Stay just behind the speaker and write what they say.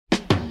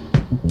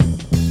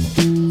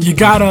You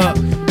gotta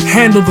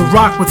handle the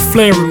rock with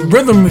flair and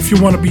rhythm if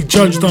you want to be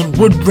judged on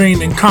wood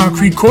grain and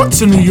concrete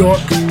courts in New York.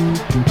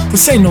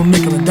 This ain't no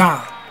nickel and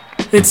dime.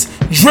 It's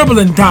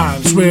dribbling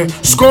dimes where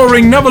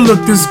scoring never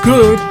looked this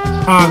good,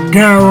 I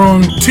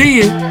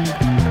guarantee it.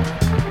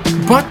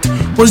 But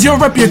was your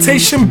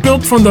reputation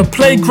built from the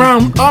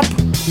playground up?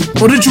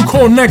 Or did you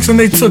call next and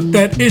they took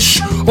that ish?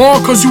 Or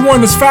cause you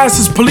weren't as fast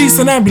as police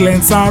and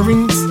ambulance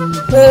sirens?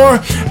 Or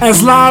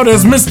as loud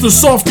as Mr.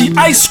 Softy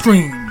Ice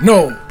Cream?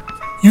 No.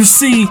 You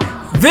see,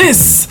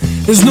 this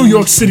is New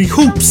York City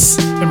hoops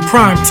in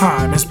prime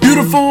time. As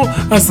beautiful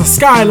as the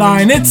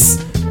skyline,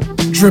 it's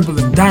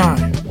dribbling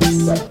dimes.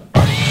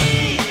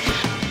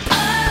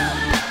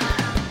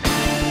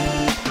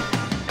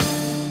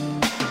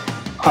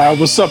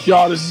 What's up,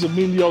 y'all? This is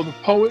Emilio the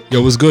Poet.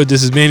 Yo, what's good?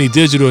 This is Manny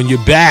Digital, and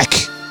you're back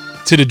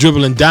to the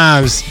Dribbling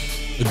Dimes.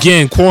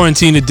 Again,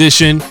 quarantine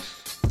edition.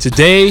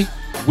 Today,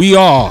 we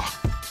are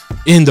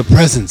in the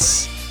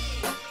presence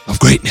of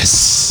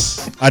greatness.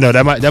 I know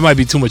that might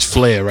be too much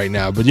flair right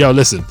now, but yo,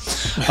 listen.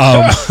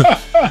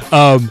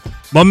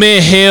 My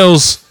man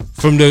hails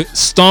from the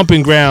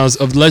stomping grounds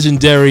of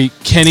legendary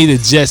Kenny the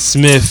Jet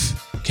Smith,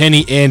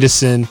 Kenny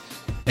Anderson,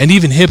 and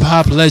even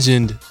hip-hop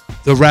legend,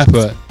 the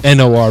rapper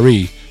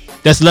N.O.R.E.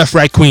 That's Left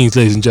Right Queens,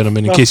 ladies and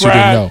gentlemen, in case you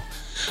didn't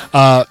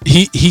know.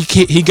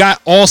 He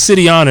got all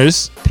city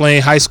honors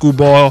playing high school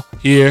ball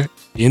here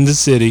in the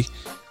city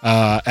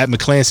at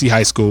McClancy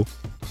High School.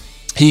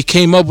 He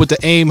came up with the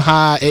Aim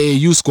High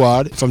AAU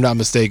squad, if I'm not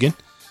mistaken,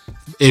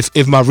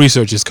 if my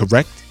research is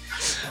correct.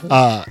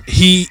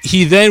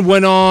 He then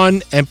went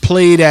on and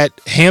played at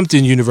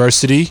Hampton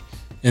University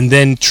and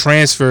then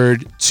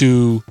transferred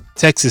to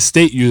Texas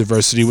State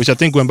University, which I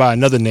think went by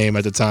another name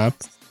at the time,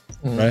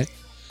 right?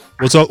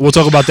 We'll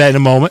talk about that in a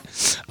moment.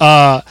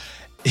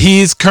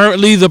 He's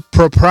currently the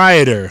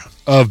proprietor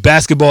of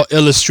Basketball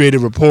Illustrated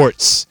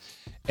Reports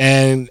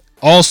and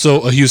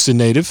also a Houston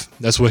native.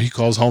 That's what he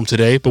calls home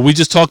today. But we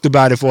just talked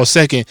about it for a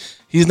second.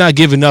 He's not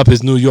giving up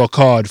his New York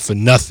card for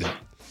nothing.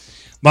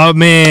 My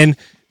man,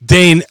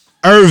 Dane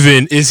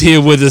Irvin, is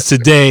here with us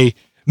today.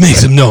 Make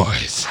some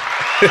noise.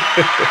 Fellas,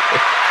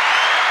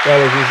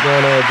 what's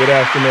going on? Good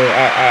afternoon.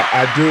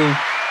 I do,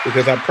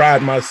 because I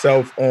pride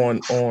myself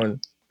on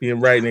being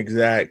right and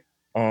exact.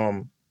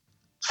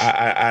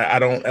 I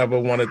don't ever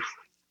want to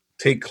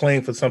take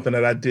claim for something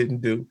that I didn't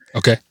do.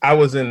 Okay. I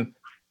was an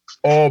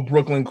all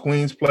Brooklyn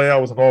Queens player. I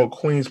was an all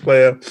Queens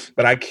player,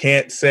 but I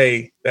can't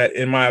say that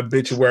in my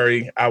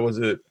obituary I was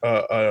a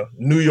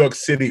New York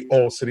City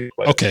all city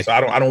player. Okay. So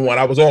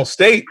I was all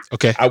state.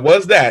 Okay. I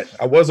was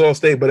all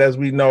state, but as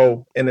we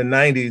know, in the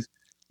 90s,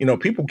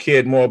 people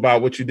cared more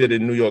about what you did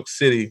in New York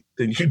City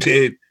than you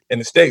did in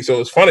the state.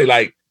 So it's funny,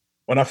 like,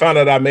 when I found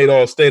out I made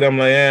all state, I'm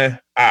like,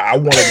 I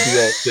wanted to be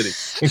all city.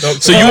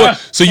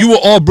 So you were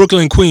all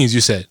Brooklyn Queens,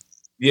 you said?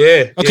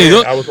 Yeah. Okay.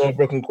 Yeah, I was all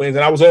Brooklyn Queens,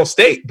 and I was all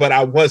state, but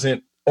I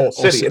wasn't all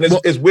city. And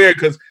it's weird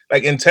because,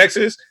 like, in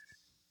Texas,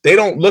 they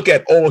don't look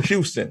at all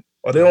Houston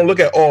or they don't look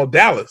at all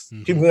Dallas.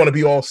 Mm-hmm. People want to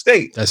be all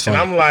state. That's funny.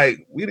 And I'm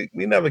like, we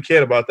never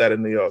cared about that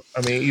in New York.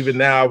 I mean, even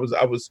now,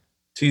 I was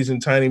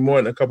teasing Tiny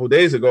Morton a couple of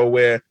days ago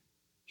where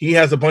he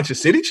has a bunch of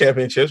city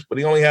championships, but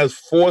he only has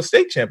 4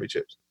 state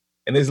championships.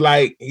 And it's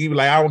like, he was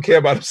like, I don't care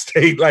about the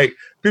state. Like,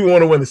 people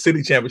want to win the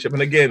city championship.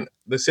 And again,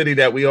 the city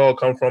that we all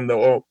come from,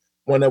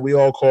 one that we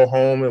all call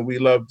home and we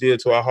love dear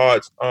to our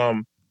hearts,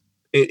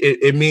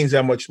 it means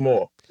that much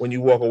more when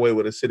you walk away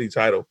with a city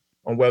title,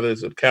 on whether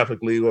it's a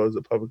Catholic league or it's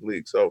a public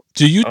league. So,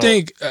 do you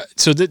think?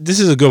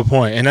 This is a good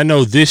point, and I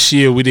know this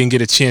year we didn't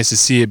get a chance to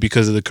see it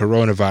because of the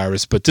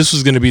coronavirus, but this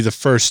was going to be the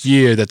first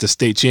year that the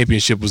state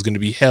championship was going to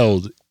be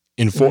held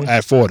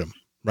at Fordham,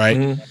 right?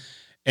 Mm-hmm.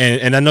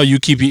 And I know you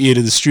keep your ear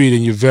to the street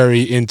and you're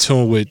very in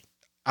tune with,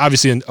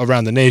 obviously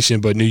around the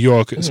nation, but New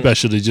York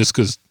especially, just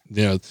because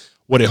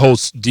what it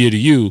holds dear to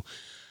you.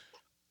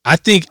 I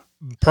think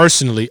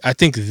personally,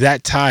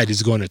 that tide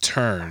is going to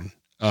turn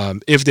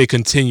if they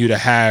continue to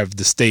have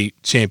the state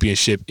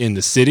championship in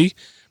the city,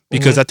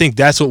 because I think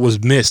that's what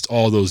was missed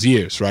all those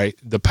years, right?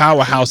 The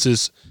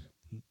powerhouses,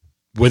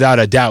 without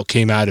a doubt,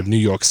 came out of New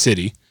York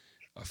City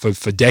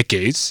for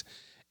decades,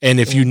 and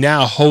if you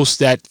now host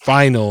that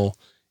final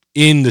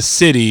in the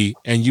city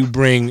and you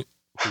bring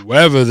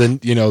whoever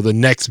the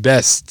next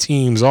best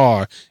teams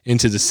are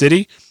into the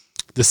city,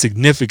 the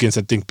significance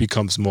I think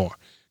becomes more,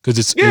 because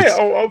it's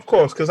of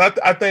course, because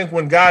I think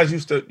when guys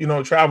used to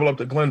travel up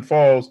to Glen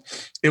Falls,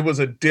 it was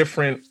a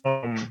different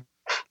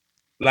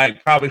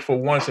like, probably for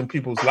once in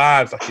people's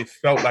lives, like, it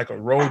felt like a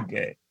road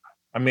game.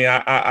 I mean,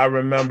 I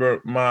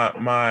remember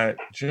my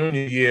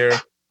junior year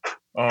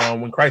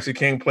when Chrissy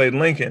King played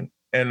Lincoln,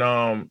 and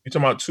you're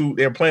talking about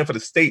they were playing for the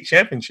state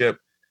championship,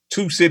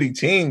 2 city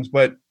teams,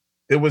 but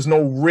there was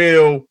no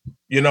real,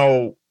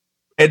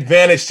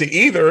 advantage to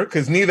either,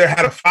 because neither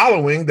had a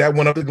following that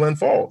went up to Glen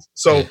Falls.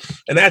 So,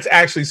 and that's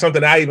actually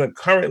something I even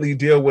currently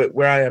deal with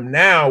where I am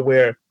now,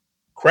 where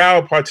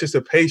crowd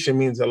participation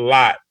means a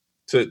lot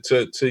to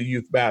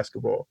youth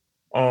basketball.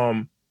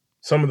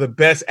 Some of the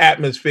best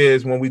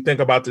atmospheres when we think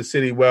about the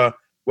city, whether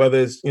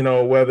it's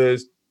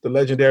the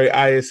legendary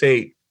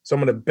IS8,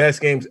 some of the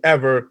best games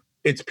ever,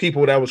 it's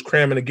people that was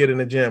cramming to get in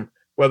the gym,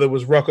 whether it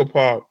was Rucker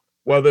Park,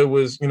 whether it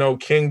was,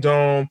 King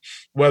Dome,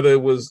 whether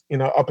it was,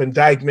 up in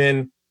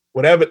Dykeman,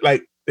 whatever,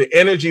 like the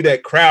energy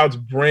that crowds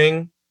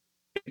bring,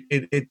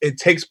 it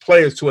takes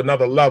players to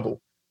another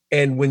level.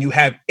 And when you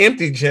have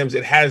empty gyms,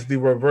 it has the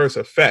reverse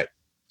effect.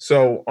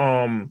 So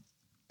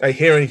like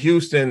here in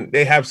Houston,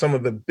 they have some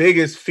of the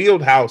biggest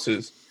field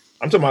houses.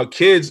 I'm talking about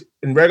kids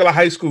in regular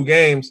high school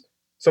games,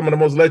 some of the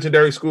most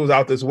legendary schools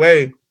out this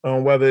way,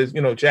 whether it's,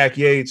 Jack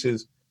Yates,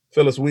 is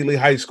Phyllis Wheatley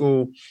High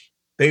School.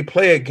 They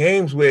play at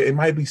games where it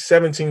might be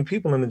 17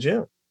 people in the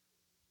gym.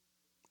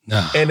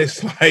 No. And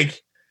it's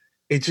like,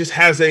 it just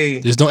has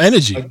there's no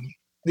energy.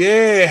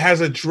 It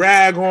has a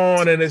drag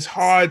on, and it's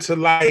hard to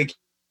like,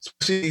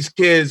 especially these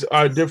kids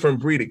are a different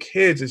breed of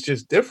kids. It's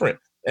just different.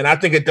 And I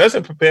think it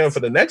doesn't prepare them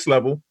for the next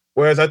level.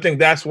 Whereas I think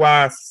that's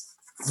why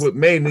what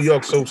made New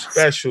York so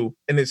special,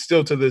 and it's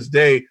still to this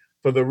day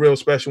for the real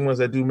special ones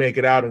that do make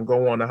it out and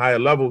go on to higher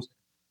levels,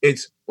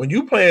 it's when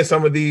you play in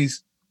some of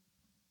these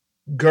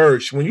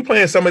Gersh, when you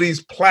play in some of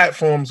these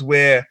platforms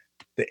where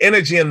the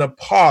energy in the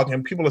park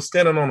and people are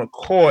standing on a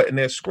court and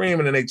they're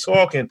screaming and they're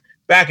talking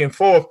back and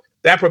forth,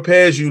 that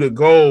prepares you to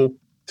go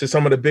to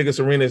some of the biggest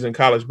arenas in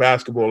college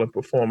basketball and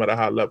perform at a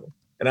high level.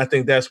 And I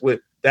think that's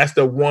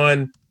the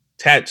one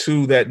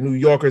tattoo that New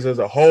Yorkers as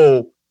a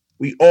whole,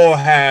 we all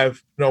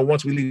have,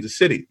 once we leave the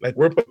city. Like,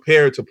 we're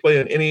prepared to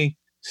play on any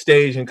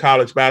stage in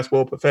college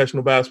basketball,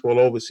 professional basketball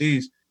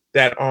overseas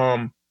that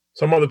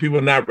some other people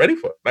are not ready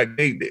for. Like,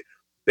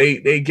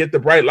 they get the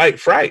bright light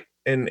fright.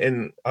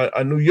 And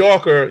a New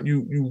Yorker,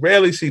 you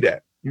rarely see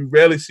that. You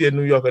rarely see a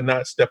New Yorker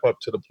not step up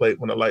to the plate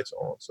when the lights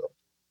are on. So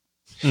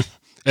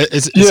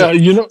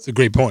it's a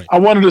great point. I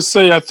wanted to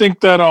say, I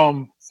think that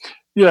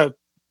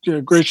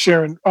great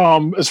sharing.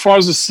 As far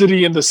as the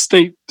city and the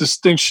state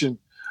distinction,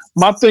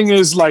 my thing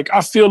is, like,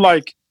 I feel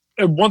like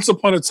once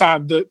upon a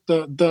time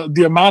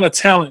the amount of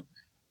talent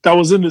that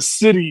was in the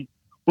city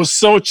was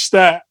such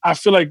that I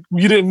feel like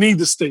you didn't need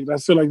the state. I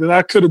feel like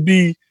that could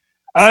be.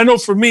 I know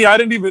for me, I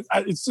didn't even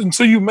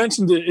until you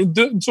mentioned it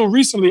until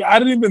recently, I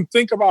didn't even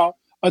think about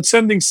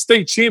attending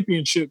state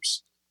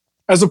championships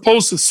as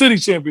opposed to city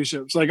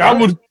championships. Like,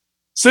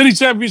 city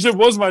championship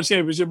was my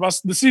championship.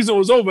 The season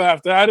was over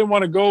after. I didn't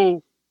want to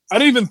go. I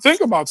didn't even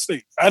think about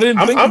state. I didn't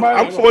think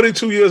about it. I'm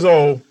 42 years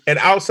old, and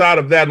outside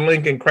of that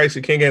Lincoln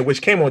Chrysler King game,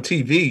 which came on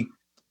TV,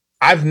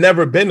 I've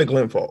never been to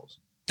Glen Falls.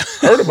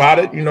 Heard about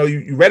it.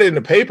 You read it in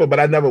the paper, but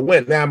I never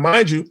went. Now,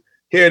 mind you,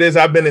 here it is.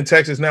 I've been in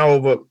Texas now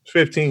over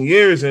 15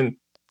 years, and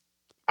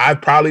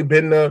I've probably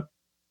been to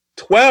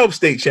 12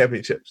 state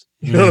championships.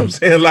 You know what I'm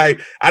saying?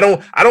 Like, I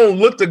don't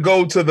look to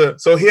go to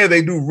so here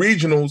they do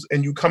regionals,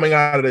 and you coming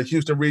out of the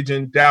Houston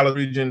region, Dallas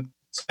region,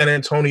 San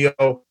Antonio,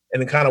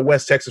 and the kind of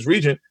West Texas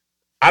region.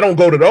 I don't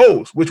go to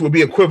those, which would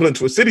be equivalent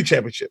to a city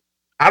championship.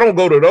 I don't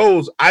go to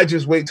those. I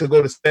just wait to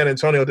go to San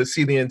Antonio to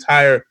see the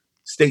entire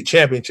state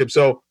championship.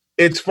 So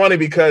it's funny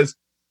because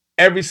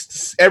every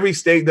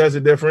state does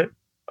it different.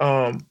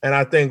 And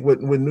I think with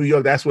New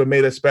York, that's what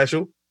made us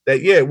special. That,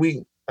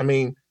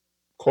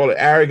 call it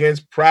arrogance,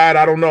 pride,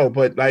 I don't know.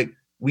 But, like,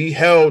 we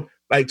held,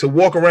 like, to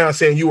walk around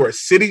saying you were a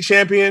city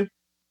champion,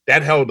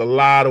 that held a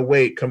lot of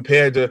weight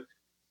compared to,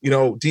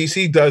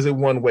 DC does it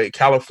one way,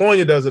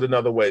 California does it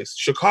another way,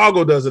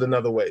 Chicago does it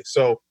another way.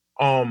 So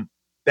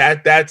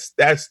that's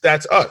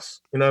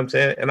us. You know what I'm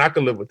saying? And I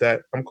can live with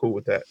that. I'm cool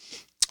with that.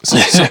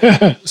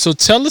 So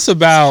tell us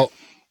about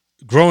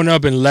growing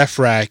up in Left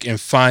Rack and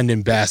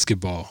finding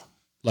basketball.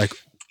 Like,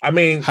 how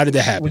did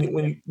that happen?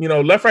 When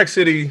Left Rack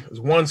City is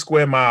 1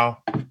 square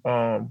mile.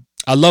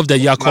 I love that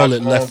y'all call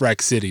it Left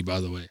Rack City, by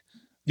the way.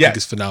 Yeah,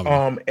 it's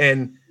phenomenal.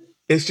 And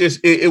it's just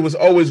it was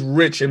always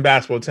rich in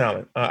basketball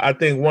talent. I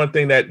think one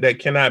thing that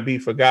cannot be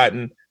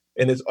forgotten,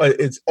 and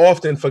it's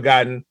often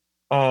forgotten.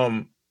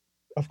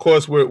 Of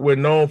course, we're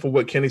known for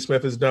what Kenny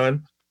Smith has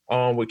done,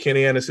 what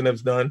Kenny Anderson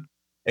has done,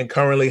 and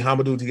currently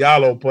Hamidou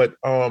Diallo. But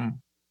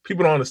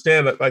people don't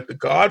understand that, like, the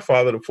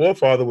godfather, the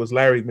forefather was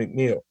Larry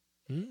McNeil.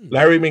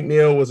 Larry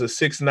McNeil was a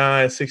 6'9",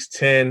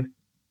 6'10"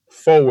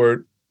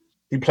 forward.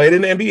 He played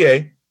in the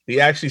NBA.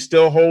 He actually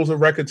still holds a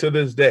record to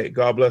this day.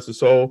 God bless his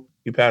soul.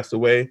 He passed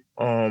away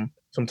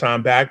some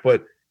time back,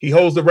 but he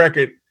holds the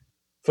record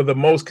for the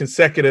most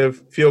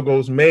consecutive field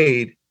goals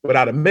made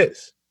without a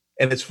miss.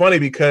 And it's funny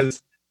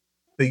because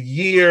the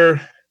year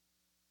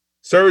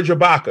Serge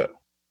Ibaka,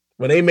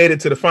 when they made it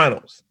to the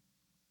finals,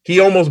 he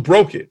almost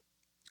broke it.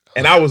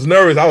 And I was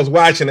nervous. I was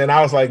watching, and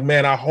I was like,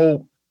 man, I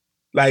hope,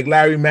 like,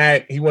 Larry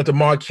Mack, he went to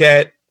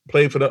Marquette,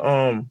 played for the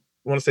I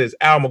want to say it's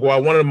Al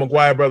McGuire, one of the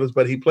McGuire brothers,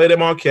 but he played at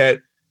Marquette,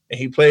 and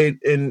he played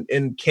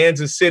in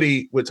Kansas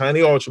City with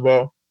Tiny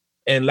Archibald.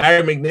 And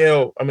Larry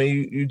McNeil,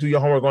 you do your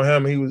homework on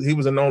him. He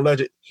was a known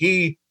legend.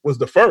 He was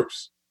the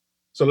first.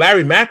 So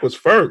Larry Mack was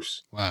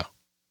first. Wow.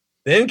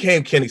 Then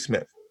came Kenny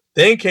Smith.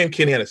 Then came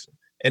Kenny Anderson.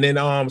 And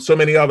then so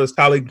many others,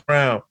 Tyleek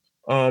Brown,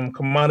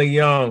 Kamani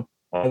Young.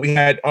 We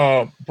had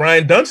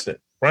Brian Dunston.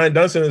 Brian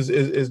Dunston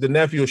is the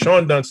nephew of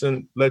Sean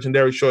Dunston,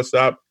 legendary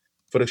shortstop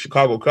for the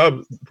Chicago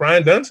Cubs.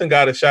 Brian Dunston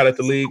got a shot at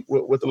the league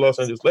with the Los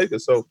Angeles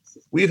Lakers. So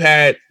we've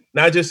had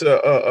not just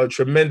a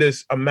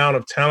tremendous amount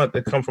of talent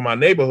that come from our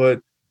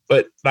neighborhood,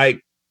 but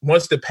like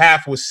once the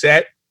path was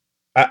set,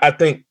 I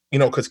think,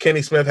 because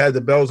Kenny Smith had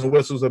the bells and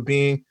whistles of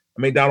being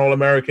a McDonald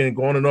All-American and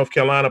going to North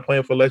Carolina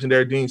playing for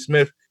legendary Dean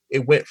Smith.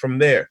 It went from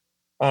there.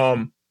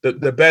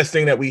 The best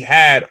thing that we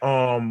had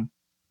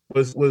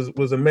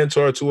was a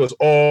mentor to us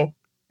all,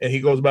 and he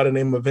goes by the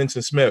name of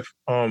Vincent Smith.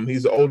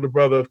 He's the older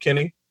brother of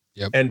Kenny,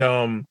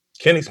 and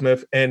Kenny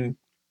Smith, and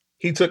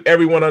he took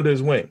everyone under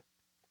his wing.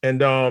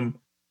 And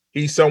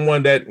he's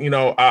someone that,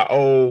 I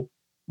owe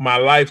my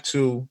life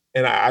to,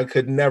 and I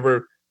could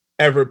never,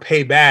 ever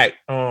pay back.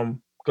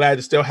 Glad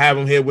to still have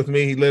him here with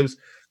me. He lives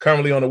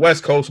currently on the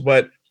West Coast,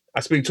 but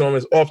I speak to him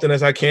as often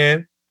as I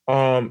can,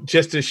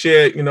 just to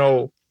share,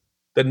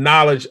 the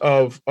knowledge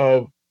of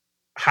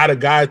how to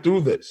guide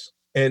through this.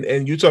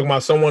 And you talking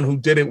about someone who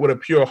did it with a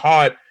pure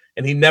heart,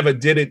 and he never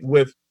did it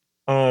with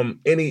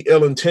any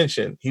ill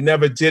intention. He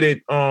never did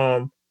it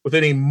with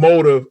any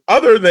motive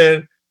other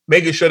than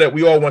making sure that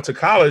we all went to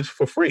college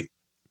for free.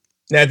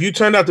 Now, if you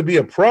turned out to be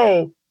a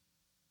pro,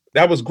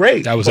 that was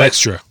great. That was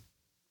extra.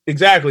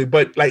 Exactly.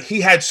 But like,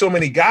 he had so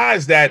many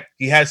guys that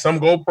he had some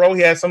go pro,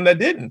 he had some that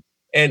didn't.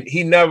 And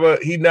he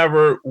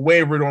never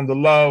wavered on the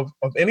love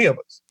of any of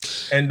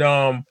us.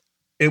 And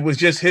it was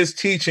just his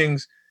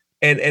teachings.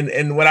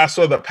 And when I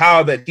saw the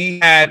power that he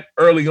had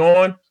early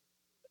on,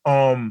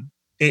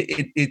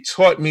 it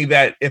taught me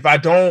that if I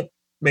don't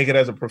make it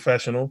as a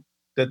professional,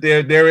 that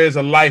there is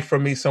a life for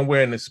me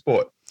somewhere in the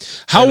sport.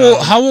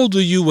 How old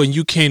were you when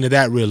you came to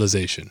that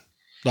realization?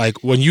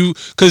 Like when you,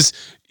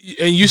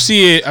 and you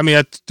see it, I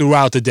mean,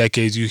 throughout the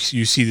decades,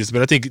 you see this,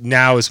 but I think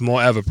now it's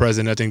more ever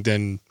present, I think,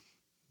 than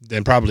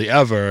probably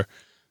ever.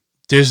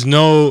 There's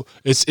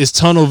it's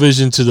tunnel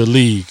vision to the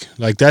league.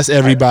 Like that's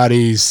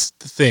everybody's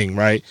thing,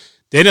 right?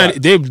 They're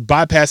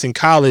bypassing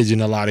college in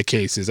a lot of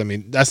cases. I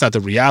mean, that's not the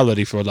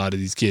reality for a lot of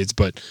these kids,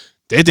 but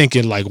they're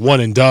thinking like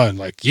one and done.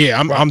 Like, yeah,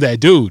 I'm that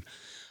dude.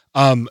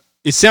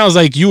 It sounds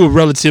like you were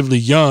relatively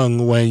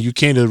young when you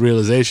came to the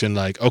realization,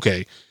 like,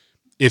 okay,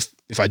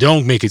 if I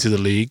don't make it to the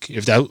league,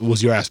 if that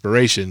was your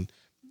aspiration,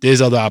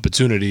 there's other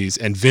opportunities,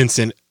 and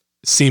Vincent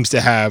seems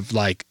to have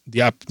like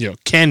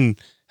can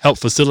help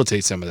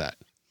facilitate some of that.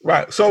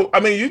 Right. So, I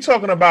mean, you're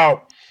talking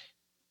about,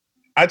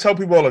 I tell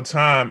people all the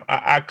time,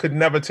 I could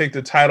never take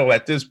the title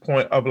at this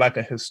point of like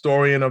a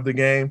historian of the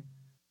game,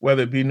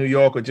 whether it be New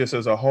York or just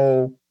as a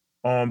whole,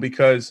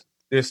 because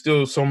there's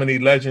still so many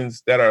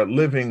legends that are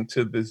living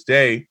to this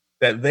day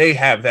that they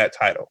have that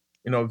title.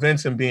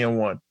 Vincent being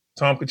one,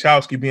 Tom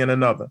Kachowski being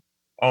another.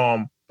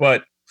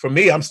 But for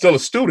me, I'm still a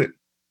student.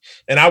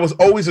 And I was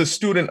always a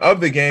student of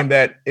the game,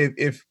 that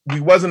if we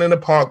wasn't in the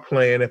park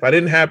playing, if I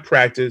didn't have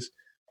practice,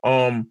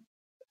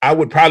 I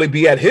would probably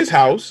be at his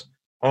house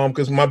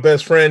because my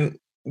best friend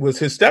was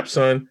his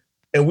stepson,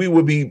 and we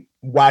would be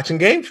watching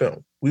game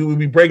film. We would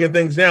be breaking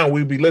things down.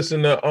 We'd be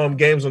listening to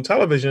games on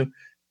television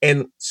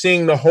and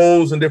seeing the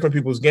holes in different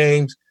people's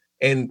games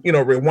and,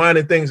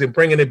 rewinding things and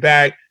bringing it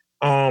back.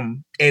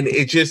 And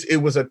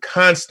it was a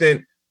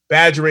constant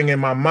badgering in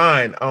my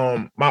mind.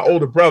 My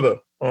older brother,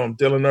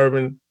 Dylan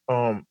Irvin,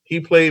 he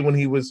played when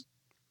he was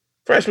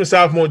freshman,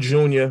 sophomore,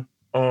 junior,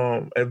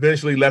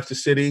 eventually left the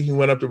city. He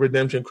went up to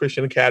Redemption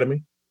Christian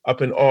Academy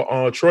up in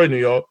Troy, New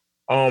York.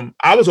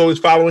 I was always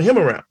following him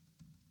around.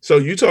 So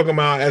you talking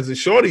about as a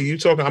shorty,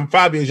 I'm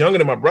 5 years younger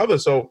than my brother.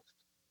 So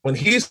when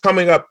he's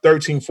coming up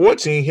 13,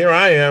 14, here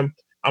I am.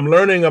 I'm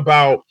learning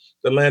about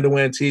the Orlando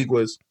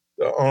Antiguas.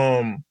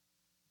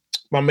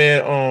 My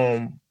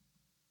man,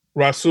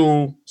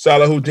 Rasul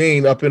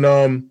Salahuddin up in,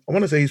 I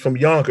want to say he's from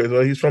Yonkers,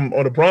 or he's from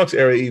the Bronx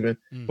area even.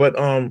 But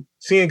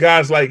seeing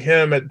guys like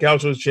him at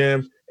Gaucho's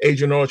Gym,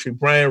 Adrian Autry,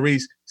 Brian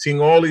Reese,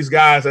 seeing all these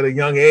guys at a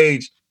young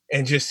age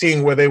and just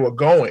seeing where they were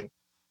going.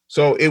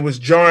 So it was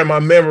jarring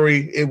my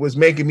memory. It was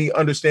making me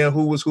understand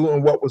who was who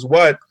and what was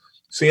what,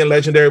 seeing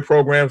legendary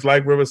programs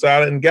like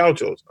Riverside and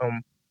Gauchos.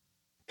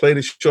 Played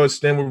a short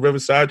stint with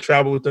Riverside,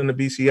 traveled within the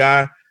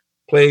BCI,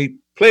 played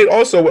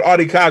also with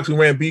Artie Cox, who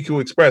ran BQ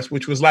Express,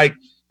 which was like,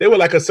 they were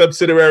like a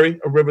subsidiary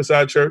of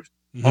Riverside Church.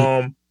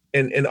 Mm-hmm.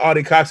 And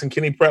Artie Cox and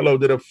Kenny Pretlow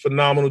did a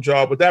phenomenal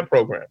job with that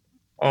program.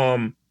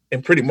 And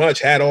pretty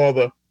much had all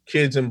the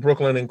kids in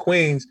Brooklyn and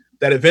Queens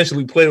that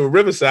eventually played with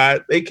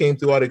Riverside. They came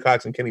through Artie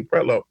Cox and Kenny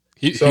Pretlow.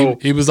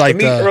 He was like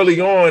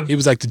early on. He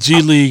was like the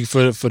G League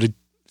for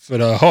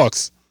the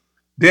Hawks.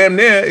 Damn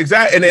near,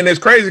 exactly. And it's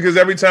crazy because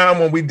every time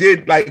when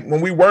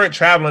we weren't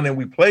traveling and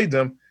we played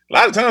them, a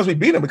lot of times we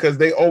beat them because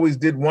they always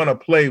did want to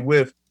play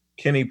with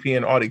Kenny P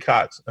and Artie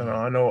Cox. And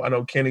I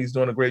know Kenny's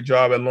doing a great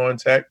job at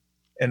Lawrence Tech,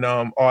 and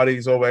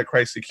Artie's over at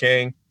Christ the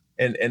King.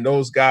 And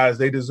those guys,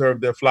 they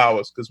deserve their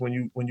flowers, because when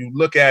you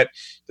look at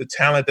the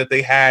talent that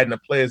they had and the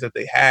players that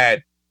they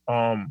had,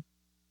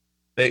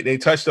 they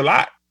touched a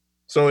lot.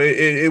 So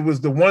it was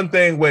the one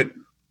thing with,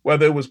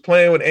 whether it was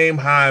playing with Aim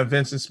High,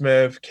 Vincent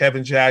Smith,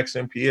 Kevin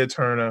Jackson, Pierre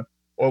Turner,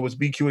 or it was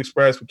BQ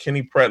Express with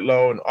Kenny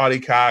Pretlow and Artie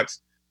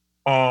Cox,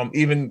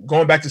 even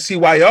going back to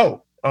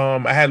CYO.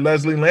 I had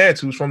Leslie Lance,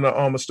 who's from the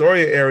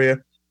Astoria area,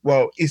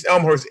 East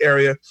Elmhurst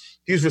area.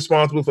 He's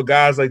responsible for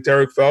guys like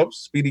Derek Phelps,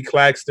 Speedy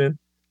Claxton,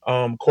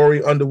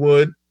 Corey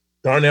Underwood,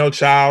 Darnell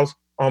Childs,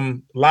 a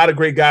lot of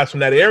great guys from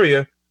that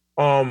area.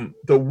 The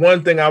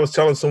one thing I was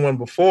telling someone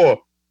before,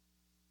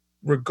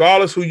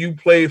 regardless who you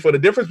played for, the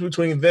difference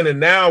between then and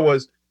now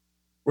was,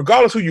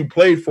 regardless who you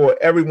played for,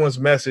 everyone's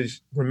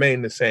message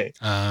remained the same.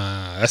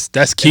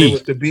 That's key. And it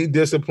was to be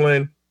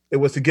disciplined. It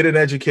was to get an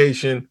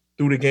education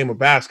through the game of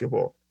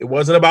basketball. It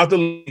wasn't about the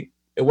league.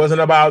 It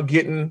wasn't about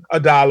getting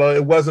 $1.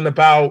 It wasn't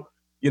about,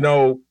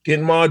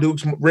 getting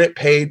Marduke's rent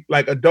paid.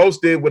 Like adults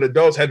did what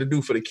adults had to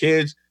do for the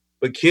kids,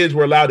 but kids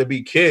were allowed to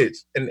be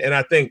kids. And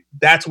I think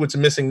that's what's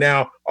missing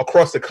now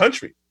across the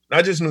country,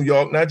 not just New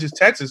York, not just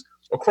Texas,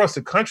 across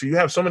the country. You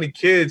have so many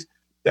kids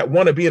that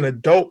want to be in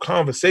adult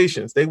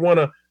conversations. They want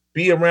to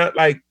be around,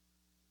 like,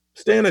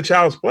 stay in a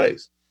child's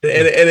place.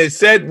 And it's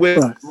said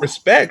with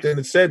respect and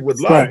it's said with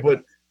love,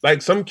 but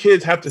like some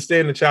kids have to stay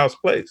in the child's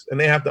place and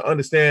they have to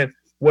understand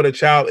what a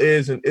child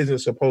is and isn't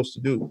supposed to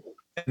do.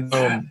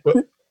 And,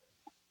 but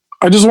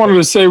I just wanted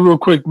to say real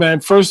quick,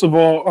 man, first of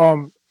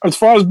all, as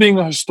far as being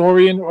a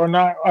historian or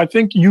not, I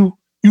think you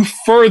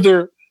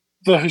further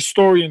the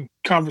historian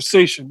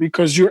conversation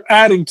because you're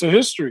adding to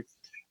history.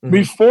 Mm-hmm.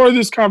 Before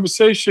this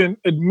conversation,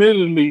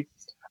 admittedly,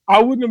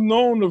 I wouldn't have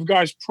known of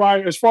guys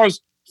prior, as far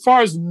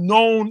as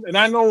known, and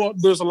I know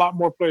there's a lot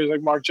more players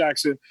like Mark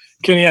Jackson,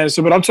 Kenny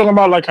Anderson, but I'm talking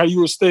about like how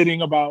you were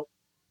stating about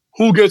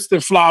who gets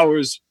their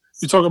flowers.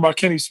 You're talking about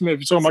Kenny Smith,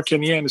 you're talking about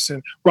Kenny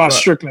Anderson, Rod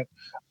Strickland.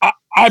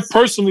 I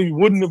personally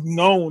wouldn't have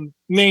known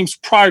names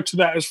prior to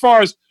that, as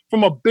far as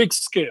from a big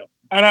scale.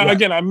 And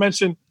again, I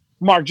mentioned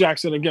Mark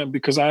Jackson again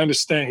because I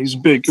understand he's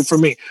big for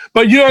me.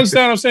 But you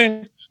understand what I'm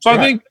saying? So I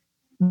think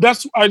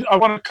that's I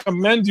want to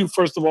commend you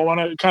first of all. I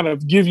want to kind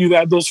of give you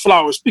those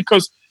flowers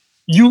because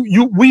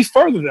we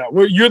further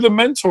that. You're the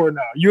mentor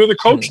now. You're the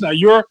coach now.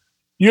 You're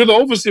the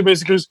overseer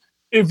basically. Because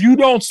if you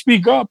don't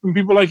speak up and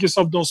people like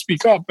yourself don't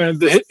speak up, and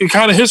the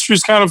kind of history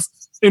is kind of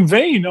in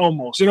vain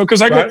almost.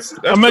 Because I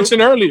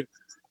mentioned earlier,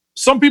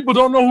 some people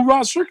don't know who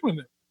Rod Strickland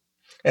is.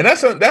 And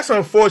that's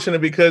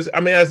unfortunate because, I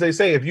mean, as they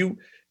say, if you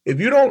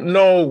don't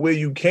know where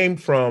you came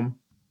from,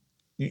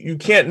 you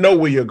can't know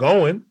where you're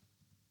going,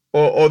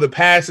 or the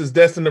past is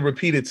destined to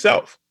repeat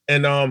itself.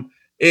 And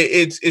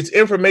it's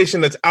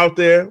information that's out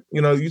there.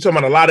 You're talking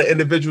about a lot of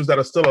individuals that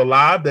are still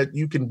alive that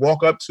you can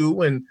walk up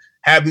to and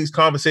have these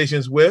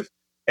conversations with.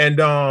 And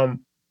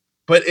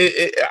but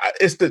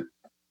it's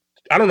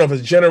I don't know if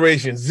it's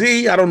Generation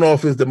Z. I don't know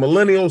if it's the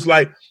millennials.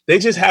 Like they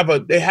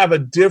have a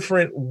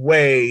different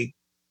way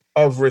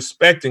of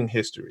respecting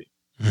history.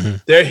 Mm-hmm.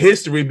 Their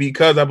history,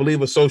 because I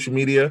believe of social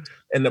media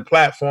and the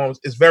platforms,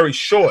 is very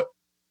short.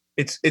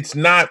 It's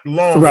not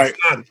long, it's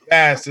not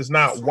vast, it's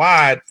not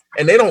wide,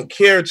 and they don't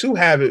care to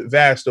have it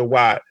vast or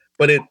wide.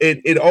 But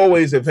it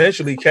always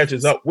eventually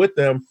catches up with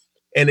them,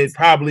 and it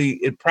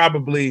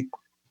probably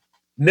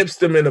nips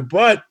them in the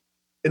butt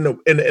in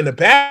a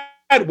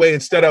bad way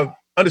instead of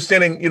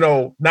understanding,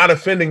 not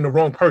offending the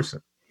wrong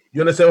person. You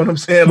understand what I'm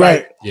saying?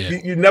 Right.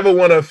 Like you never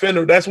want to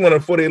offend. That's one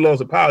of 48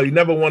 laws of power. You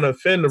never want to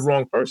offend the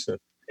wrong person.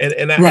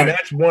 And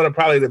that's one of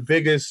probably the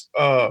biggest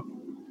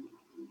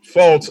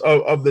faults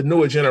of the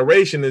newer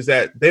generation is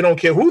that they don't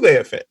care who they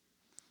offend.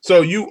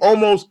 So you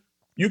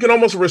can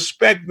almost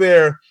respect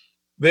their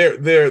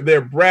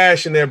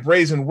brash and their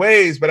brazen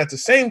ways, but at the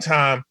same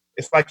time,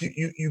 it's like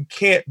you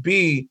can't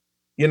be,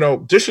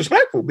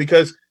 disrespectful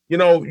because you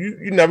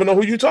never know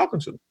who you're talking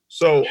to.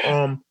 So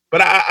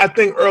but I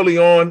think early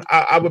on,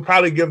 I would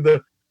probably give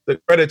the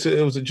credit to,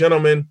 it was a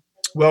gentleman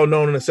well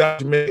known in the South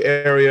Jamaica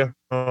area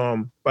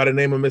by the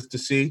name of Mr.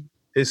 C.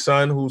 His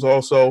son, who's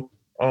also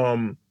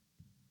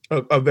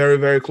a very,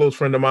 very close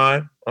friend of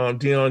mine,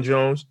 Deion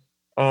Jones.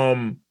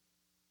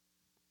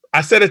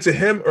 I said it to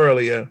him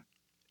earlier,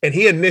 and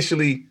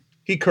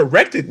he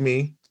corrected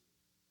me,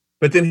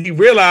 but then he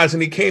realized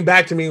and he came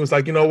back to me and was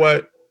like, you know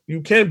what?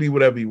 You can be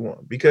whatever you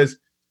want, because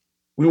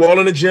we were all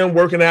in the gym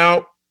working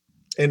out,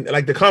 and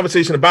like the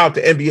conversation about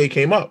the NBA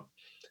came up.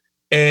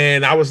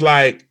 And I was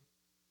like,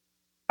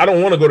 I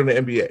don't want to go to the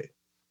NBA.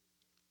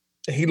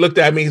 And he looked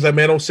at me, he's like,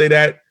 man, don't say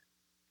that.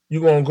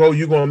 You're going to go,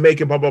 you're going to make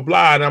it, blah, blah,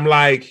 blah. And I'm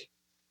like,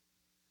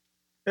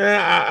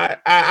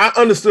 I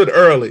understood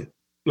early,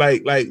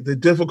 like the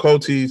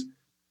difficulties,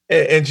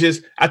 and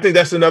just, I think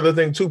that's another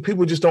thing too.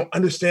 People just don't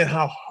understand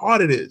how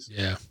hard it is.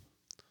 Yeah.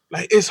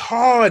 Like, it's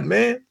hard,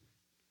 man.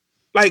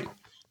 Like,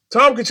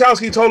 Tom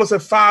Kachowski told us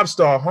at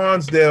 5-star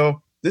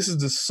Hansdale, this is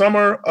the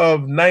summer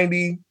of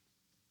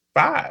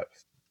 95.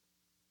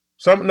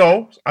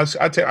 I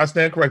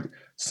stand corrected.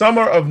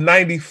 Summer of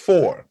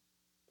 94.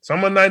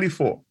 Summer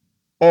 94.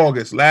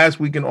 August, last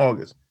week in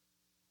August.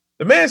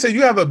 The man said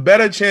you have a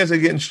better chance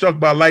of getting struck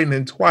by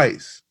lightning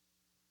twice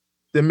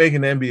than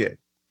making the NBA.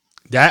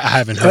 That I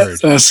haven't heard.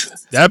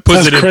 That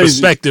puts it in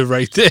perspective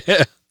right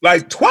there.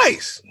 Like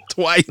twice.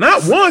 Twice.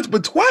 Not once,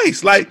 but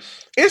twice. Like,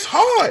 it's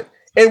hard.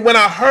 And when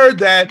I heard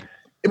that,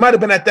 it might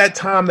have been at that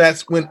time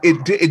that's when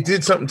it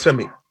did something to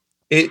me.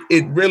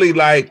 It really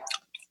like,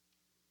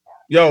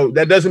 yo,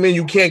 that doesn't mean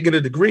you can't get a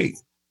degree.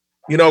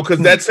 Because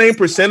that same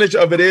percentage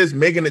of it is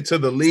making it to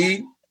the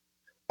league.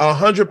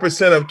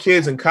 100% of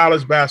kids in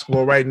college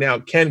basketball right now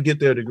can get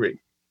their degree.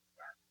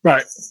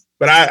 Right.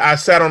 But I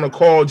sat on a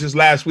call just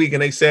last week,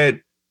 and they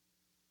said,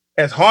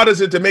 as hard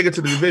as it to make it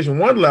to the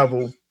Division I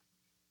level,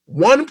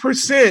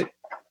 1%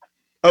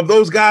 of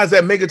those guys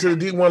that make it to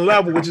the D1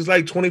 level, which is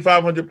like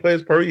 2,500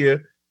 players per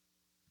year,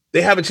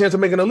 they have a chance of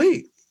making the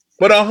league.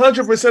 But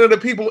 100% of the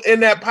people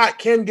in that pot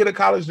can get a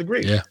college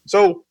degree. Yeah.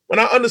 So when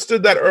I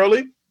understood that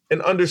early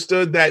and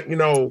understood that,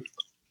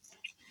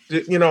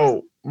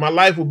 my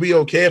life will be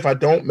okay if I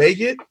don't make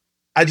it,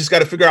 I just got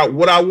to figure out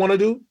what I want to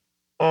do.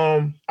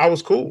 I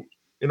was cool.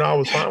 I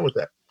was fine with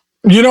that.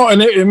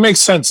 And it makes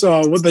sense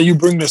that you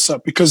bring this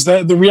up, because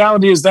the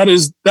reality is that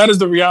is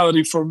the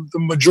reality for the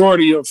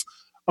majority of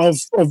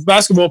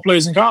basketball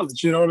players in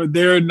college. That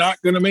they're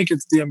not going to make it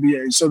to the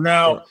NBA. So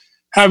now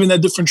having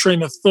that different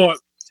train of thought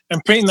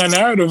and painting that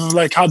narrative of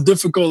like how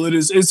difficult it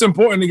is, it's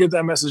important to get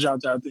that message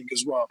out there, I think,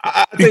 as well.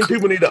 I think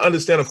people need to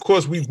understand, of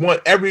course, we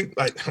want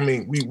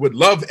we would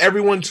love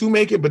everyone to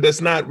make it, but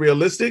that's not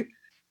realistic.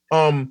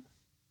 And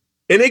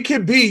it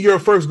could be your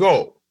first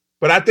goal.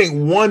 But I think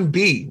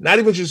 1B, not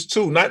even just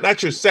 2,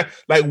 not your set,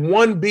 like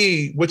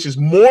 1B, which is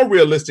more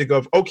realistic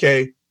of,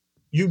 okay,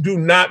 you do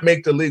not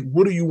make the league.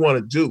 What do you want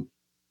to do?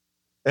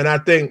 And I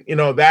think,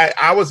 that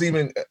I was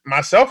even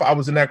myself, I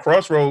was in that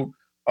crossroad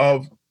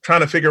of trying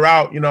to figure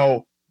out,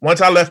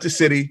 once I left the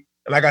city,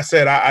 and like I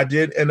said, I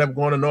did end up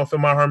going to North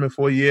Mount Hermon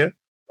for a year.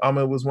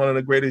 It was one of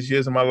the greatest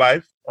years of my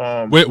life.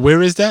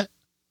 Where is that?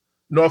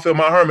 North Mount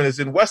Hermon is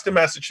in Western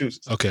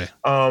Massachusetts. Okay.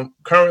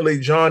 Currently,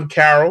 John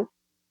Carroll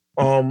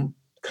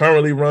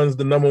currently runs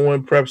the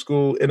 #1 prep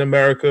school in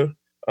America.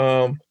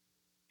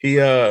 He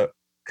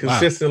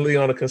consistently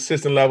on a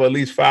consistent level, at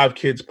least 5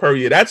 kids per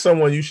year. That's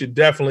someone you should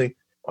definitely.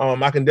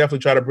 I can definitely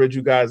try to bridge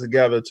you guys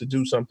together to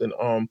do something.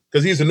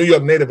 Because he's a New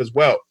York native as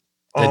well.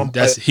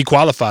 He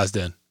qualifies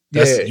then.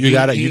 You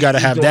gotta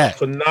have that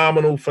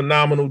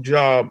phenomenal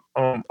job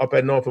up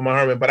at North Mount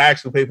Hermon. But I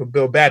actually played for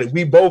Bill Batty.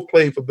 We both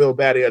played for Bill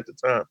Batty at the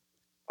time.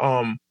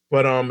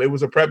 But it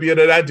was a prep year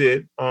that I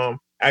did.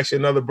 Actually,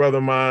 another brother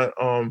of mine,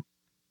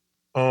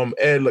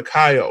 Ed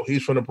Lacayo,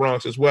 he's from the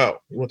Bronx as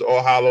well. He went to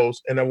All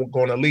Hallows and then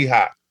going to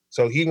Lehigh.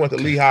 So he went to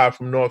Lehigh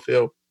from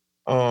Northfield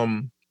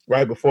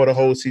right before the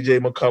whole CJ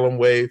McCollum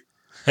wave.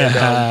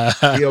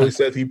 And he always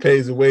says he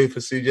pays the way for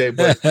CJ.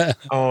 But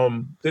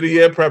did a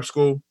year prep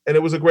school, and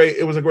it was a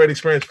great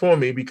experience for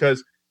me,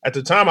 because at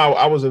the time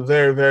I was a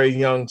very, very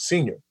young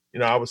senior.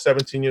 I was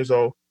 17 years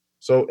old.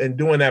 So in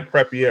doing that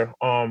prep year,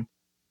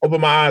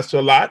 opened my eyes to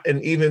a lot.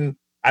 And even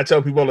I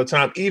tell people all the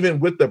time, even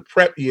with the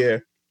prep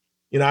year,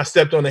 I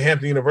stepped on the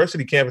Hampton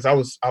University campus. I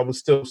was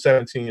still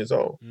 17 years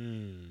old.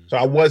 So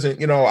I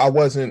wasn't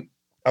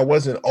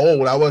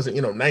old. I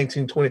wasn't,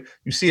 19, 20.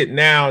 You see it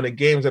now in the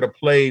games that are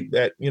played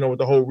that, with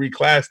the whole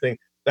reclass thing.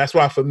 That's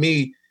why for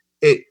me,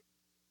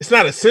 it's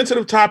not a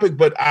sensitive topic,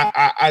 but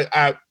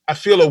I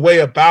feel a way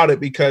about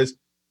it because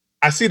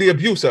I see the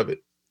abuse of it.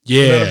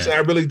 Yeah. You know what I'm saying?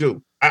 I really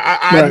do.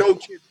 I know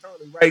kids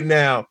currently right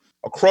now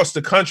across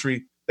the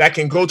country that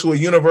can go to a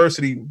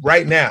university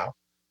right now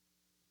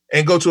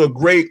and go to a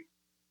great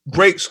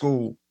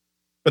school,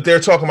 but they're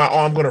talking about,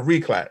 I'm going to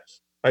reclass.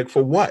 Like,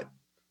 for what?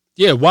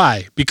 Yeah,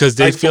 why? Because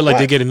they feel like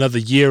they get another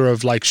year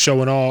of like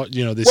showing all,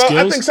 their skills?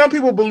 I think some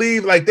people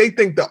believe they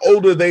think the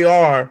older they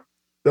are,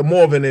 the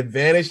more of an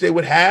advantage they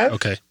would have.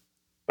 Okay.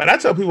 But I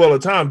tell people all the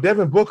time,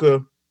 Devin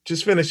Booker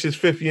just finished his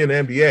 5th year in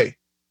the NBA.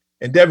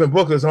 And Devin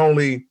Booker is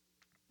only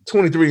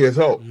 23 years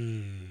old.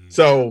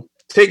 So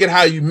take it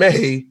how you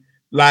may,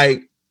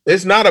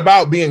 it's not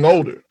about being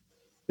older.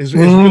 It's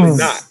really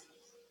not.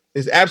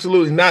 It's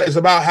absolutely not. It's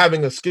about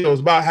having a skill. It's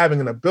about having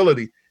an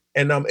ability.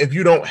 And if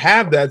you don't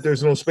have that,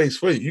 there's no space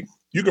for you.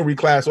 You can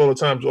reclass all the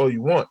times all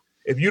you want.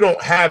 If you don't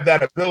have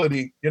that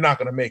ability, you're not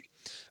going to make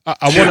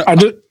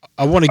it.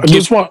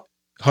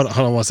 Hold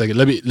on 1 second.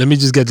 Let me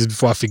just get this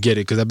before I forget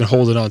it, because I've been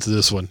holding on to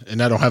this one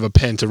and I don't have a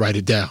pen to write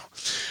it down.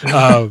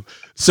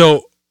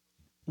 So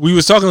we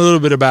was talking a little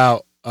bit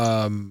about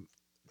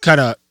kind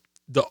of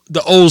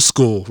the old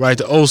school, right?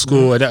 The old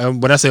school.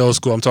 And when I say old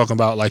school, I'm talking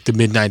about like the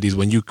mid-90s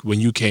when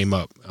you came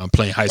up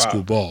playing high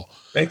school ball.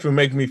 Thanks for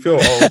making me feel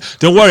old.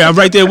 Don't worry, I'm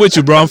right there with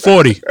you, bro. I'm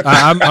 40.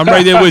 I'm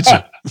right there with you.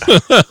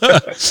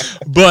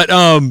 But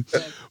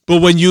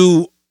when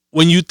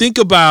you think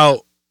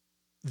about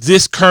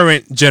this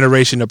current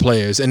generation of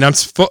players, and I'm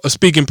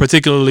speaking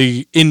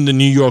particularly in the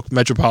New York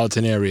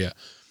metropolitan area,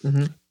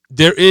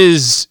 there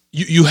is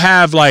you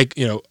have like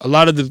a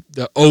lot of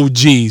the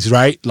OGs,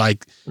 right?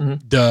 Like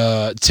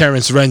the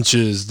Terrence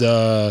Wrenches,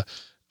 the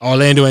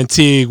Orlando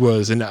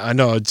Antiguas, and I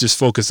know I just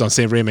focused on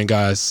St. Raymond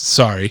guys.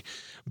 Sorry.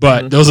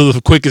 But those are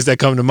the quickest that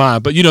come to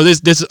mind. But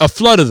there's a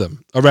flood of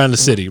them around the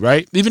city,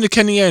 right? Even the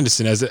Kenny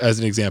Anderson as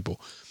an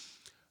example.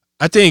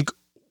 I think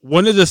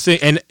one of the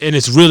things, and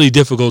it's really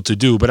difficult to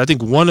do, but I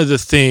think one of the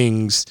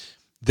things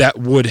that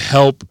would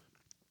help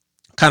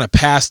kind of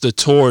pass the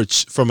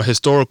torch from a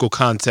historical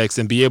context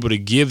and be able to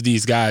give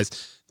these guys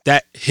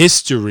that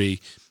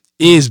history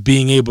is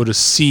being able to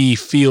see,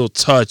 feel,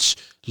 touch,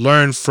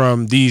 learn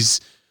from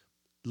these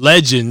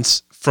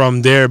legends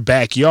from their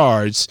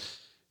backyards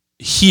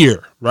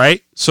here,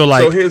 right? So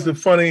here's the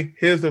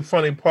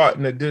funny part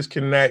in the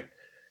disconnect.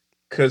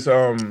 because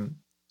I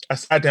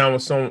sat down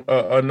with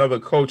another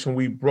coach and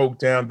we broke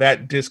down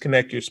that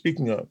disconnect you're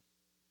speaking of.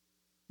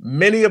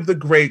 Many of the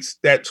greats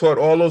that taught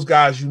all those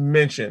guys you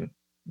mentioned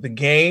the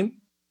game,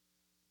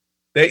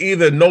 they're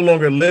either no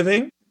longer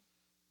living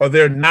or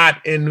they're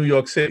not in New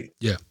York City.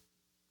 Yeah.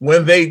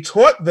 When they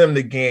taught them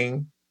the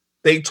game,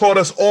 they taught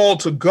us all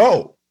to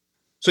go.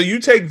 So you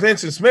take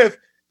Vincent Smith,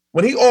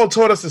 when he all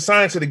taught us the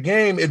science of the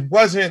game, it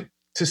wasn't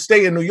to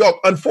stay in New York,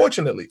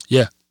 unfortunately.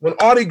 Yeah. When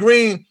Artie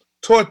Green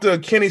taught the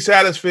Kenny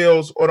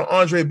Satterfields or the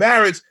Andre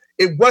Barretts,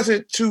 it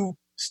wasn't to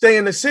stay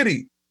in the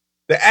city.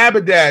 The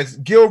Abidads,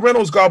 Gil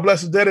Reynolds, God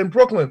bless his dead in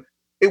Brooklyn.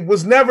 It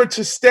was never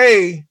to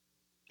stay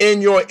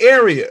in your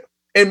area.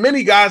 And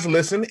many guys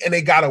listened and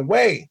they got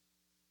away.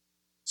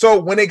 So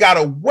when they got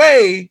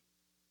away,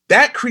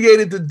 that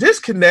created the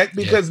disconnect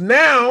because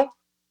now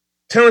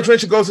Terrence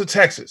Mitchell goes to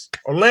Texas.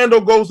 Orlando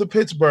goes to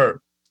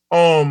Pittsburgh.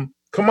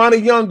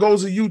 Kamani Young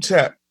goes to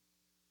UTEP.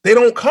 They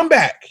don't come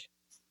back.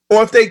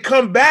 Or if they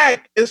come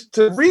back, it's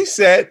to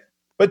reset,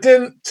 but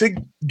then to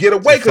get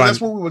away because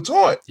that's what we were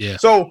taught. Yeah.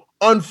 So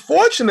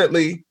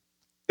unfortunately,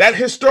 that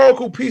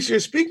historical piece you're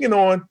speaking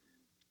on,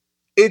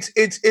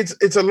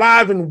 it's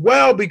alive and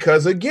well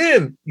because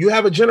again, you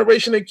have a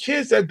generation of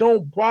kids that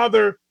don't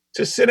bother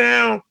to sit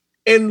down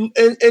and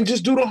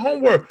just do the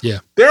homework. Yeah.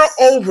 They're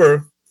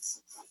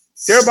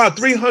about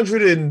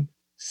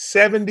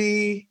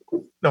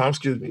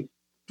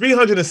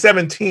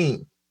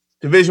 317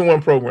 Division I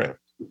programs.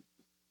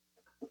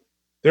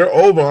 There are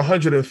over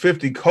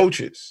 150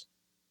 coaches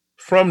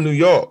from New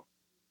York.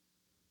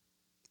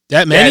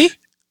 That many?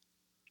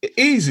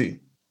 Easy.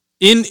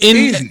 In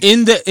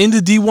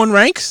the D1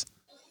 ranks?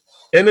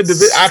 In the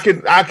division,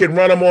 I could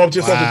run them off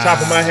just off the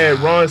top of my head.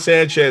 Ron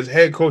Sanchez,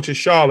 head coach of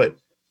Charlotte.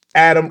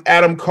 Adam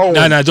Cohen.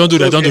 No, don't do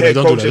that. Don't do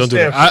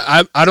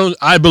that.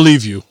 I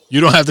believe you.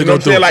 You don't have to go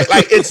through it. Like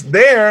it's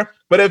there,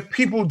 but if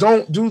people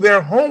don't do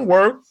their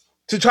homework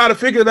to try to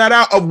figure that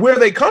out of where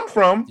they come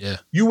from,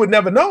 you would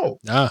never know.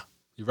 Nah,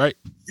 you're right.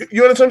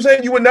 You know what I'm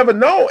saying? You would never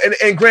know.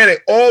 And granted,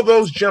 all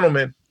those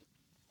gentlemen,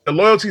 the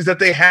loyalties that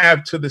they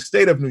have to the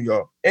state of New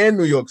York and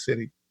New York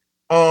City,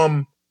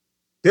 they'll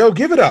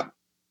give it up.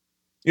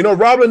 You know,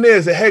 Rob Lanier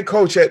is the head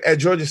coach at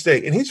Georgia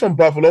State, and he's from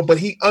Buffalo, but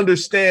he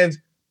understands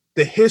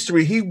the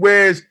history. He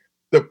wears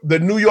the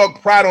New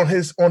York pride on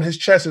his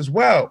chest as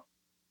well.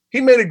 He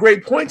made a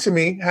great point to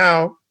me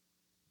how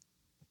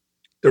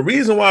the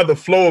reason why the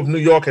flow of New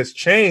York has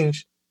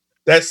changed,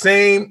 that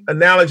same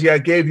analogy I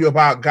gave you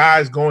about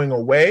guys going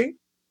away,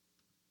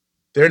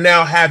 they're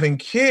now having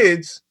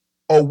kids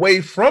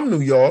away from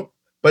New York,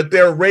 but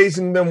they're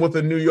raising them with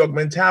a New York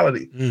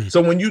mentality.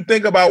 So when you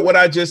think about what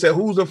I just said,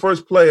 who's the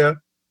first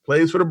player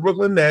plays for the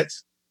Brooklyn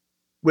Nets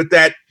with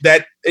that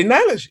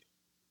analogy?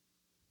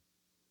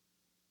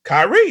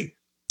 Kyrie.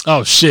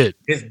 Oh shit!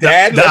 His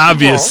dad. The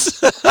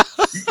obvious.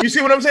 You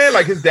see what I'm saying?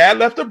 Like his dad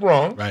left the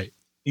Bronx. Right.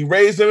 He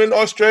raised him in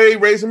Australia,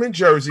 raised him in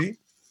Jersey,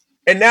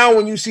 and now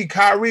when you see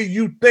Kyrie,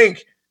 you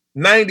think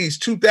 90s,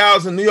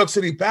 2000 New York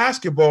City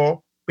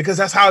basketball because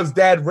that's how his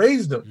dad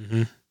raised him.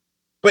 Mm-hmm.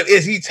 But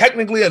is he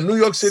technically a New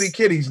York City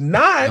kid? He's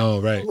not. Oh,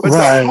 right. But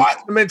the heart,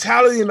 the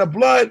mentality, and the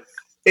blood,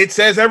 it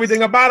says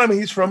everything about him.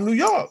 He's from New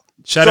York.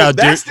 Shout out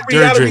that's the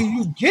reality Deirdre.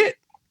 you get.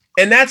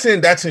 And that's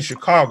in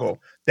Chicago.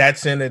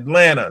 That's in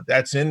Atlanta.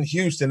 That's in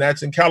Houston.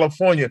 That's in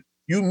California.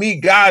 You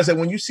meet guys that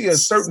when you see a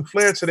certain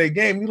flair to their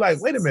game, you're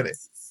like, wait a minute.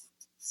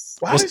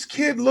 Why does this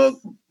kid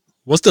look?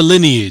 What's the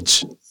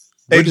lineage?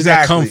 Where does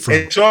that come from?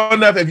 And sure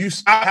enough, if you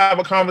stop have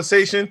a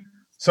conversation,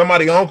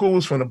 somebody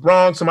uncles from the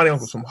Bronx, somebody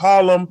uncles from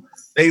Harlem,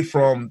 they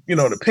from,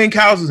 the pink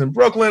houses in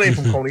Brooklyn, they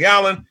from Coney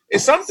Island.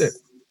 It's something.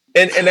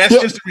 And that's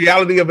just the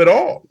reality of it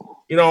all.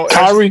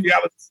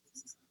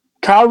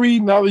 Kyrie,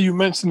 now that you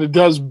mentioned it,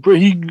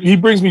 he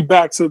brings me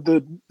back to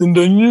the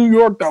New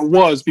York that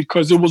was,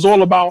 because it was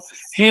all about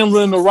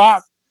handling the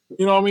rock,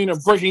 you know what I mean,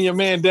 and breaking your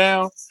man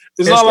down.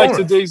 It's not scoring. like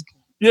today's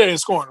and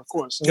scoring, of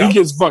course. And he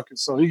gets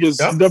buckets, so he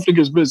definitely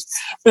gets busy.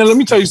 Man, let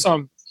me tell you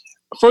something.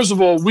 First of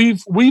all,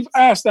 we've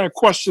asked that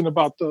question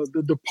about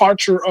the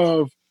departure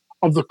of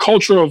the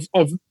culture of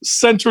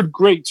centered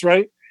greats,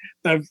 right?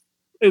 And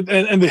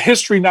the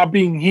history not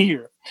being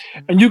here.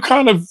 And you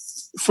kind of,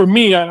 for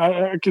me,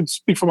 I can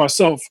speak for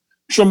myself.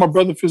 I'm sure my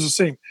brother feels the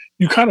same.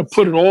 You kind of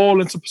put it all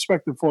into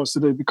perspective for us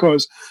today,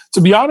 because to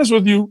be honest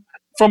with you,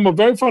 from a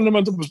very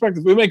fundamental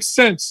perspective, it makes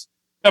sense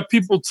that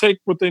people take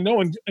what they know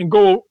and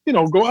go,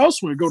 go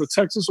elsewhere, go to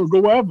Texas or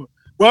go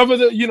wherever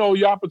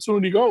your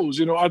opportunity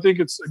goes. I think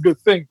it's a good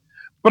thing.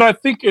 But I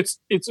think it's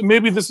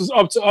maybe this is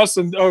up to us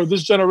or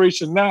this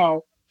generation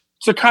now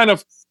to kind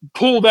of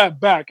pull that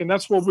back. And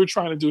that's what we're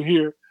trying to do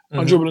here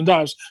on Dribbling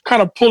Dimes,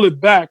 kind of pull it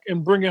back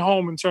and bring it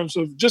home in terms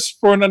of just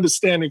for an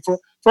understanding, for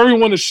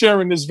everyone to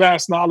sharing this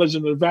vast knowledge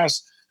and the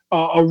vast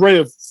array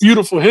of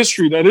beautiful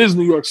history that is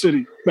New York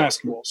City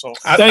basketball. So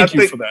thank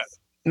you for that.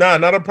 No,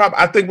 not a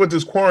problem. I think with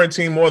this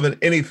quarantine more than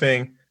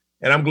anything,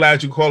 and I'm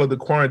glad you call it the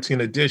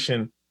quarantine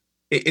edition,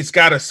 it's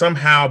got to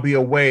somehow be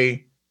a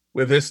way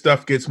where this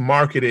stuff gets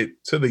marketed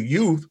to the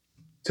youth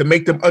to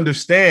make them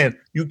understand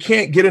you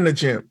can't get in the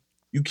gym.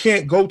 You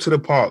can't go to the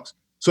parks.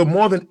 So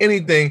more than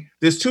anything,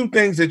 there's two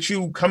things that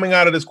you coming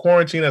out of this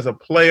quarantine as a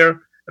player,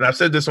 and I've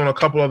said this on a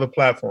couple other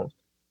platforms.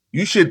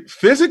 You should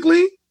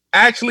physically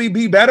actually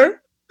be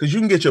better because you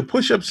can get your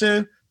push-ups in,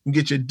 you can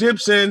get your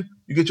dips in,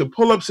 you get your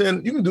pull-ups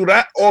in. You can do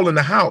that all in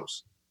the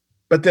house.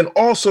 But then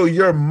also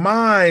your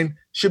mind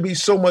should be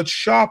so much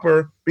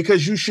sharper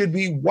because you should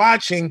be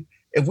watching.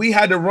 If we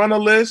had to run a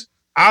list,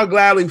 I'll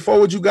gladly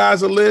forward you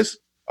guys a list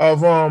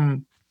of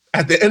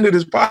at the end of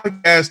this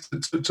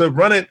podcast to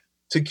run it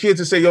to kids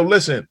and say, yo,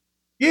 listen,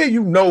 yeah,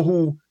 you know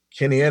who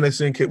Kenny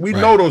Anderson, we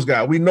know those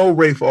guys. We know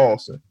Rafe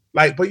Alston.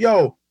 Like, but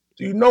yo,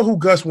 do you know who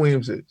Gus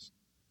Williams is?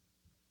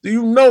 Do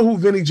you know who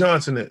Vinnie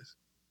Johnson is?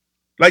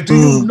 Like, do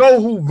you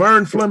know who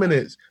Vern Fleming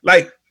is?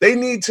 Like, they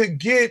need to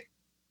get,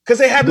 because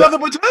they have nothing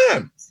but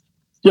time.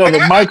 Yo, like,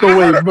 the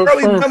microwave,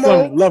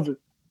 love it.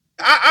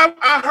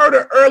 I heard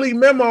an early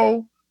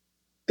memo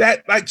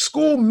that, like,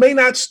 school may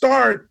not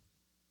start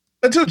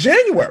until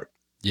January.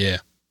 Yeah.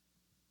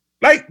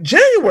 Like,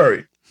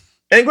 January.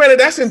 And granted,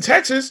 that's in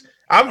Texas.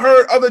 I've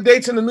heard other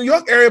dates in the New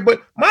York area,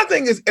 but my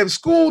thing is, if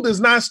school does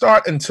not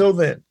start until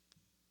then,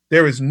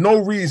 there is no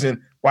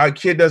reason why a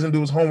kid doesn't do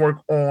his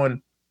homework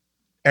on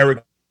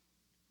Eric,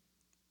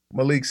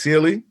 Malik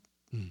Sealy,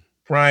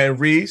 Brian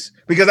Reese.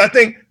 Because I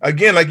think,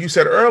 again, like you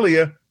said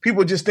earlier,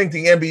 people just think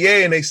the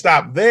NBA and they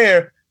stop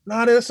there.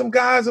 No, there's some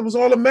guys that was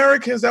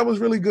All-Americans that was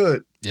really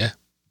good. Yeah.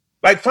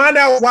 Like, find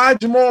out why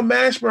Jamal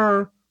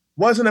Mashburn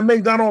wasn't a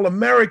McDonald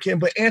All-American,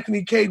 but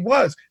Anthony Cade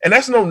was. And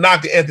that's no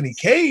knock to Anthony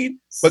Cade,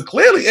 but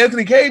clearly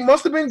Anthony Cade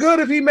must have been good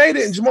if he made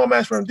it and Jamal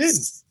Mashburn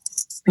didn't.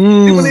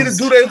 People need to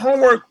do their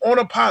homework on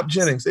a Pop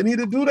Jennings. They need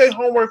to do their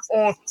homework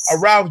on a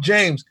Ralph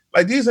James.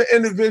 Like, these are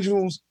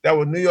individuals that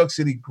were New York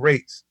City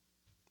greats.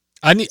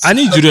 I need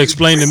you to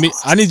explain to me.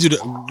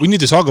 We need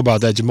to talk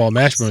about that Jamal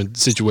Mashburn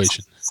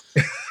situation.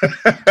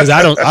 Because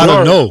I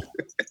don't know.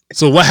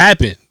 So what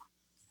happened?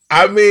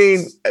 I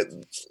mean,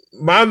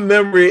 my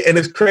memory, and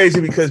it's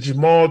crazy because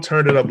Jamal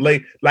turned it up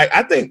late. Like,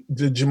 I think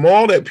the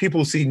Jamal that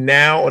people see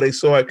now, or they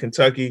saw at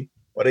Kentucky,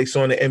 or they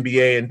saw in the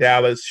NBA in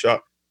Dallas,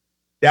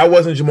 that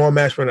wasn't Jamal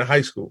Mashburn in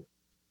high school.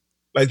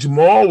 Like,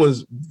 Jamal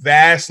was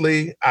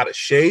vastly out of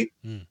shape.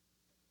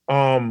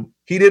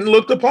 He didn't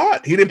look the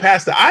part. He didn't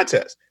pass the eye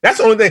test. That's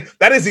the only thing.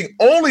 That is the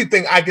only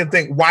thing I can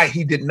think why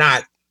he did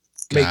not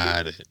make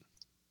it.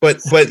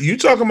 But you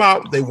talking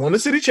about they won the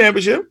city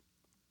championship.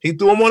 He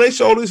threw them on their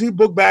shoulders. He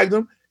book bagged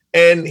them,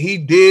 and he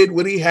did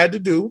what he had to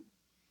do.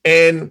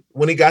 And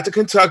when he got to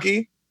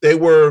Kentucky, they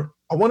were,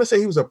 I want to say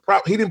he was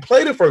he didn't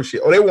play the first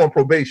year, or they were on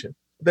probation.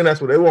 Then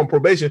that's what they were on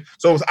probation.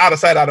 So it was out of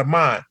sight, out of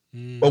mind.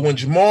 But when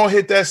Jamal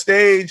hit that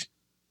stage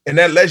in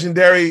that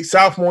legendary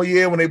sophomore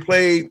year when they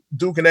played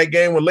Duke in that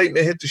game when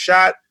Leighton hit the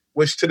shot,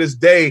 which to this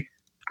day,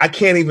 I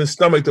can't even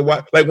stomach to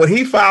watch. Like, when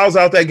he fouls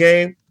out that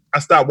game, I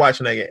stopped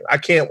watching that game. I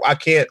can't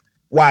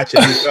watch it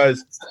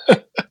because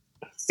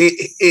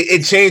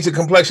it changed the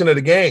complexion of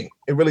the game.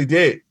 It really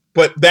did.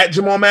 But that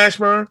Jamal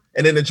Mashburn,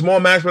 and then the Jamal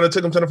Mashburn that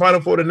took him to the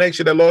Final Four the next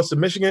year that lost to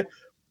Michigan,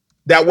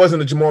 that wasn't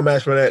the Jamal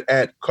Mashburn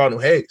at Cardinal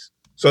Hayes.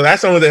 So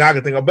that's the only thing I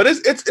can think of. But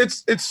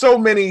it's so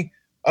many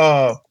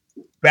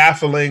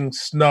baffling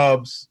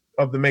snubs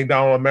of the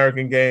McDonald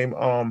American game.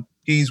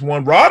 He's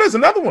one. Rod is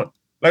another one.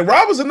 Like,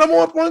 Rob was the number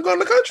one point guard in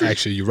the country.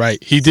 Actually, you're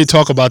right. He did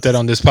talk about that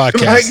on this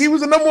podcast. Like, he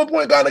was the number one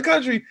point guard in the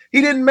country. He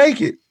didn't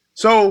make it.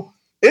 So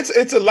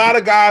it's a lot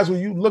of guys when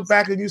you look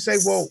back and you say,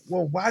 well,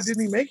 why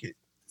didn't he make it?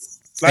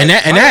 Like,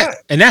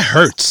 and that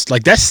hurts.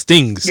 Like, that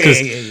stings.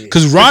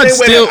 Because Rod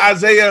still,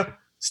 Isaiah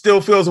still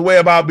feels a way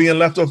about being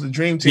left off the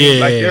dream team.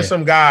 Like, there's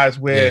some guys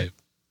where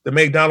the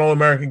McDonald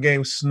American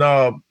game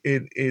snub,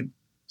 it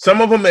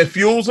some of them, it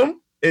fuels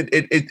them.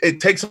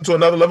 It takes them to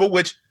another level,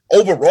 which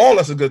overall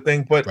that's a good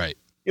thing. But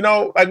you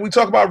know, like, we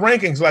talk about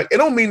rankings, like, it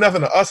don't mean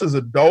nothing to us as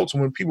adults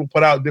when people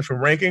put out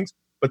different rankings,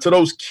 but to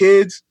those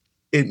kids,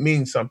 it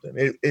means something.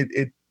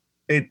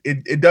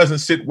 It doesn't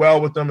sit well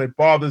with them. It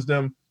bothers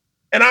them.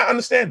 And I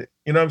understand it.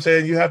 You know what I'm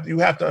saying? You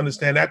have to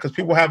understand that because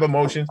people have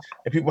emotions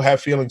and people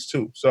have feelings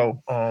too.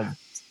 So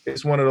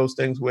it's one of those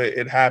things where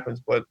it happens.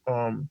 But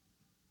the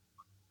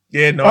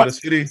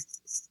city.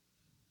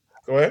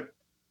 Go ahead.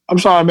 I'm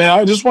sorry, man.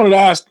 I just wanted to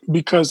ask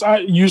because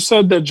you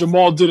said that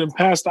Jamal didn't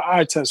pass the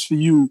eye test for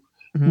you.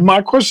 Mm-hmm.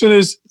 My question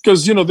is,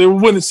 because, you know, they were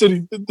winning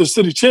the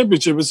city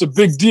championship. It's a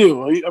big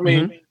deal. I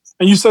mean,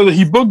 and you said that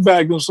he book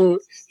bagged them, so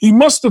he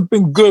must have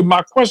been good.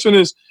 My question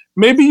is,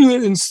 maybe you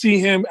didn't see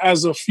him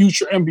as a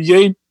future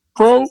NBA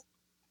pro,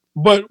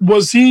 but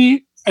was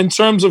he, in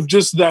terms of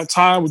just that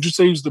time, would you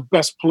say he was the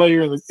best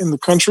player in the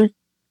country?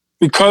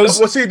 Because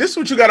see, this is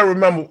what you got to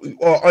remember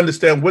or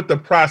understand with the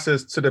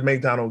process to the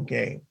McDonald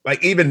game.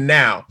 Like, even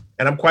now,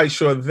 and I'm quite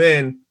sure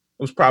then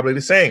it was probably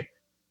the same.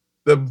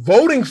 The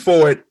voting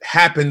for it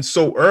happened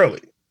so early.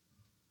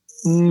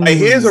 Like,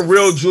 here's a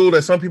real jewel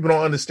that some people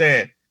don't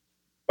understand.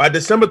 By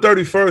December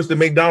 31st, the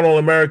McDonald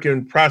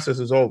American process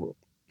is over.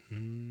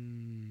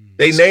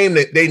 They named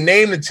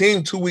the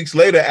team 2 weeks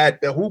later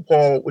at the Hoop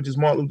Hall, which is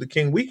Martin Luther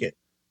King weekend.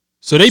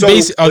 So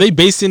are they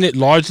basing it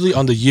largely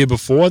on the year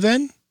before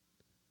then?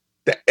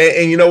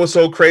 And you know what's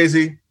so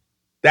crazy?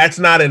 That's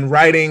not in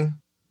writing,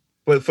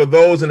 but for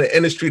those in the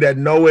industry that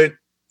know it,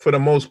 for the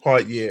most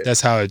part, yeah. That's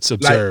how it's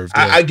observed.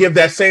 Like, I give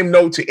that same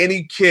note to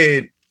any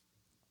kid.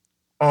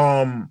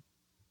 And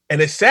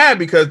it's sad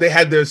because they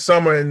had their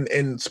summer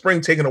and spring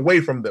taken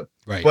away from them.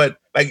 Right. But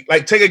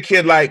like take a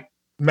kid like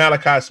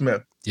Malachi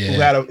Smith, yeah.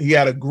 who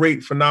had a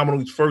great,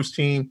 phenomenal first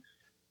team,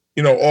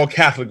 all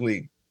Catholic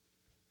League.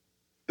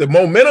 The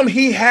momentum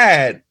he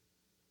had,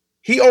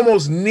 he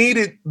almost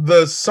needed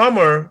the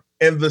summer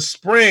and the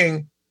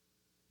spring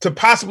to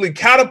possibly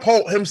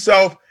catapult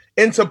himself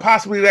into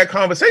possibly that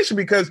conversation,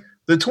 because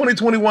the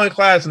 2021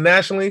 class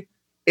nationally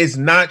is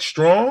not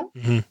strong.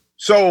 Mm-hmm.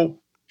 So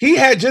he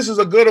had just as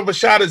good of a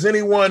shot as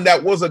anyone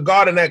that was a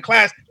guard in that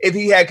class if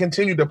he had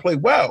continued to play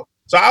well.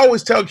 So I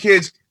always tell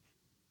kids,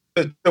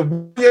 the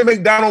William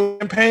McDonald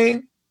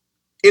campaign,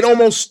 it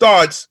almost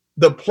starts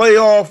the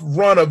playoff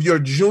run of your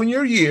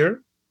junior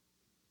year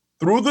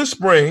through the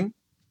spring,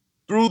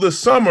 through the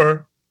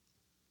summer,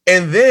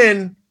 and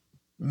then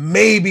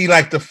maybe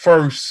like the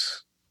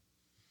first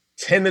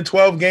 10 to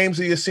 12 games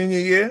of your senior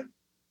year.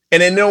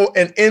 And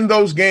in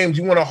those games,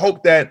 you want to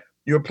hope that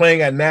you're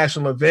playing at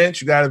national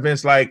events. You got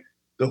events like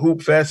the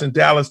Hoop Fest in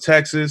Dallas,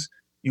 Texas.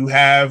 You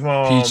have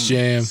Peach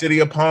Jam. City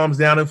of Palms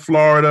down in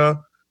Florida.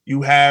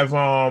 You have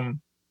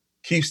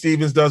Keith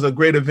Stevens does a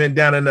great event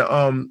down in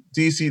the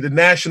DC, the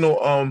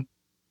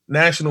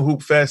National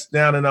Hoop Fest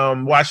down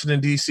in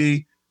Washington,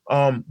 DC.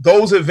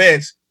 Those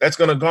events, that's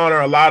going to garner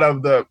a lot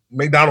of the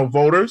McDonald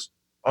voters,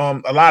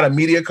 a lot of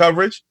media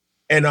coverage,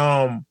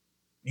 and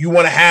you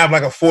want to have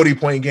like a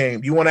 40-point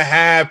game. You want to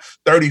have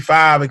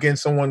 35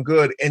 against someone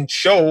good and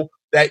show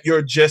that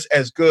you're just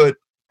as good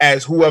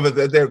as whoever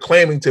that they're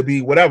claiming to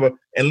be, whatever,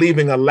 and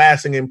leaving a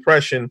lasting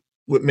impression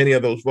with many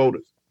of those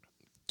voters.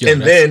 Yeah,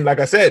 and then, like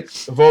I said,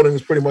 the voting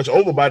is pretty much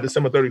over by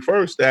December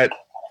 31st. That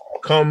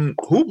come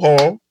Hoop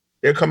Hall,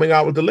 they're coming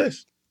out with the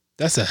list.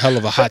 That's a hell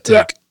of a hot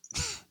take.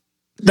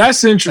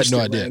 That's interesting.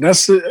 I had no idea. Man.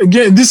 That's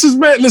again. This is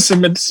man.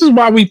 Listen, man. This is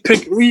why we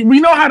pick. We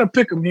know how to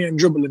pick them here in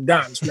Dribble and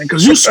Dimes, man.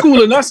 Because you're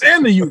schooling us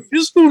and the youth.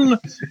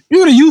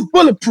 You're the youth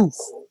bulletproof.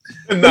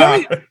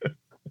 Nah.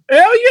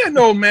 Hell yeah,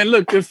 no, man.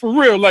 Look, for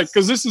real, like,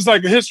 because this is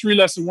like a history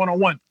lesson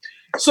 101.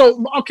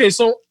 So okay,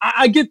 so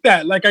I get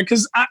that, like,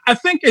 because I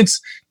think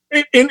it's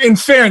in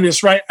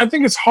fairness, right? I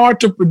think it's hard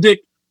to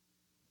predict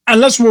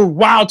unless we're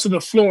wild to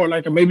the floor,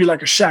 like maybe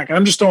like a Shaq.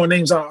 I'm just throwing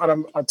names out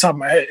on top of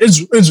my head.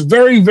 It's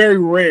very, very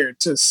rare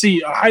to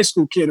see a high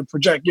school kid and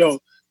project, yo,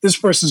 this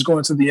person's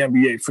going to the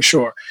NBA for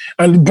sure,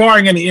 and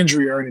barring any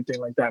injury or anything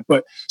like that.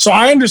 But so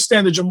I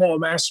understand the Jamal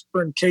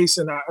Mashburn case,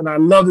 and I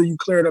love that you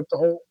cleared up the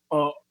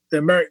whole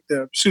the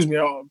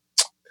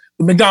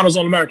McDonald's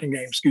All-American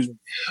game. Excuse me,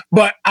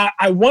 but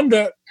I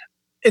wonder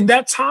in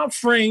that time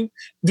frame,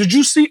 did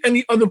you see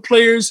any other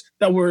players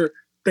that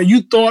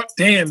you thought,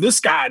 damn,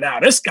 this guy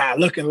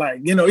looking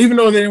like, even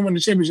though they didn't win the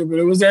championship,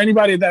 but was there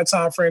anybody at that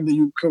time frame that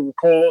you could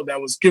recall that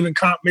was giving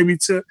comp maybe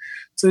to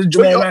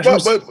Jamal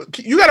Mashburn? But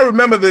you got to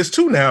remember this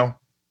too now.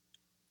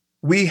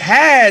 We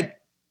had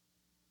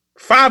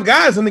 5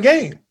 guys in the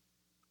game.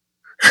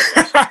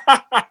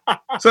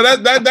 So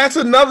that's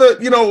another,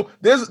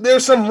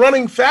 there's some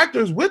running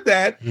factors with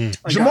that.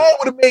 Jamal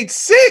would have made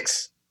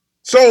 6.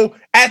 So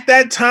at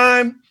that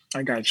time,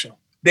 I got you.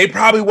 They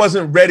probably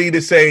wasn't ready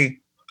to say,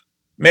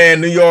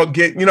 man, New York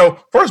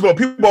first of all,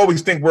 people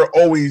always think we're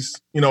always,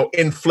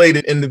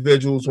 inflated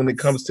individuals when it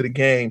comes to the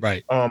game.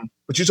 Right.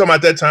 But you're talking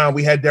about that time,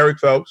 we had Derek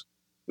Phelps,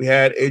 we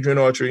had Adrian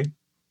Autry,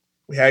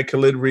 we had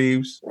Khalid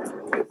Reeves,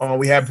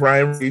 we had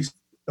Brian Reeves,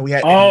 and we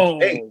had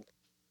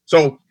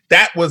So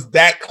that was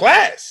that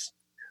class.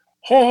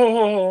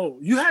 Oh,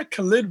 you had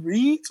Khalid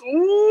Reeves?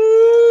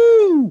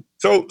 Ooh.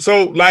 So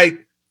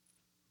like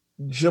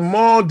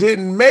Jamal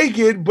didn't make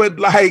it, but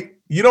like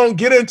you don't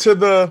get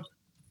into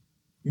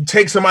you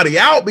take somebody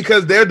out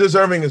because they're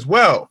deserving as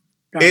well.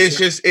 Gotcha. It's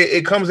just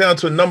it comes down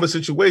to a number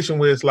situation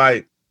where it's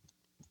like,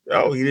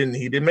 oh, he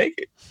didn't make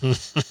it.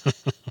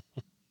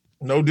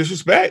 No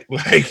disrespect.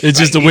 Like it's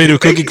just the way the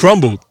cookie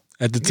crumbled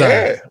at the time.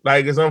 Yeah,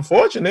 like it's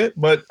unfortunate,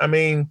 but I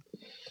mean,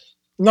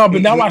 no,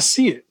 but now I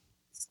see it.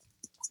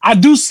 I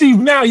do see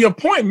now your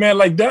point, man.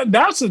 Like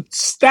that's a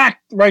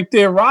stack right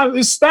there, Rod.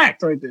 It's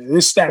stacked right there.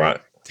 It's stacked. Right.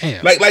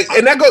 Damn. Like,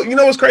 and that goes. You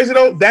know what's crazy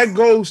though? That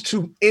goes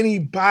to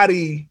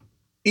anybody,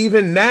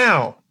 even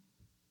now.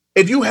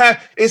 If you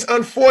have, it's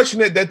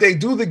unfortunate that they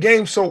do the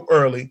game so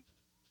early.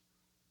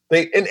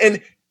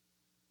 And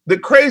the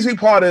crazy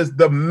part is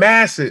the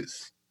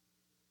masses,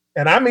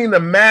 and I mean the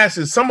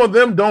masses. Some of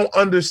them don't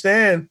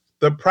understand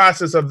the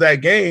process of that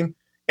game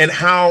and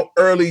how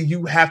early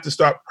you have to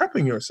start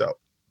prepping yourself.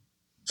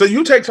 So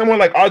you take someone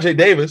like RJ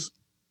Davis,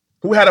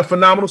 who had a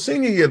phenomenal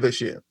senior year this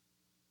year.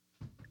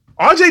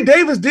 RJ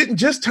Davis didn't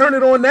just turn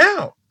it on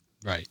now.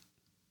 Right.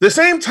 The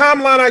same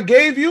timeline I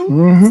gave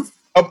you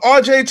of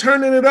RJ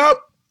turning it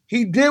up,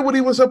 he did what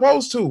he was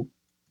supposed to.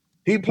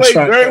 He played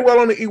very well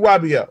on the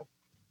EYBL.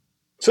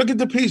 Took it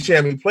to Peach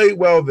Jam. He played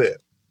well there.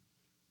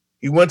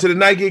 He went to the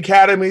Nike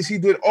Academies. He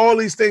did all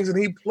these things, and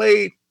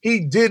he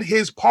did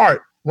his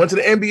part. Went to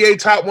the NBA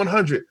Top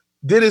 100,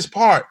 did his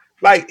part.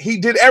 Like, he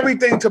did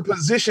everything to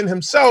position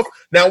himself.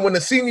 Now, when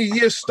the senior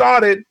year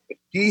started,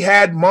 he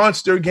had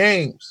monster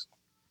games.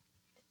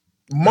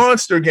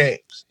 Monster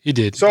games. He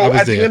did. So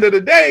at the end of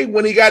the day,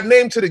 when he got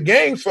named to the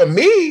game, for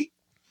me,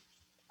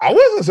 I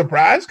wasn't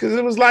surprised because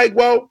it was like,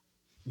 well,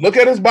 look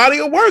at his body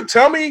of work.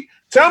 Tell me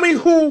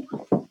who,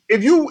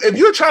 if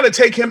you're trying to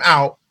take him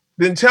out,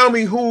 then tell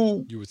me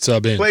who you would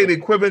sub in. Played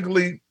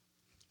equally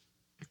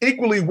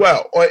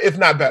well, or if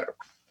not better.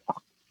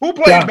 Who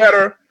played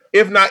better,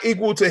 if not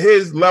equal to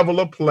his level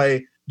of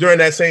play during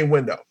that same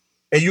window?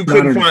 And you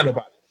couldn't find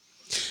about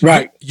it.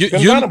 Right.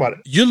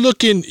 You're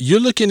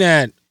looking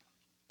at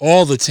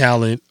all the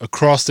talent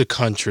across the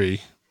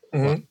country,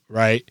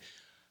 right?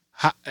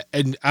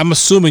 And I'm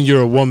assuming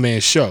you're a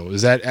one-man show.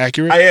 Is that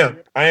accurate? I am.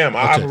 Okay.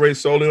 I operate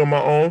solely on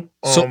my own.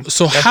 So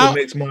that's how what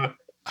makes my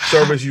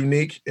service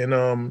unique and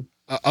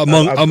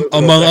among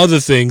other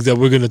things that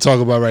we're going to talk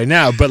about right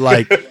now. But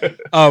like,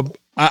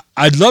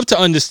 I'd love to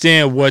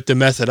understand what the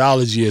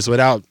methodology is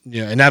without,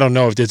 and I don't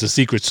know if there's a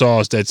secret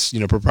sauce that's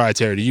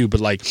proprietary to you. But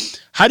like,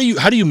 how do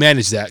you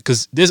manage that?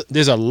 Because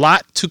there's a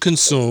lot to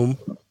consume.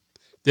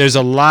 There's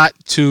a lot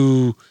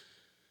to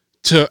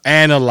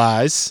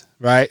analyze,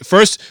 right?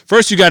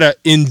 First you got to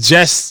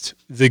ingest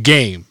the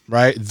game,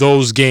 right?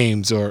 Those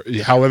games or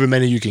however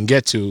many you can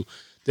get to.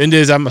 Then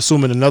there's, I'm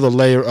assuming, another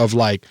layer of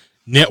like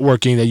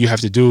networking that you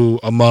have to do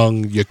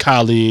among your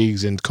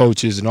colleagues and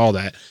coaches and all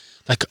that.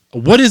 Like,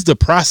 what is the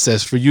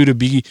process for you to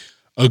be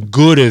a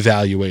good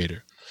evaluator?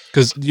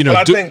 Because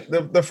I think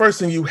the first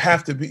thing you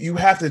have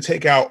to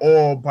take out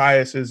all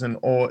biases and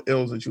all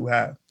ills that you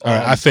have. All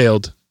right, I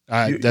failed.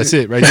 That's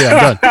it right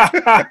there. I'm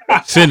done.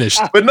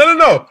 Finished. But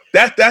no.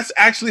 That's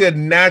actually a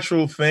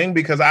natural thing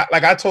because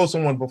I told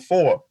someone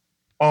before,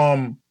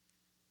 often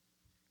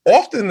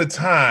the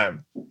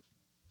time,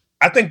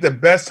 I think the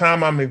best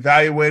time I'm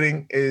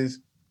evaluating is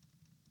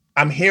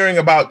I'm hearing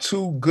about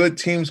two good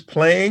teams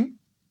playing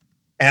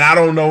and I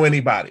don't know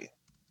anybody.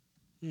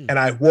 And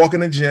I walk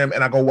in the gym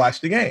and I go watch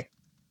the game.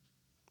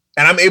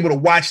 And I'm able to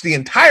watch the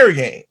entire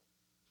game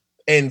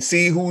and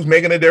see who's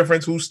making a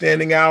difference, who's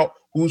standing out,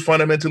 who's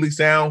fundamentally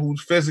sound,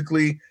 who's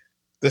physically,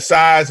 the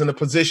size and the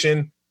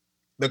position,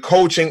 the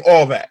coaching,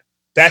 all that.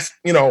 That's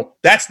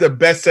the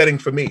best setting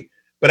for me.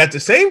 But at the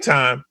same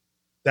time,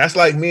 that's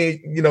like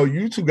me,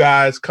 you two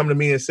guys come to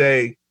me and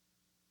say,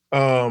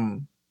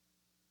 yo,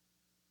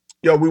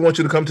 we want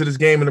you to come to this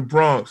game in the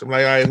Bronx. I'm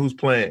like, all right, who's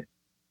playing?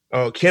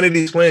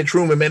 Kennedy's playing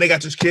Truman, man. They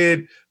got this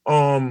kid.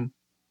 I'm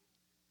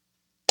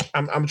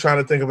trying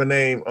to think of a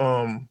name.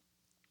 I'm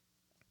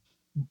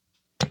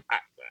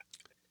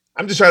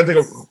just trying to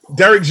think of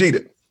Derek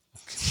Jeter.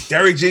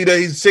 Derek Jeter,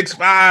 he's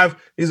 6'5",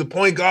 he's a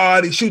point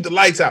guard, he shoot the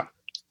lights out.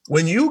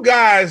 When you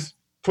guys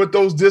put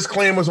those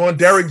disclaimers on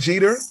Derek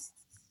Jeter,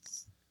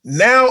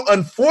 now,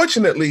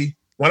 unfortunately,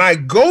 when I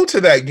go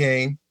to that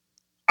game,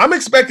 I'm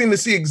expecting to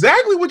see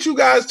exactly what you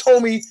guys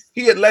told me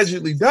he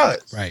allegedly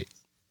does. Right.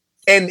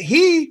 And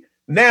his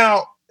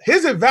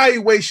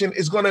evaluation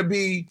is going to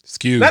be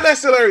skewed. Not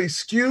necessarily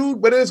skewed,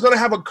 but it's going to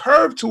have a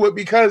curve to it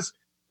because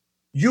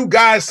you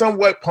guys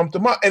somewhat pumped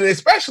him up, and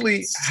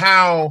especially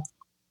how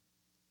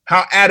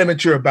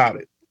adamant you're about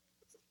it.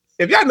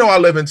 If y'all know I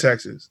live in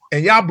Texas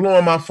and y'all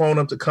blowing my phone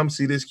up to come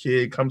see this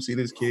kid,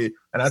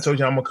 and I told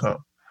you I'm gonna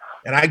come,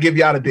 and I give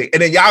y'all a date,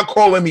 and then y'all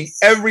calling me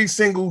every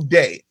single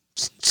day.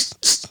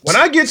 When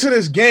I get to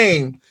this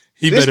game,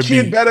 this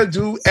kid better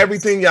do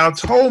everything y'all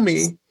told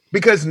me,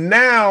 because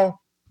now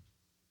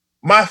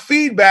my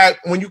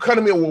feedback, when you come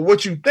to me with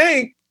what you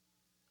think,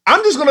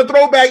 I'm just going to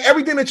throw back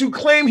everything that you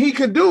claim he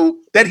could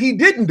do that he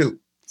didn't do.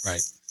 Right.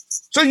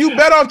 So you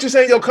better off just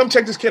saying, yo, come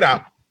check this kid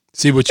out.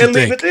 See what you think.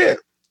 Leave it there.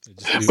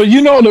 But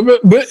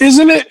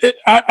isn't it?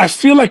 I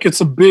feel like it's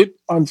a bit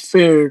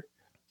unfair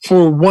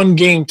for one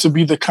game to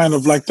be the kind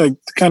of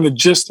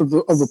gist of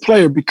a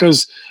player,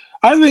 because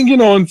I think,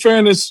 in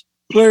fairness,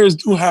 players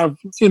do have,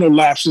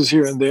 lapses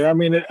here and there. I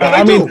mean,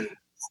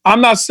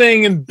 I'm not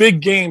saying in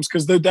big games,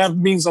 because that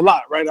means a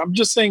lot, right? I'm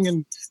just saying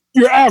in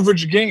your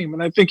average game.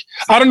 And I think,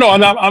 I don't know,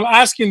 and I'm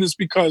asking this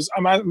because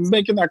I'm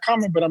making that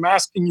comment, but I'm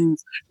asking you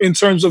in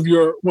terms of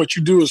what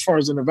you do as far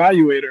as an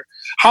evaluator.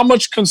 How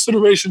much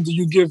consideration do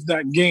you give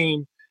that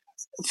game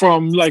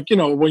from, like,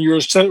 when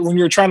you're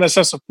trying to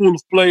assess a pool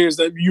of players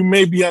that you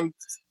may be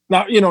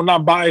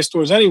not biased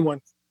towards anyone?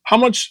 How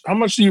much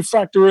do you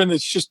factor in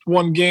it's just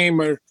one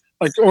game, or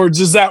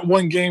does that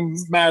one game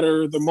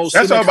matter the most?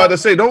 That's what I'm about to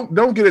say.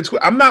 Don't get it twisted.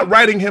 I'm not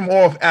writing him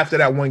off after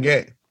that one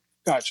game.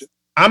 Gotcha.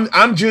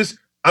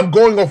 I'm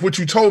going off what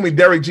you told me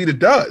Derek Jeter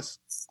does.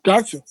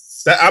 Gotcha.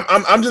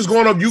 I'm just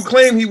going off. You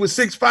claim he was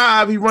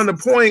 6'5", he run the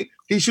point,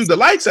 he shoot the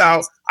lights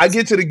out. I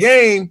get to the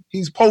game,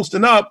 he's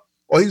posting up,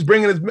 or he's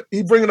bringing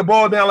the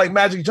ball down like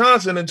Magic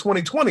Johnson in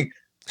 2020.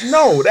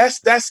 No,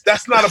 that's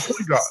not a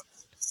point guard.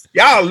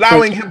 Y'all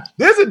allowing him.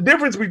 There's a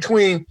difference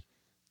between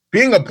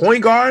being a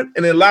point guard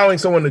and allowing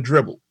someone to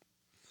dribble.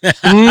 There's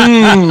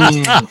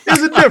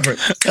a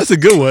difference. That's a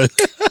good one.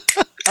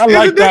 I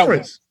like that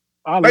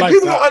one. Like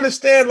people don't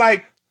understand,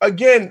 like,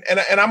 again,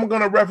 and I'm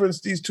going to reference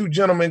these two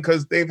gentlemen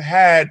because they've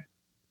had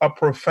a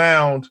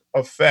profound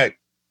effect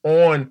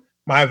on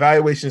my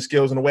evaluation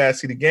skills and the way I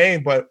see the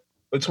game. But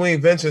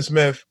between Vincent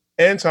Smith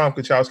and Tom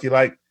Kuchowski,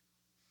 like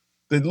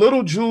the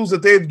little jewels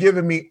that they've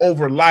given me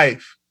over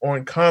life or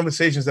in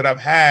conversations that I've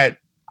had,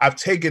 I've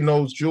taken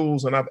those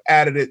jewels and I've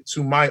added it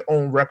to my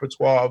own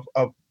repertoire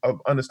of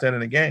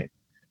understanding the game.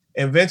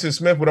 And Vincent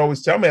Smith would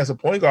always tell me as a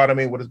point guard, I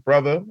mean, with his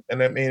brother,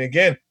 and I mean,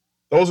 again,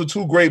 those are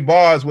two great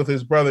bars with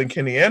his brother and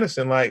Kenny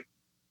Anderson. Like,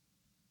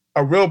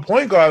 a real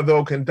point guard,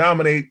 though, can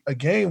dominate a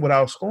game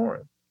without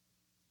scoring.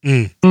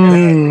 And,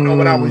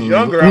 when I was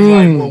younger, I'm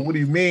like, well, what do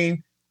you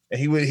mean? And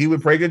he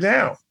would break it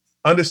down.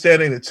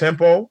 Understanding the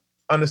tempo,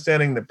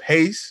 understanding the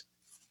pace.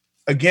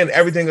 Again,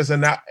 everything is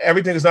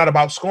not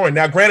about scoring.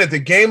 Now, granted, the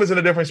game is in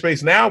a different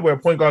space now where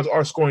point guards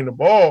are scoring the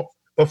ball.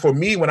 But for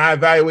me, when I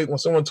evaluate, when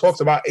someone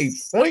talks about a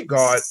point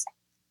guard,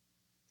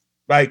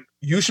 like,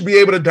 you should be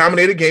able to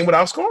dominate a game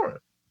without scoring.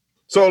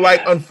 So,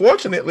 like,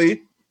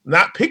 unfortunately,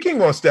 not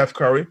picking on Steph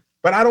Curry,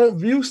 but I don't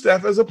view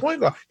Steph as a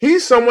point guard.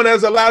 He's someone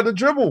that's allowed to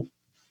dribble.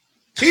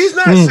 He's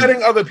not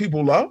setting other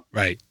people up.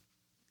 Right.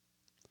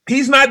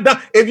 He's not done.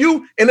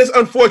 And it's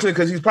unfortunate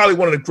because he's probably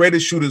one of the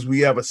greatest shooters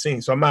we ever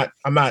seen. So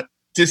I'm not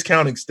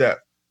discounting Steph.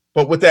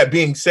 But with that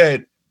being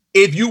said,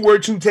 if you were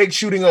to take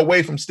shooting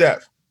away from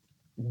Steph,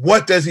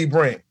 what does he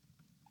bring?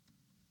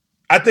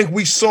 I think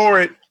we saw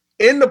it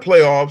in the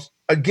playoffs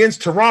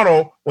against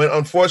Toronto when,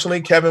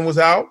 unfortunately, Kevin was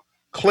out,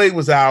 Klay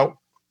was out,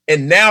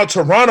 and now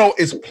Toronto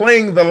is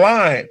playing the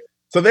line.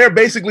 So they're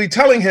basically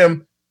telling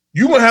him,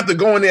 you're going to have to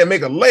go in there and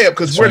make a layup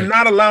because we're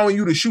not allowing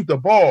you to shoot the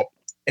ball.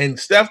 And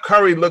Steph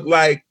Curry looked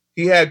like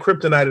he had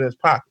kryptonite in his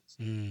pockets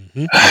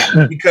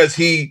because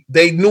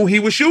they knew he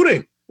was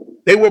shooting.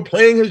 They were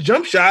playing his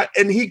jump shot,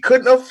 and he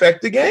couldn't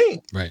affect the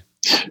game. Right.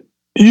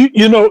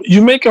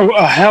 You make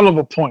a hell of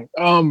a point.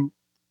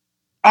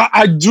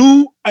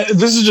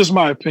 This is just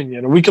my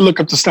opinion. We can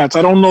look up the stats.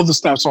 I don't know the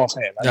stats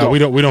offhand. No, we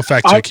don't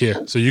fact check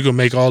here. So you can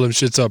make all them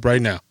shits up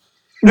right now.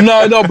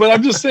 No, but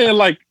I'm just saying,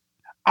 like,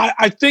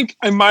 I think,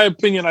 in my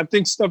opinion, I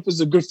think Steph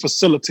is a good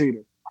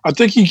facilitator. I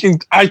think he can.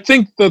 I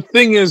think the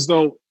thing is,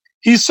 though,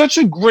 he's such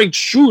a great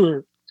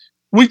shooter.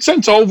 We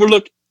tend to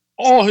overlook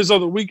all his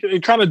other weaknesses.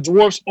 It kind of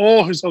dwarfs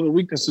all his other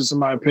weaknesses, in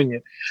my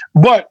opinion.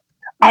 But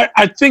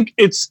I think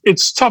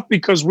it's tough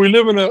because we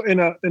live in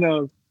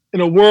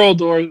a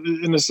world or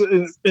in an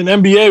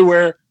NBA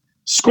where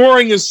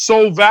scoring is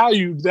so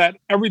valued that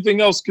everything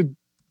else could.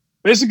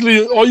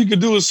 Basically, all you could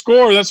do is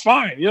score. That's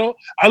fine.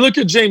 I look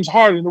at James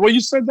Harden. The way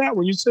you said that,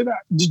 when you say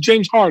that,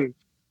 James Harden,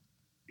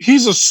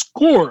 he's a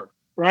scorer,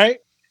 right?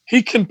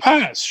 He can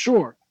pass,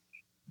 sure.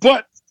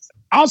 But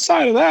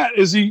outside of that,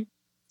 is he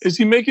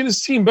making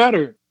his team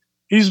better?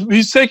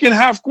 He's taking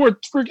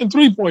half-court freaking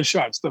three-point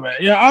shots, the man.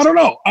 Yeah, I don't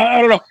know.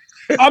 I don't know.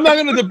 I'm not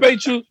going to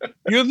debate you.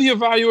 You're the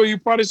evaluator. You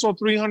probably saw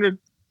 300,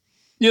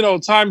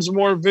 times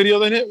more video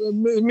than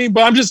me.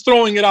 But I'm just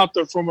throwing it out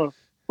there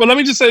But let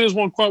me just say this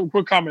one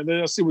quick comment,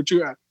 then I'll see what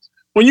you add.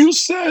 When you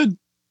said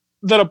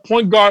that a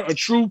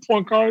true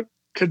point guard,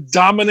 could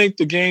dominate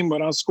the game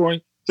without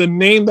scoring, the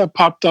name that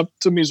popped up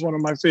to me is one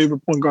of my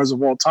favorite point guards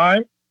of all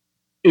time,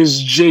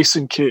 is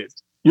Jason Kidd.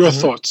 Your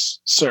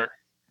thoughts, sir?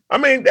 I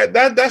mean,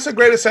 that's a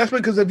great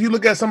assessment because if you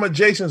look at some of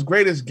Jason's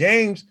greatest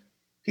games,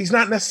 he's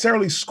not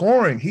necessarily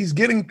scoring. He's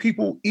getting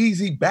people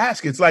easy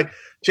baskets. Like,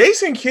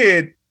 Jason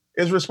Kidd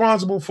is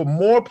responsible for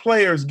more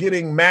players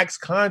getting max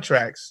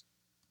contracts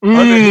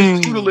under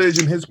his tutelage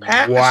and his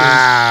passes.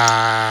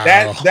 Wow.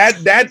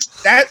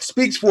 That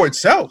speaks for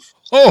itself.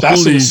 Oh,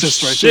 that's an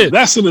assist right there.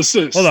 That's an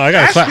assist. Hold on, I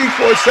got to clap. That speaks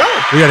for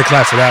itself. We got to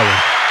clap for that one.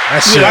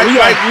 That's shit.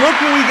 Like, look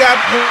who we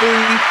got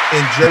paid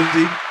in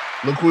Jersey.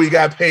 Look who he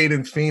got paid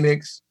in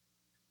Phoenix.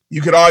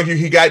 You could argue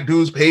he got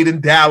dudes paid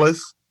in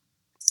Dallas.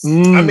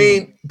 I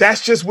mean,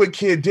 that's just what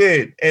Kidd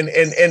did. And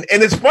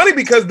it's funny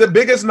because the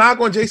biggest knock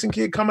on Jason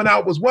Kidd coming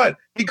out was what?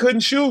 He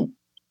couldn't shoot.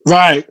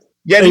 Right.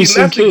 Yet he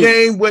left the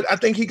game with, I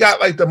think he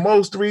got like the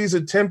most threes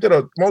attempted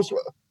or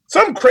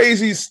some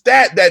crazy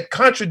stat that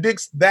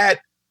contradicts that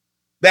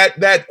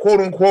quote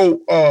unquote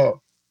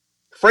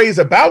phrase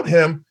about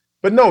him.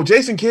 But no,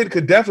 Jason Kidd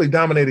could definitely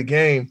dominate a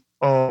game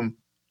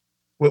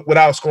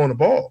without scoring the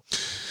ball.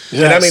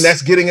 Yes. And I mean,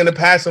 that's getting in the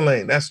passing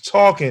lane. That's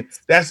talking.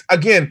 That's,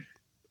 again,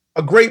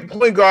 a great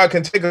point guard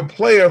can take a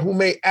player who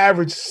may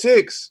average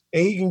 6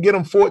 and he can get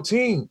them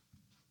 14.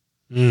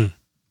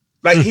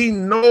 Like, he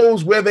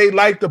knows where they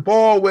like the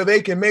ball, where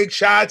they can make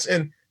shots,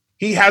 and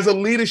he has a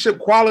leadership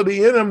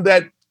quality in him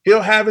that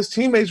he'll have his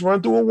teammates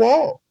run through a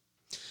wall.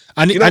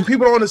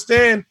 People don't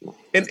understand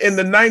in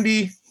the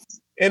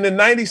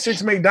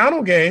 96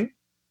 McDonald game,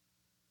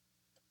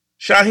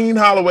 Shaheen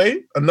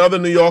Holloway, another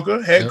New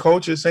Yorker, head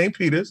coach at St.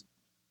 Peter's,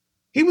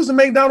 he was the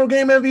McDonald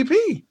game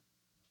MVP.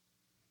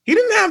 He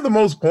didn't have the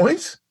most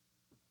points.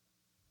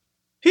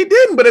 He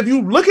didn't, but if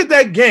you look at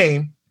that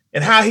game,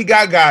 and how he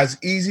got guys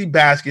easy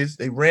baskets.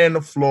 They ran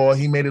the floor.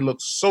 He made it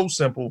look so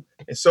simple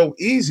and so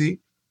easy.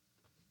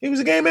 He was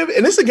a game MVP.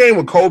 And this is a game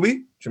with Kobe,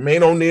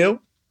 Jermaine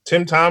O'Neal,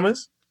 Tim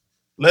Thomas,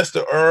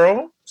 Lester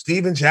Earl,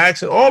 Steven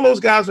Jackson. All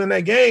those guys were in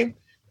that game.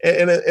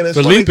 And it's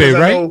Felipe,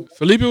 right?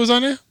 Felipe was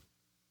on there?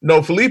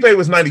 No, Felipe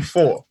was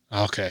 94.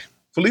 Okay.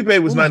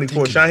 Felipe was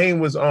 94. Shaheem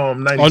was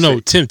 96. Oh no,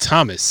 Tim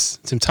Thomas.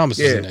 Tim Thomas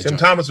was in that Tim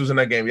Thomas was in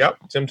that game. Yep,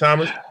 Tim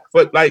Thomas.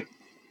 But like,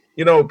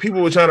 you know,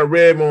 people were trying to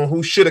rib on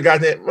who should have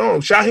got that. No,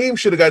 Shaheem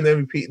should have got the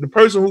MVP. The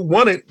person who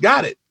won it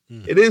got it.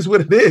 It is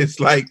what it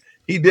is. Like,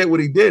 he did what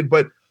he did.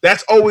 But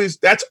that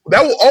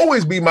will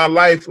always be my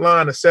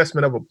lifeline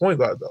assessment of a point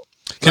guard, though.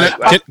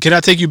 Can I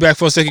take you back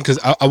for a second? Because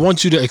I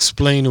want you to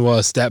explain to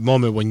us that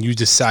moment when you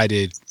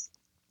decided.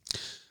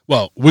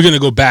 Well, we're gonna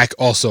go back.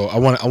 Also, I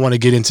want to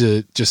get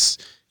into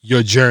just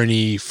your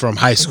journey from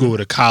high school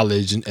to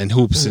college and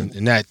hoops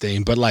and that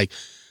thing. But like,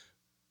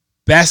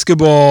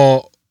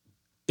 Basketball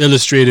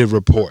Illustrated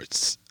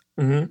reports.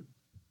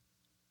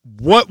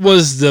 What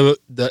was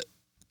the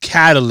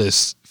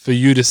catalyst for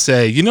you to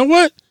say, you know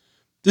what,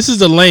 this is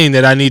the lane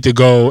that I need to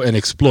go and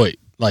exploit?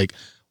 Like,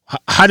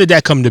 how did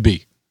that come to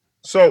be?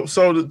 So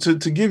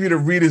to give you the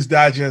Reader's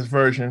Digest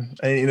version,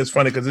 and it's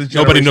funny because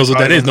nobody knows what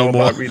that is no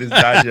more. Reader's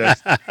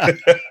Digest,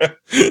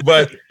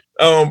 but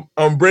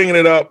I'm bringing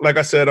it up. Like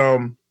I said,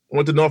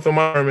 went to Northfield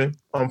Marmon.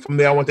 From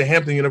there, I went to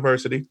Hampton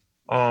University.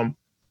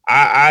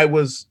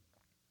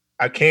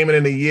 I came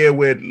in a year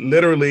where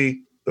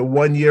literally the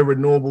 1 year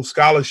renewable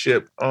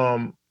scholarship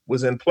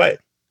was in play.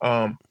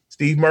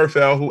 Steve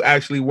Murfell, who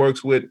actually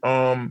works with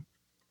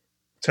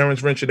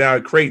Terrence Rencher now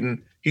at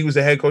Creighton, he was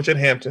the head coach at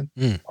Hampton.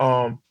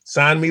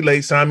 Signed me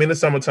late, signed me in the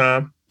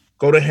summertime,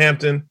 go to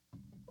Hampton,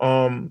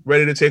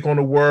 ready to take on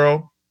the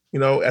world. You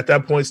know, at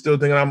that point, still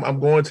thinking I'm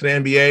going to the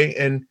NBA,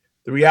 and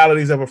the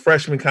realities of a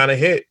freshman kind of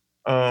hit.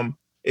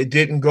 It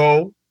didn't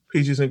go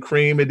peaches and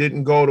cream. It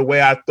didn't go the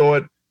way I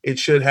thought it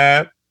should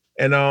have.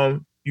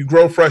 And you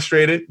grow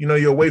frustrated. You know,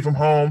 you're away from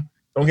home.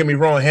 Don't get me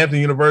wrong. Hampton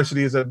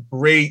University is a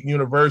great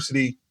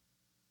university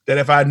that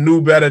if I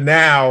knew better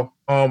now,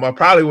 I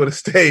probably would have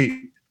stayed,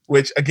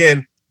 which,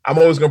 again, I'm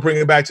always going to bring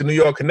it back to New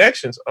York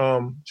connections.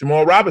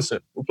 Jamal Robinson,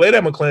 who played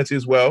at McClancy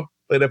as well,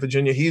 played at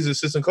Virginia. He's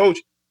assistant coach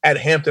at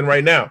Hampton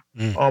right now,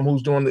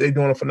 who's doing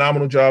a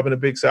phenomenal job in the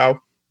Big South.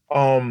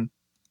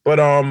 But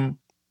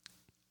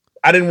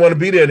I didn't want to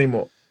be there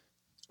anymore.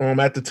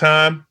 At the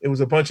time, it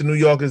was a bunch of New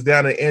Yorkers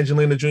down at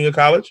Angelina Junior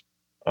College.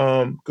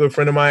 Good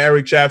friend of mine,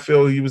 Eric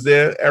Chatfield, he was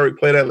there. Eric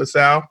played at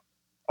LaSalle.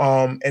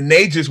 And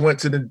they just went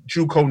to the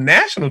JUCO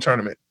National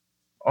Tournament.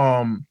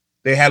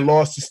 They had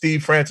lost to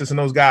Steve Francis and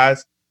those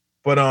guys.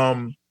 But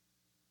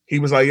he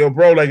was like, yo,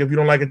 bro, like, if you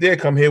don't like it there,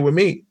 come here with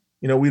me.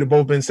 You know, we'd have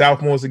both been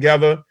sophomores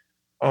together.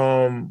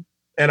 And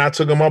I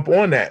took him up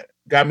on that.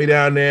 Got me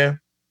down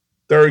there.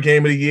 Third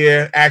game of the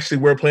year. Actually,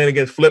 we're playing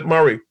against Flip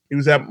Murray. He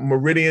was at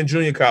Meridian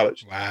Junior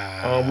College.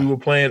 Wow. We were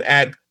playing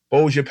at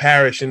Bossier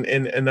Parish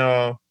in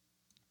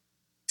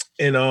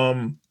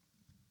northern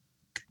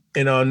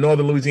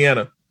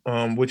Louisiana,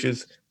 which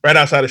is right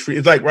outside of Shreveport.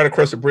 It's like right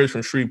across the bridge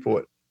from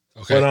Shreveport.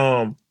 Okay.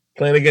 But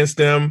playing against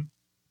them,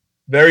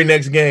 very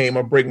next game,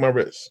 I break my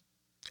wrist.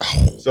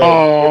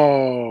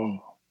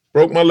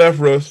 Broke my left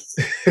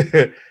wrist.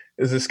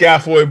 It's a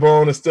scaphoid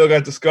bone. I still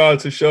got the scar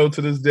to show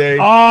to this day.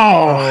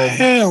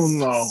 Hell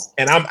no.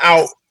 And I'm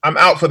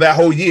out for that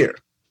whole year.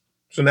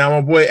 So now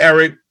my boy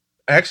Eric,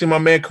 actually my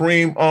man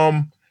Kareem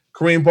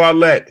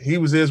Bartlett, he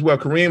was there as well.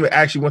 Kareem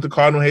actually went to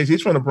Cardinal Hayes.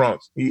 He's from the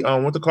Bronx. He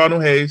went to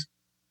Cardinal Hayes,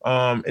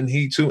 and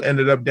he too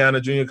ended up down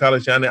at junior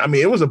college down there. I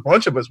mean, it was a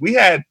bunch of us. We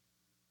had,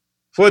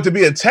 for it to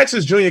be a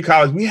Texas junior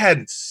college, we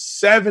had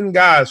 7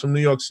 guys from New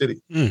York City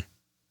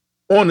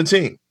on the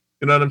team.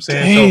 You know what I'm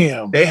saying?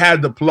 Damn. So they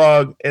had the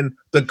plug, and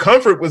the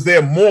comfort was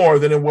there more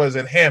than it was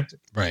in Hampton.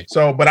 Right.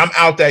 So, but I'm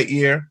out that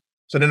year.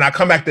 So then I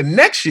come back the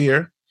next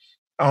year.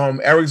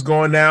 Eric's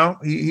going now.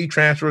 He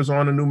transfers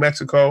on to New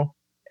Mexico,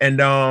 and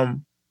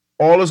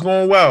all is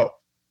going well.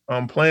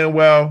 I'm playing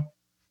well,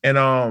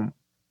 and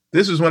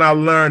this is when I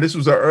learned. This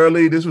was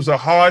a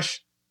harsh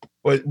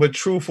but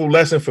truthful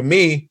lesson for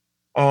me.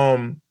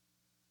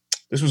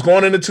 This was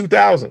going into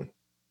 2000,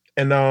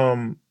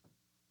 and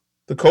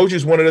the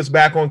coaches wanted us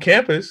back on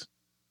campus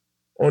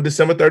on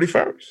December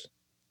 31st.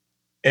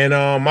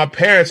 And my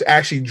parents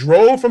actually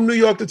drove from New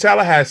York to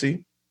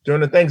Tallahassee during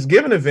the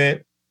Thanksgiving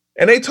event,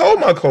 and they told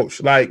my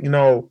coach, like, you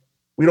know,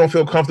 we don't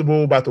feel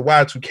comfortable about the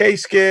Y2K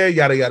scare,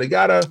 yada, yada,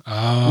 yada.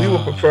 We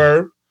would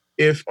prefer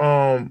if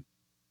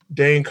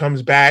Dane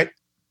comes back,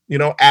 you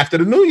know, after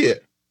the new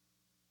year.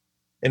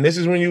 And this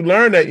is when you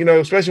learn that, you know,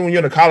 especially when you're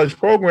in a college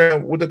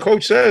program, what the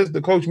coach says,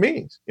 the coach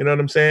means. You know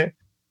what I'm saying?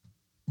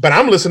 But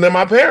I'm listening to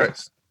my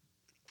parents.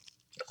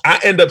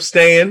 I end up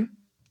staying,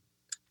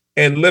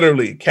 and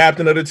literally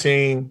captain of the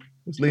team,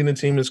 was leading the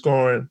team in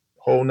scoring,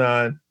 whole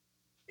 9.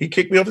 He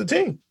kicked me off the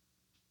team.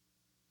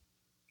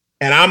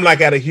 And I'm like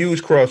at a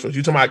huge crossroads.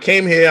 You talking about I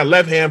came here, I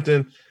left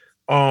Hampton.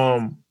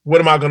 What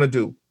am I going to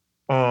do?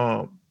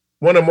 One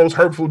of the most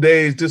hurtful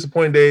days,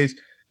 disappointing days,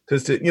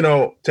 because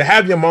to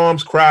have your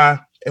moms cry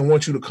and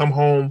want you to come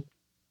home.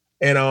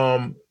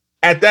 And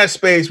at that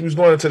space, we was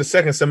going into the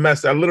second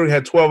semester. I literally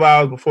had 12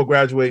 hours before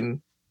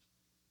graduating.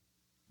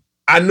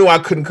 I knew I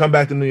couldn't come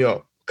back to New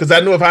York, because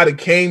I knew if I had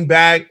came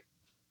back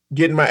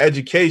getting my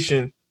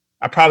education,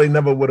 I probably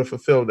never would have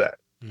fulfilled that.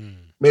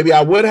 Maybe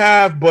I would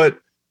have, but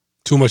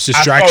Too much I thought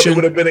distraction. it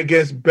would have been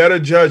against better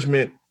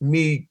judgment,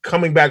 me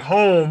coming back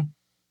home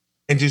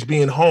and just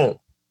being home.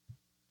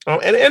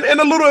 And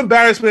a little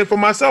embarrassment for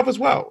myself as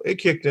well. It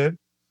kicked in.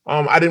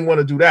 I didn't want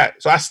to do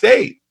that. So I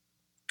stayed.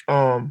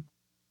 I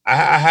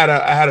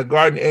had a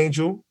guardian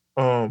angel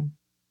by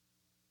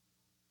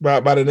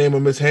the name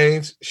of Miss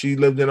Haynes. She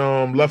lived in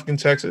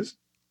Lufkin, Texas.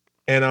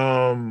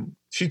 And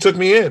she took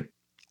me in.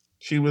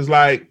 She was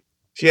like,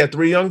 she had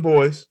 3 young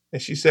boys,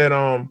 and she said,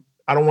 I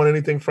don't want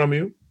anything from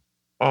you.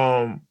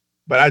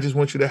 But I just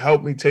want you to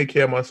help me take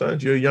care of my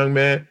sons. You're a young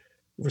man,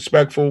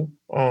 respectful.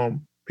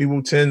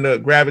 People tend to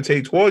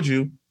gravitate towards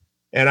you,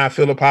 and I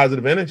feel a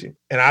positive energy.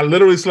 And I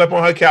literally slept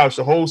on her couch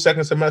the whole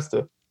second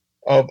semester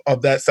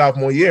of that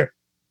sophomore year.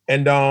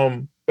 And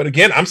but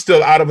again, I'm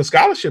still out of a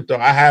scholarship though.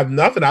 I have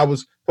nothing. I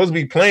was supposed to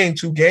be playing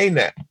to gain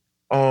that.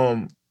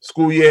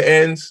 School year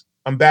ends.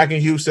 I'm back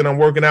in Houston. I'm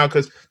working out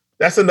because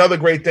that's another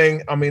great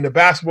thing. I mean, the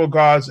basketball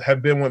guards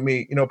have been with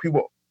me. You know,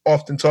 people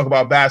often talk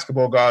about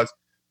basketball guards.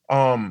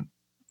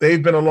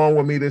 They've been along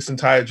with me this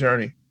entire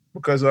journey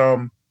because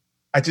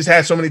I just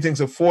had so many things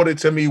afforded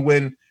to me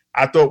when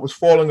I thought was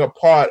falling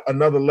apart.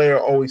 Another layer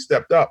always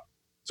stepped up.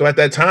 So at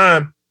that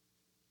time,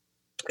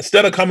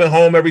 instead of coming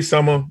home every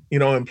summer, you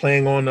know, and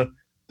playing on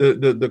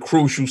the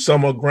crucial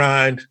summer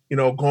grind, you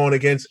know, going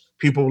against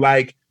people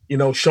like, you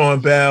know,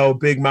 Sean Bell,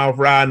 Big Mouth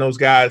Rod, and those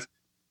guys,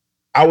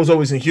 I was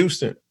always in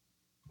Houston.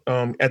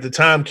 At the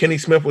time, Kenny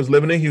Smith was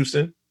living in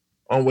Houston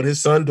with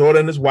his son, daughter,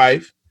 and his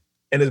wife.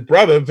 And his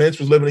brother, Vince,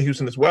 was living in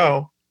Houston as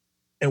well.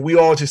 And we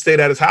all just stayed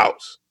at his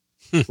house.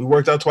 We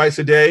worked out twice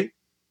a day.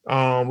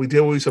 We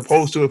did what we were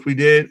supposed to if we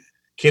did.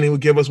 Kenny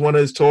would give us one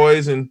of his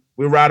toys, and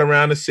we'd ride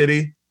around the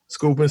city,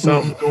 scooping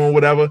something, doing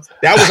whatever.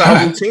 That was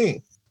our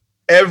routine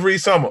every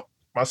summer.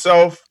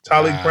 Myself,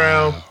 Talik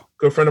Brown,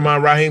 good friend of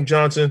mine, Raheem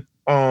Johnson,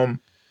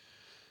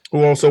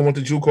 who also went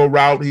the JUCO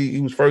route.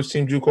 He was first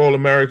team JUCO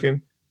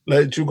All-American,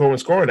 led JUCO in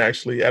scoring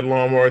actually at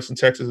Long Morrison,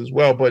 Texas as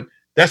well. But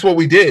that's what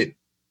we did.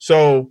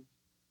 So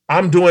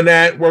I'm doing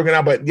that, working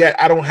out, but yet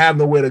I don't have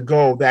nowhere to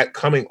go that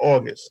coming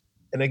August.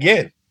 And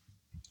again,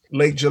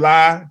 late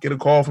July, get a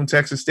call from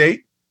Texas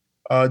State.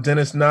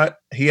 Dennis Nutt,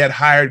 he had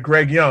hired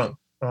Greg Young.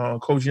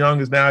 Coach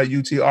Young is now at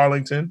UT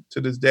Arlington to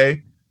this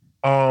day.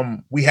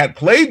 We had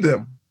played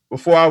them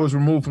before I was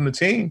removed from the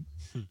team,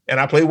 and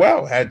I played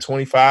well. Had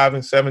 25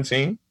 and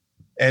 17,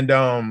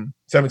 and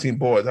 17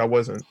 boards. I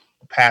wasn't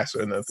a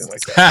passer or nothing like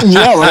that.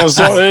 Yeah, well,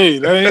 so, hey,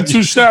 that ain't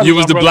too shabby. You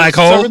was the black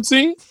hole?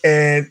 17?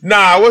 And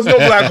I was no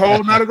black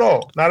hole, not at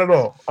all, not at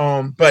all.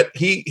 But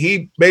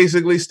he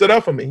basically stood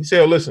up for me. He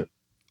said, "Oh, listen,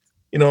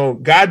 you know,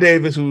 Guy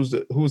Davis, who's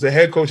the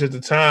head coach at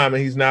the time,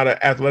 and he's now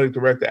the athletic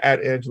director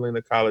at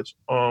Angelina College.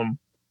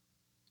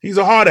 He's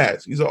a hard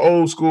ass. He's an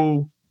old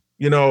school,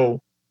 you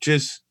know,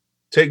 just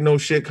take no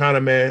shit kind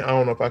of man. I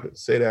don't know if I could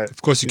say that.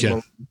 Of course you can.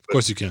 Of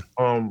course you can.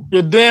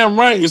 You're damn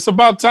right. It's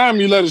about time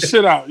you let his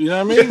shit out. You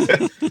know what I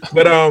mean?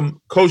 But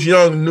Coach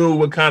Young knew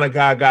what kind of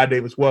guy Guy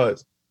Davis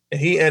was,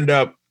 and he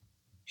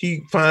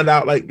found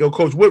out like, yo,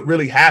 coach, what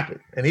really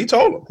happened? And he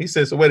told him. He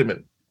said, so wait a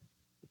minute.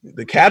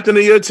 The captain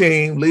of your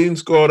team, leading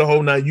scorer the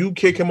whole night, you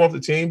kick him off the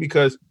team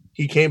because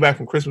he came back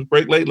from Christmas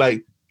break late.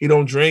 Like, he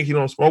don't drink, he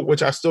don't smoke,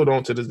 which I still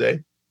don't to this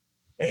day.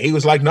 And he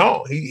was like,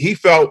 no. He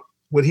felt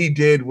what he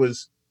did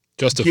was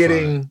justified,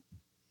 getting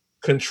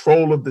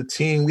control of the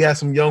team. We had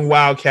some young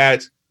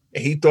Wildcats,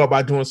 and he thought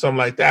about doing something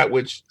like that,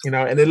 which, you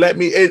know, and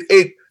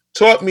it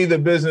taught me the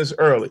business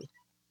early.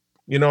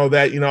 You know,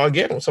 that, you know,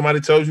 again, when somebody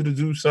tells you to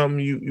do something,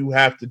 you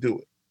have to do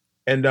it.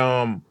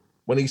 And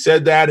when he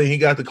said that and he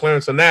got the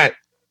clearance on that,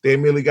 they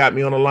immediately got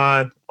me on the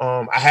line.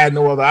 I had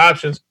no other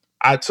options.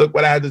 I took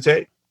what I had to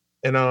take,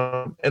 and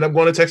ended up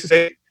going to Texas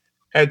State.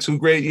 Had 2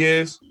 great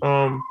years.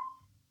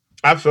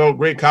 I felt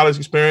great college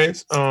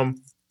experience.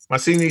 My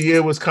senior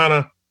year was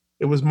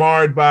it was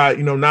marred by,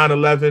 you know,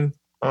 9/11.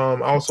 I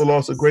also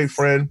lost a great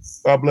friend,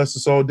 God bless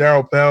his soul,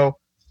 Darryl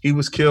Pell. He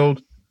was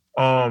killed.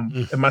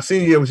 And my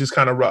senior year was just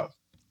kind of rough.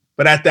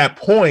 But at that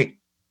point,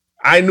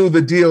 I knew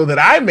the deal that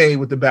I made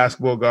with the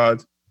basketball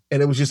guards,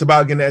 and it was just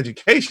about getting an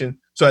education.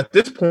 So at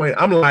this point,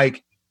 I'm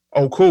like,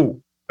 oh,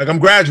 cool. Like, I'm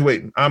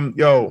graduating.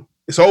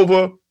 It's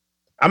over.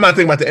 I'm not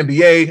thinking about the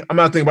NBA. I'm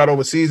not thinking about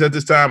overseas at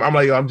this time. I'm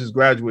like, yo, I'm just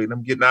graduating.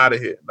 I'm getting out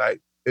of here.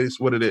 Like, it's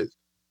what it is.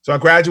 So I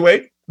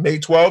graduate May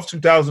 12th,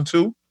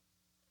 2002.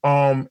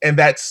 And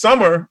that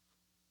summer,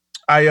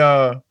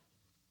 I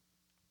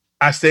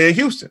stay in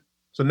Houston.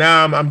 So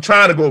now I'm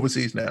trying to go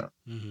overseas now.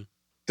 Mm-hmm.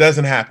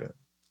 Doesn't happen.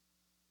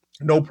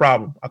 No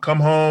problem. I come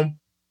home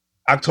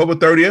October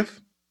 30th,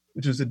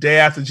 which was the day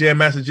after Jam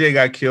Master Jay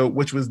got killed,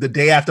 which was the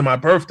day after my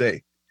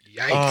birthday.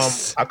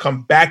 Yikes. I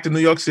come back to New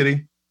York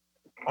City.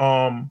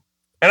 And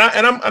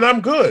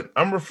I'm good.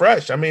 I'm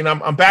refreshed. I mean,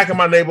 I'm back in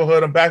my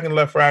neighborhood. I'm back in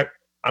Left Rack.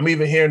 I'm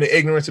even hearing the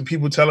ignorance of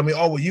people telling me,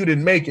 oh, well, you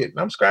didn't make it. And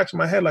I'm scratching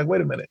my head like,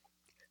 wait a minute.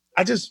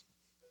 I just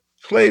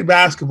played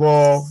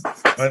basketball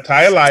my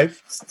entire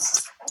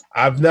life.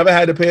 I've never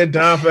had to pay a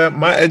dime for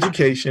my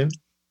education.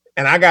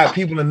 And I got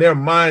people in their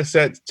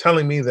mindset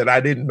telling me that I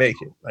didn't make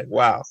it. Like,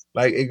 wow.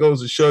 Like, it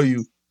goes to show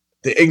you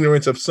the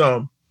ignorance of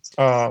some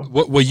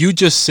What you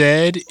just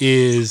said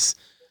is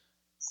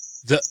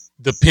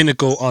the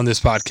pinnacle on this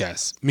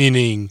podcast.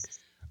 Meaning,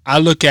 I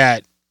look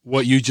at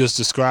what you just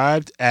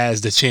described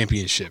as the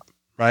championship,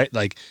 right?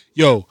 Like,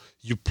 yo,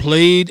 you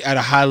played at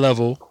a high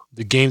level,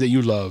 the game that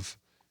you love.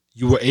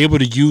 You were able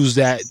to use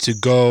that to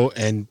go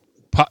and,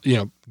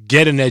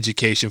 get an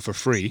education for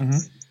free. Mm-hmm.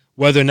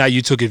 Whether or not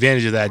you took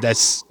advantage of that,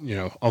 that's,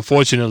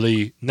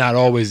 unfortunately not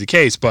always the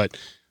case. But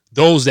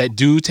those that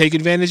do take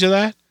advantage of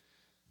that,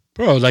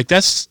 bro, like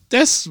that's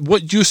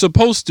what you're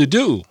supposed to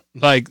do.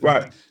 Like,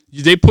 right.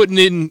 They putting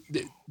in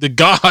the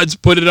gods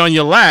put it on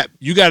your lap.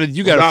 You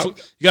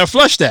gotta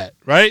flush that,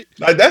 right?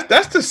 Like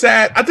that's the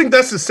sad. I think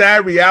that's the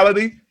sad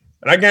reality.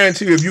 And I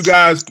guarantee you, if you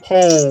guys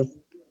poll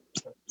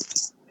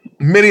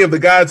many of the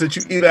guys that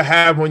you either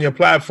have on your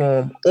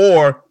platform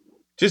or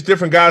just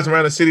different guys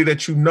around the city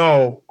that you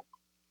know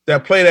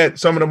that played at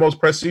some of the most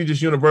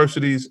prestigious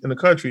universities in the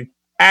country,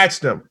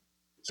 ask them,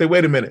 say,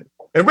 wait a minute.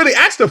 And really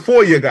ask the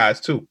 4-year guys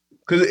too,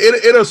 because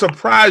it'll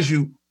surprise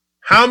you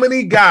how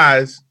many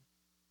guys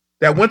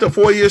that went to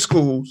 4-year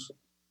schools,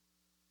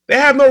 they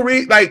have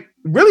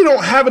really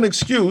don't have an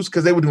excuse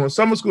because they were doing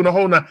summer school the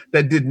whole night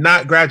that did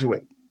not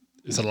graduate.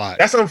 It's a lot.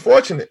 That's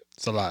unfortunate.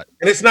 It's a lot.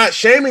 And it's not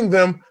shaming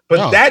them,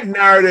 but that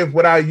narrative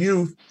with our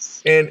youth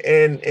and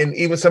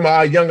even some of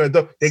our younger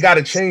adults, they got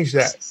to change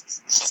that.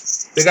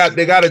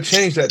 They got to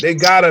change that. They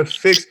got to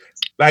fix,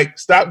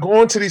 stop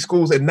going to these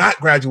schools and not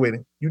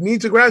graduating. You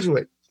need to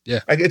graduate. Yeah.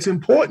 It's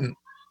important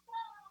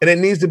and it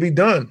needs to be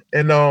done.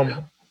 And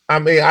I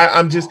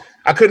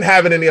couldn't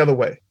have it any other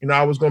way.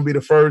 I was going to be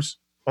the first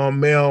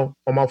male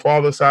on my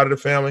father's side of the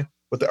family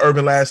with the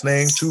Urban last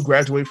name to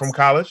graduate from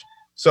college.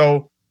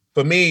 So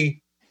for me,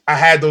 I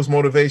had those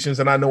motivations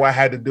and I know I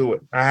had to do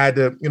it. I had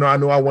to, I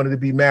knew I wanted to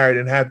be married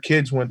and have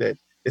kids one day.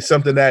 It's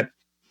something that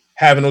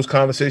having those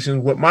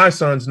conversations with my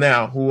sons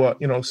now who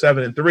are,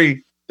 7 and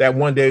 3, that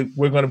one day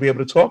we're going to be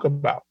able to talk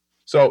about.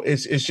 So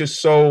it's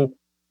just so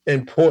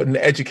important,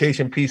 the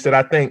education piece that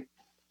I think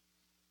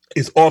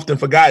is often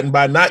forgotten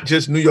by not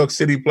just New York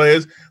City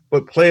players,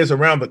 but players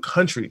around the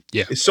country.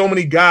 Yeah. There's so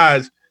many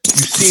guys, you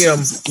see them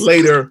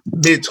later,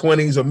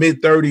 mid-20s or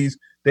mid-30s,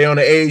 they're on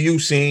the AAU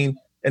scene,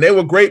 and they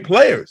were great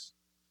players.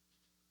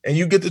 And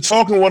you get to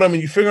talking with them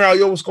and you figure out,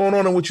 what's going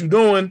on and what you're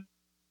doing.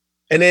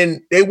 And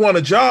then they want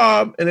a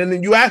job. And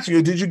then you ask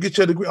you, did you get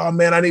your degree? Oh,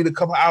 man, I need a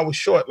couple hours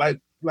short.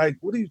 Like,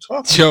 what are you talking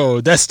about?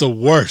 Yo, that's the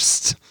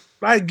worst.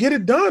 Get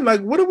it done.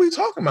 What are we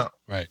talking about?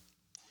 Right.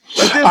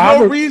 There's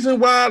no reason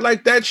why,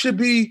 that should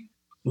be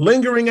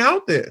lingering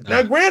out there.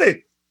 Now,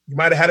 granted, you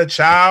might have had a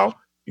child.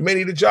 You may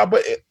need a job.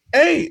 But,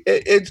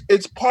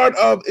 it's part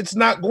of, it's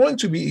not going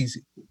to be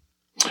easy.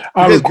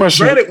 I have a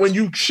question. Granted, when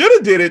you should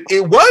have did it,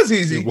 it was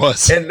easy. It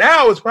was. And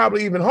now it's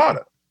probably even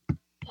harder.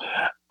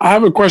 I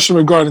have a question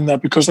regarding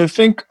that because I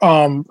think,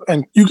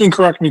 and you can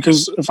correct me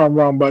because if I'm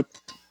wrong, but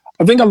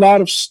I think a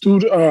lot of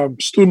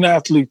student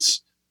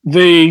athletes,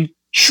 they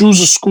choose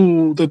a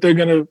school that they're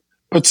going to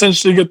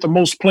potentially get the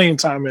most playing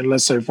time in,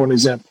 let's say, for an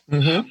example,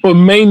 but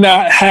may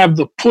not have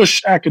the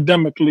push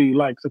academically.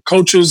 Like the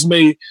coaches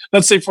may,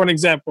 let's say, for an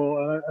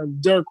example,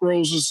 Derrick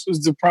Rose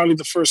is probably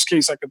the first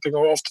case I can think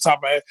of off the top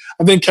of my head.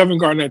 I think Kevin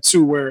Garnett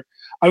too, where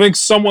I think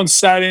someone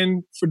sat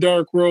in for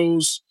Derrick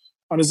Rose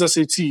on his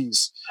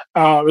SATs.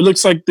 It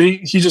looks like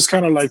he just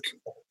kind of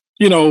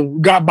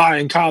got by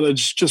in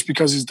college just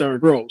because he's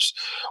Derrick Rose,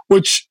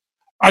 which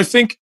I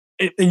think,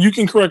 and you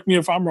can correct me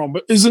if I'm wrong,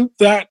 but isn't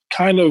that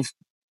kind of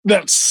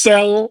that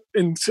sell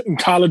in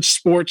college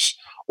sports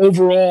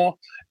overall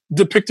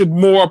depicted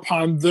more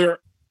upon their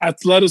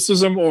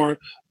athleticism or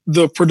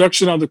the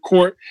production on the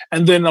court?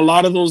 And then a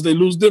lot of those they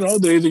lose, they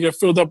either get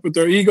filled up with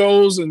their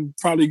egos and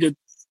probably get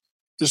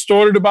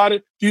distorted about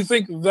it. Do you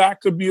think that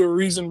could be a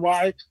reason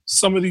why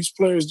some of these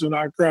players do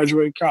not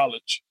graduate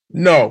college?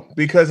 No,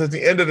 because at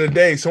the end of the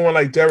day, someone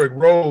like Derrick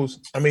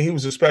Rose, he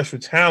was a special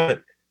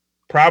talent.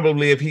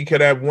 Probably if he could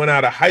have went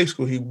out of high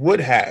school, he would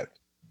have.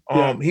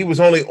 He was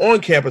only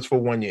on campus for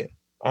 1 year.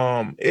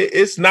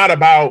 It's not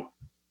about,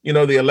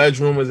 the alleged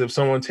rumors of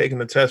someone taking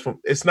the test from.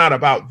 It's not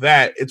about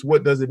that. It's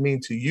what does it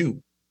mean to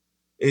you?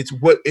 It's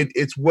what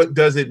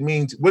does it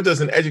mean? What does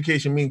an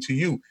education mean to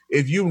you?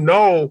 If you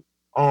know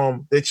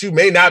that you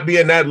may not be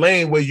in that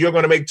lane where you're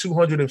going to make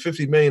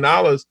 $250 million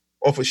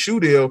off a shoe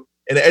deal,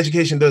 and the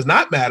education does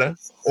not matter,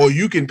 or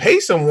you can pay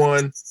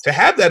someone to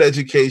have that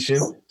education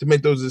to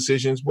make those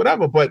decisions,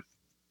 whatever. But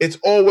it's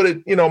all what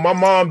it, my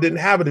mom didn't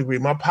have a degree.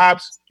 My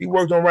pops, he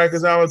worked on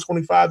Rikers Island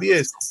 25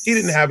 years. He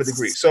didn't have a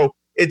degree. So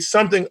it's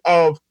something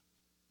of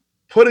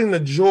putting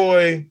the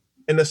joy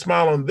and the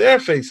smile on their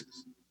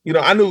faces.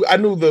 I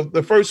knew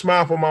the first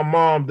smile from my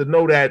mom to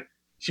know that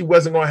she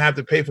wasn't going to have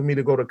to pay for me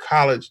to go to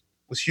college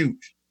was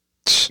huge.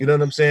 You know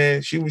what I'm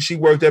saying? She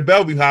worked at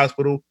Bellevue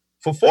Hospital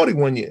for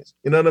 41 years.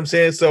 You know what I'm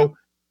saying? So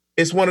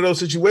it's one of those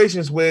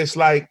situations where it's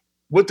like,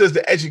 what does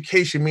the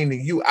education mean to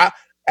you?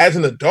 As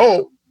an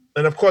adult,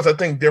 and of course I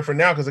think different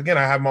now because, again,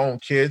 I have my own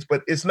kids,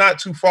 but it's not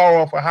too far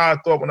off of how I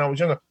thought when I was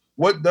younger.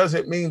 What does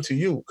it mean to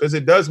you? Because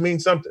it does mean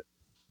something.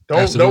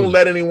 Don't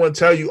let anyone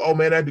tell you, oh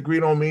man, that degree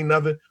don't mean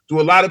nothing.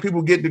 Do a lot of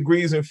people get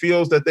degrees in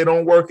fields that they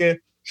don't work in?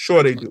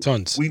 Sure they do.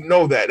 Tons. We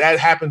know that. That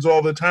happens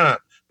all the time.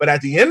 But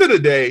at the end of the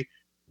day,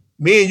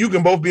 me and you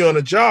can both be on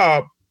a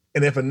job,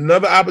 and if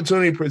another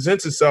opportunity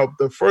presents itself,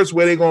 the first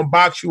way they're going to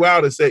box you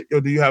out is say, yo,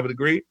 do you have a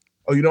degree?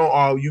 Oh, you don't?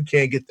 Oh, you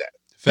can't get that.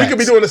 Facts. We could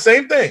be doing the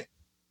same thing.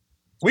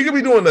 We could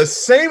be doing the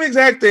same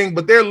exact thing,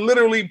 but they're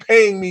literally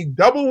paying me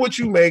double what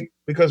you make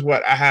because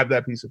what? I have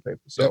that piece of paper.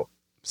 So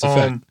it's a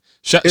fact.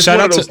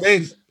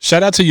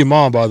 Shout out to your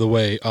mom, by the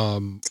way.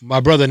 My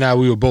brother and I,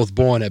 we were both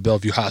born at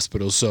Bellevue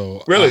Hospital.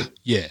 So really?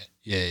 Yeah.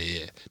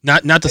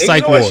 Not the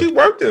psych ward. She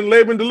worked in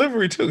labor and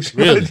delivery too.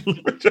 Really?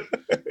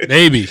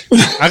 Maybe.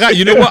 I got.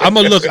 You know what? I'm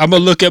gonna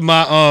look at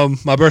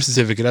my birth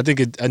certificate. I think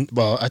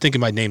it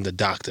might name the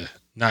doctor,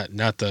 not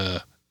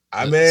the.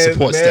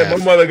 Support staff.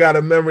 My mother got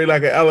a memory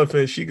like an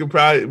elephant. She could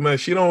probably, man,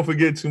 she don't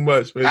forget too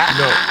much. Man.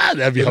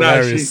 That'd be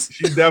hilarious.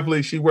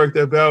 She worked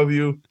at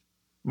Bellevue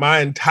my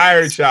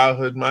entire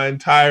childhood,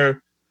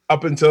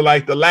 up until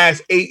like the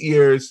last 8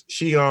 years.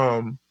 She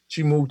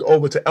moved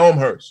over to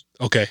Elmhurst.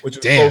 Okay, which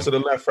is close to the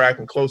left rack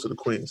and close to the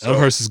Queens. So,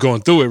 Elmhurst is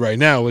going through it right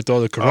now with all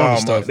the corona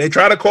stuff. They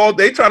trying to call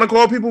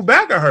people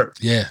back. I heard.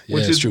 Yeah,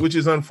 which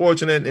is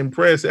unfortunate. And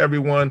prayers to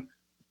everyone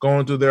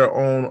going through their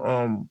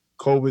own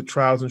COVID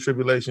trials and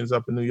tribulations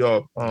up in New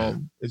York.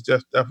 It's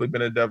just definitely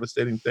been a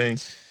devastating thing,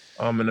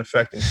 and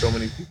affecting so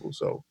many people.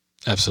 So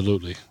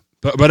absolutely,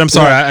 but I'm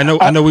sorry.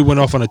 I know we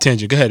went off on a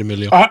tangent. Go ahead,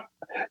 Emilio. I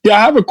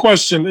have a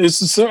question.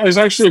 It's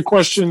actually a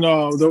question.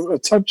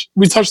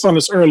 We touched on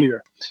this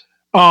earlier.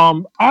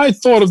 I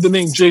thought of the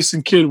name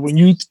Jason Kidd when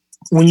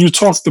you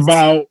talked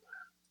about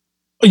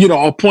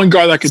a point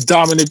guard that could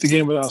dominate the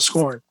game without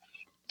scoring.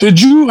 Did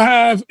you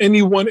have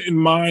anyone in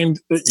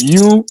mind that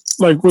you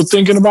were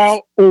thinking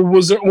about, or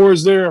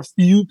is there a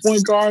few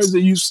point guards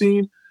that you've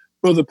seen,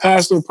 whether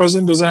past or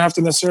present, doesn't have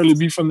to necessarily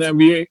be from the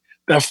NBA,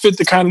 that fit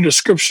the kind of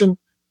description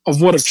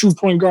of what a true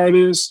point guard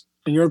is,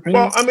 in your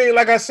opinion? Well, I mean,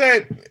 like I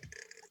said,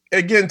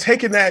 again,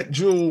 taking that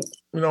jewel,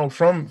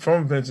 from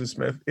Vincent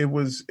Smith, it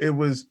was.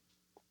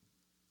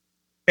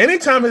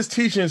 Anytime his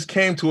teachings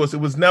came to us, it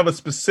was never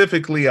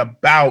specifically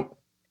about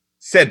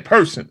said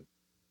person,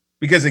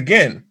 because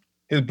again,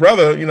 his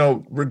brother,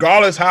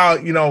 regardless how,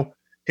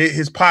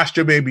 his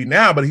posture may be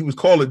now, but he was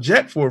called a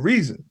jet for a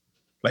reason.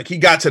 Like, he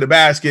got to the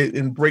basket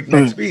in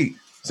breakneck speed.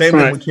 Same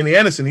thing with Kenny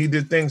Anderson. He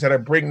did things at a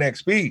breakneck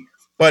speed.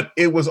 But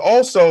it was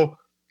also,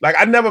 like,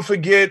 I never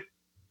forget,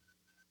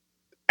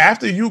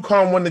 after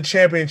UConn won the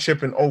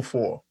championship in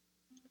 2004,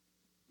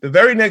 the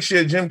very next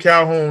year, Jim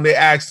Calhoun, they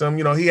asked him,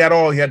 he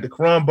had the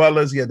Caron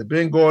Butlers, he had the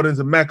Ben Gordons,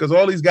 the Meccas,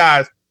 all these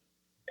guys.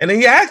 And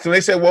then he asked him,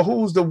 they said, well,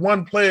 who's the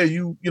one player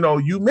you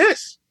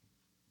miss?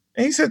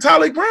 And he said,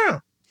 Tylik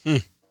Brown.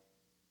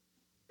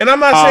 And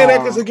I'm not saying that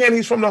because, again,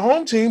 he's from the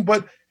home team,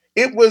 but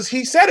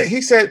he said it. He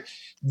said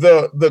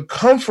the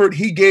comfort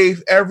he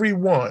gave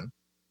everyone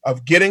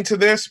of getting to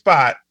their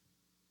spot,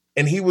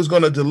 and he was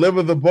going to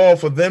deliver the ball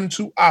for them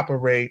to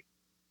operate.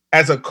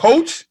 As a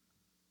coach,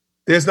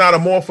 there's not a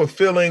more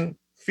fulfilling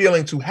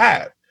feeling to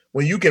have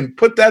when you can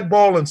put that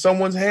ball in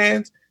someone's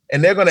hands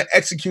and they're going to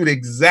execute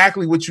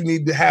exactly what you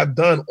need to have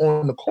done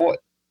on the court.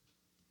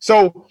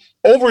 So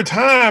over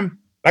time,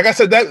 like I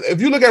said, that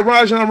if you look at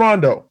Rajon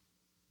Rondo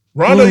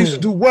used to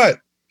do what?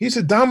 He used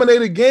to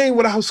dominate a game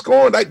without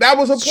scoring. Like, that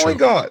was a point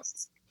guard.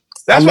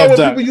 That's why when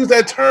people use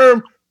that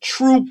term,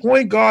 true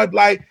point guard,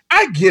 like,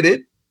 I get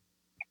it,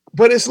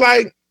 but it's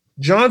like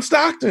John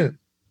Stockton.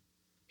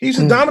 He used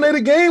to dominate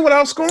a game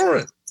without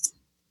scoring.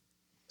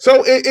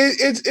 So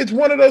it's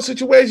one of those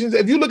situations.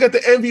 If you look at the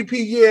MVP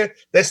year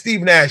that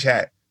Steve Nash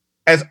had,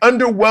 as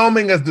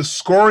underwhelming as the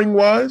scoring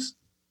was,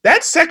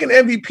 that second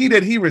MVP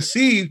that he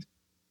received,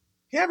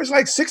 he averaged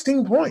like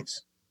 16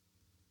 points.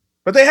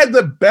 But they had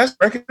the best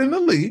record in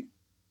the league,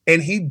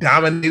 and he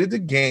dominated the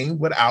game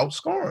without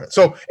scoring.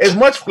 So as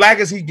much flack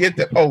as he gets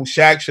that,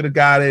 Shaq should have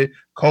got it,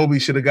 Kobe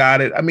should have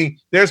got it. I mean,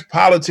 there's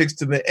politics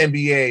to the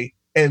NBA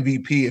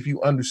MVP if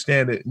you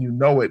understand it and you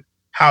know it,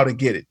 how to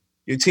get it.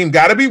 Your team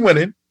got to be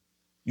winning.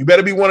 You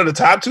better be one of the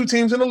top two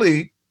teams in the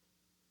league.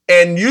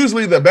 And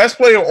usually the best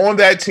player on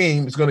that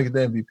team is going to get the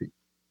MVP.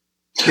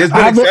 There's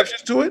been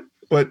exceptions to it,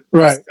 but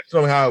that's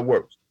not how it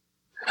works.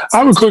 I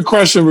have a quick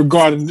question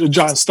regarding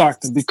John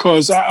Stockton,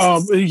 because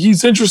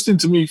he's interesting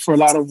to me for a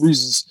lot of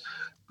reasons.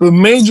 The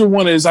major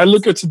one is I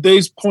look at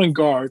today's point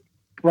guard,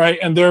 right,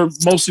 and they're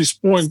mostly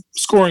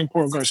scoring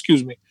point guard,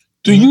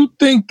 Do you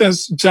think that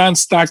John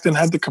Stockton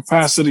had the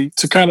capacity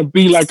to kind of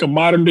be like a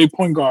modern-day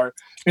point guard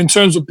in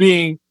terms of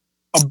being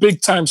a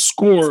big-time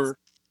scorer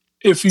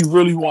if he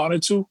really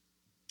wanted to?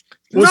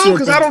 No,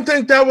 because I don't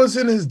think that was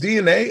in his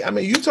DNA. I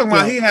mean, you talking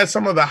about he had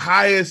some of the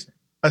highest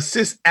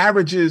assist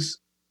averages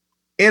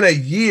in a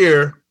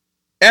year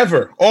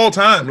ever, all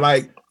time.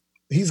 Like,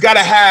 he's got to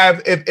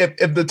have,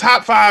 if the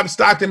top five,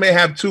 Stockton may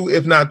have 2,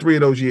 if not 3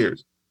 of those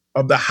years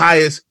of the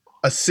highest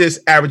assist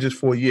averages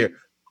for a year.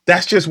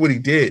 That's just what he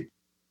did.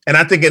 And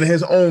I think in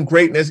his own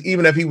greatness,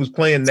 even if he was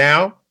playing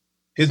now,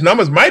 his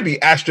numbers might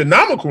be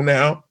astronomical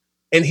now,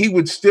 and he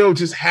would still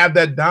just have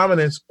that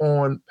dominance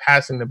on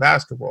passing the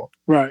basketball.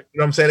 Right. You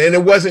know what I'm saying? And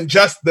it wasn't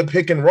just the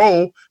pick and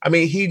roll. I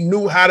mean, he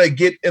knew how to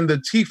get in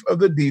the teeth of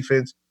the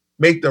defense,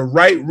 make the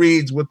right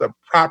reads with the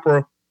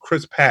proper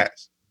crisp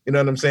pass. You know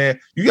what I'm saying?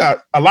 You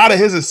got a lot of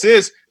his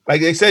assists,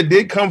 like they said,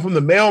 did come from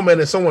the mailman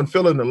and someone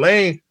filling the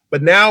lane.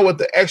 But now with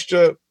the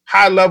extra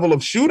high level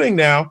of shooting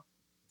now,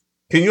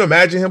 can you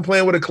imagine him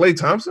playing with a Klay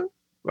Thompson?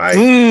 Like,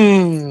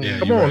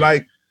 come on,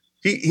 like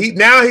he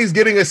now he's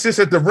getting assists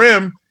at the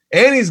rim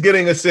and he's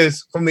getting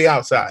assists from the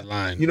outside.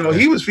 You know,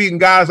 he was feeding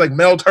guys like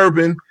Mel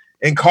Turpin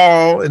and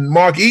Carl and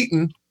Mark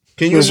Eaton.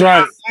 Can you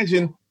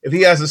imagine if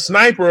he has a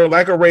sniper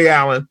like a Ray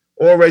Allen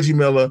or Reggie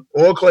Miller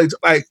or Klay?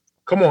 Like,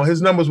 come on,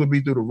 his numbers would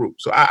be through the roof.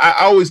 So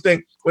I always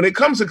think when it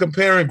comes to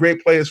comparing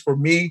great players for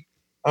me,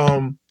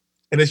 and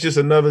it's just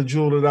another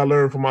jewel that I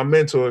learned from my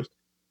mentors,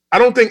 I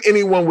don't think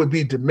anyone would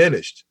be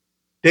diminished.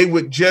 They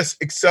would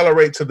just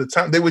accelerate to the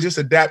time. They would just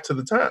adapt to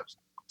the times.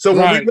 So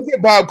when we look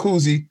at Bob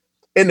Cousy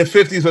in the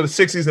 50s or the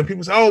 60s and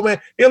people say, oh, man,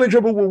 he only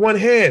dribbled with one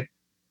hand.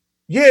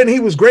 Yeah, and he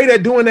was great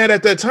at doing that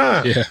at that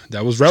time. Yeah,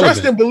 that was relevant.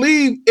 Trust and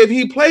believe, if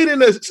he played in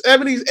the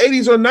 70s,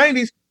 80s, or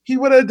 90s, he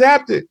would have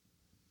adapted.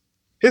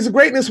 His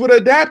greatness would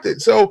have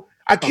adapted. So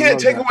I can't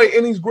take away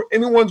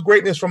anyone's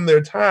greatness from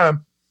their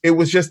time. It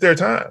was just their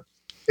time.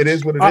 It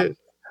is what it is.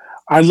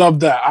 I love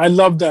that. I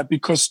love that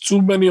because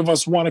too many of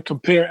us want to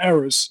compare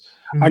errors.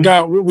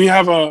 We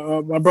have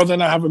my brother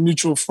and I have a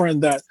mutual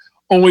friend that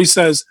always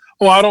says,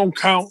 oh, I don't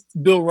count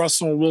Bill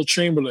Russell and Will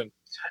Chamberlain.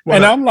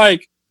 And I'm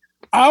like,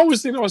 I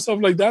always think to myself,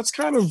 like, that's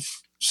kind of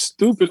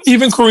stupid.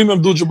 Even Kareem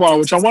Abdul-Jabbar,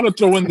 which I want to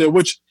throw in there,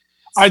 which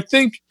I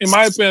think, in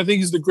my opinion, I think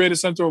he's the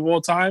greatest center of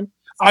all time.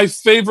 I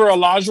favor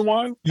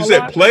Olajuwon. You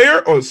said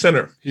player or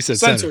center? He said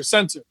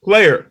center.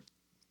 Player.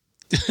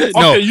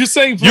 No, okay, you're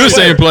saying player. You're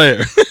saying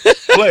player.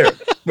 Player.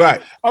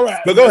 Right. All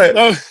right. But go ahead.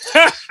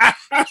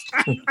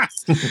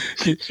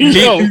 He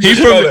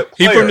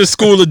from the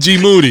school of G.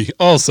 Moody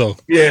also.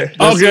 Yeah.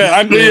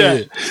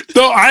 Okay.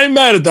 No, I ain't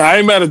mad at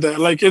that.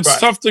 Like, it's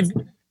tough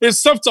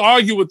to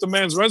argue with the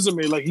man's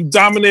resume. Like, he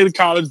dominated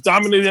college,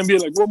 dominated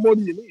NBA. Like, what more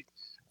do you need?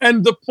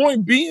 And the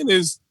point being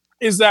is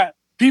that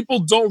people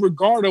don't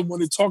regard him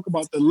when they talk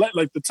about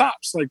the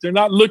tops. Like, they're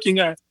not looking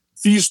at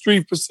these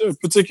three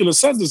particular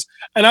centers.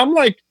 And I'm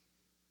like,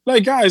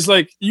 guys,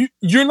 like,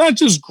 you're not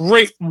just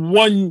great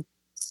one,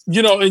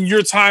 in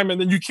your time,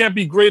 and then you can't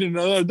be great in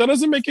another. That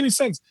doesn't make any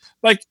sense.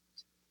 Like,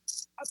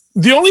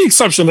 the only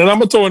exception, and I'm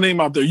gonna throw a name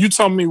out there. You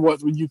tell me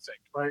what you think,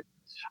 right?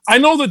 I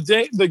know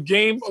the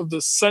game of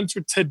the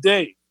center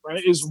today,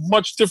 right, is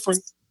much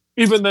different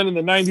even than in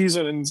the 90s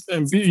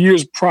and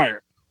years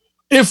prior.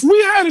 If we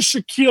had a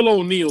Shaquille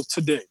O'Neal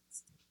today,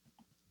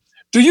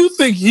 do you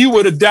think he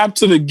would adapt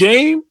to the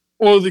game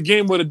or the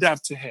game would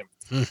adapt to him?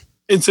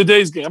 In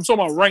today's game, I'm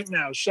talking about right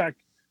now, Shaq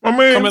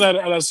coming out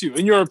of LSU.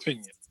 In your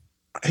opinion,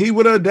 he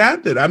would have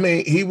adapted. I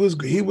mean, he was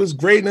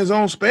great in his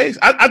own space.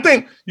 I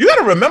think you got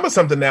to remember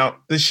something now.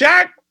 The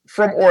Shaq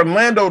from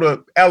Orlando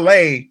to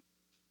LA,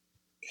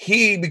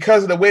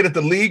 because of the way that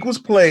the league was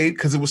played,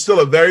 because it was still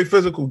a very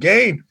physical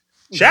game,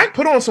 Shaq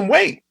put on some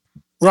weight.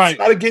 Right,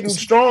 started getting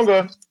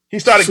stronger. He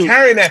started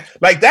carrying that.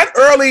 Like that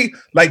early,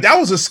 like that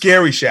was a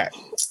scary Shaq.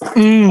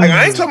 Like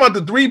I ain't talking about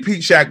the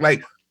three-peat Shaq.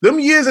 Like them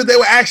years that they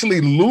were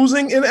actually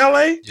losing in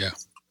LA. Yeah.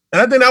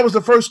 And I think that was the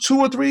first 2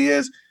 or 3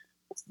 years.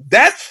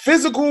 That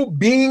physical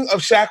being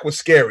of Shaq was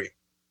scary.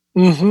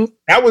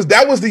 That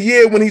was the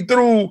year when he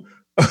threw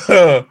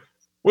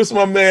what's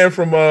my man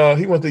from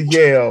he went to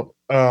Yale.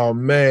 Oh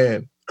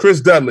man. Chris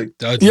Dudley.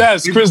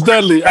 Yes, Chris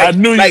Dudley. I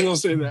knew you were gonna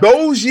say that.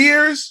 Those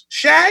years,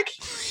 Shaq,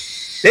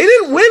 they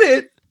didn't win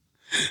it.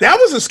 That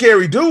was a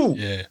scary dude.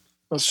 Yeah.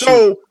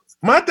 So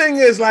my thing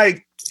is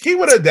like he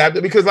would adapt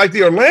it because like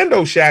the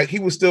Orlando Shaq, he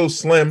was still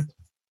slim.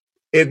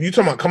 If you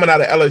talking about coming out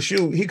of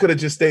LSU, he could have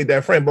just stayed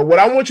that frame. But what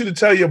I want you to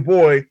tell your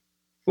boy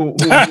who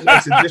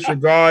likes to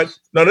disregard,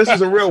 no, this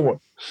is a real one.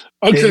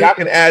 Okay. And y'all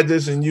can add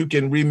this and you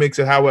can remix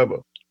it however.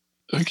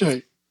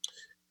 Okay.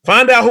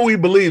 Find out who he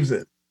believes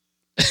in.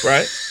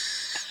 Right?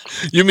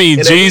 You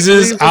mean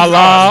Jesus,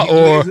 Allah,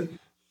 or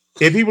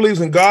if he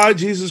believes in God,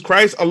 Jesus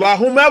Christ, Allah,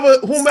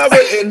 whomever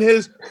in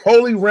his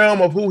holy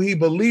realm of who he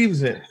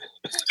believes in.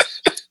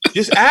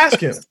 Just ask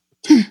him.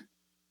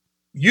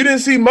 You didn't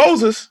see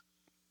Moses.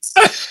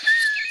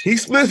 He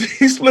split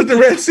the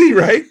Red Sea,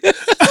 right?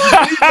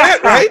 That,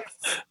 right?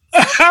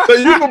 So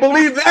you can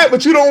believe that,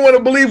 but you don't want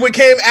to believe what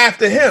came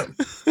after him.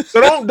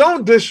 So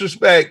don't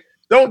disrespect.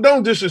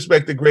 Don't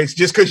disrespect the greats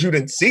just because you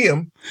didn't see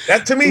him.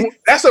 That to me,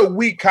 that's a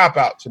weak cop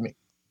out to me.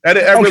 That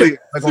really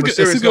like on a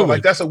serious note,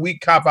 like that's a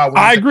weak cop out.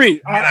 I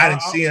agree. Man, I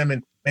didn't see him,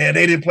 and man,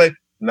 they didn't play.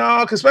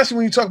 No, because especially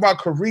when you talk about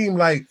Kareem,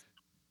 like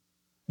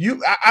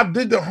I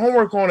did the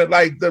homework on it.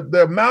 Like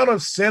the amount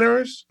of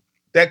centers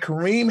that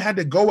Kareem had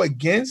to go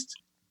against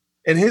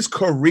in his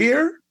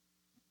career.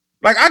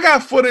 Like I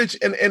got footage,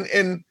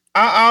 and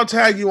I'll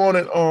tag you on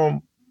it.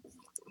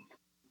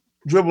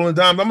 Dribble and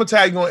Dimes. I'm gonna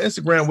tag you on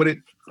Instagram with it.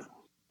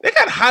 They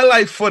got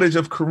highlight footage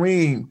of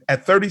Kareem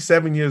at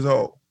 37 years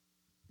old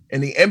in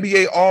the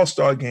NBA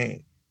All-Star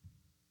game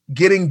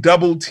getting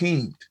double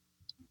teamed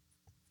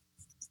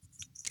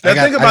Now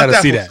think about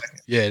that. See that.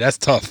 Yeah, that's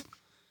tough.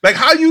 Like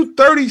how you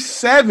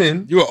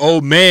 37? You're an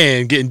old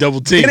man getting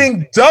double teamed.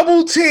 Getting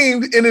double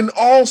teamed in an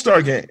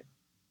All-Star game.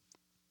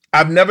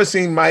 I've never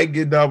seen Mike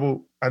get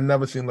doubled. I've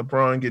never seen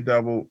LeBron get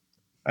doubled.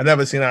 I've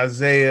never seen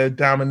Isaiah,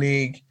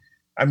 Dominique.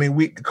 I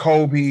mean,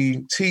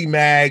 Kobe,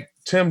 T-Mac,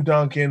 Tim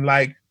Duncan.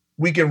 Like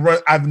we can run.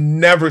 I've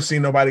never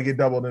seen nobody get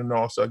doubled in an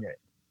All-Star game.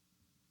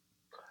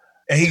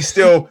 And he's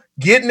still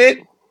getting it,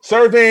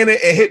 surveying it,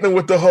 and hitting it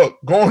with the hook,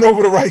 going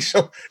over the right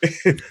shoulder.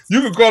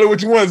 You can call it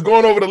what you want. It's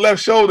going over the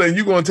left shoulder, and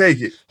you're gonna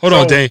take it. Hold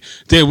on, Dane.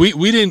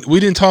 We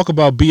didn't talk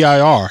about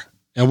BIR,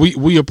 and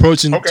we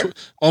approaching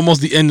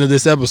almost the end of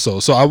this episode.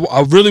 So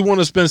I really want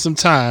to spend some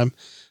time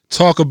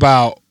talk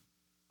about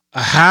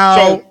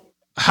how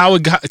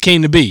it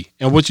came to be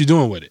and what you're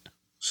doing with it.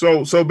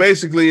 So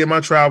basically, in my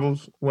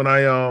travels, when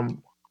I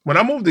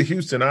moved to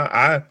Houston,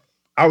 I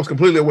was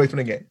completely away from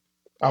the game.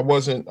 I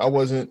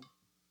wasn't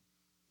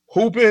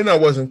hooping, I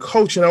wasn't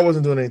coaching, I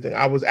wasn't doing anything.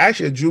 I was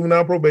actually a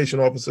juvenile probation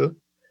officer,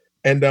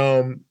 and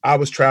I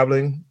was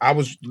traveling. I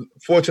was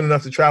fortunate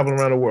enough to travel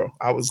around the world.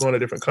 I was going to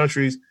different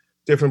countries,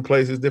 different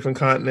places, different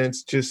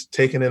continents, just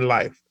taking in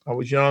life. I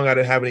was young. I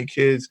didn't have any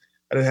kids.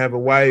 I didn't have a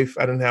wife.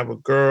 I didn't have a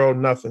girl,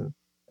 nothing.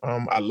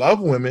 I love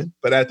women,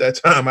 but at that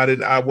time,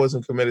 I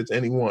wasn't committed to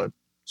anyone.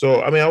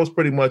 So, I mean, I was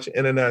pretty much an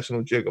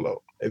international gigolo,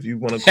 if you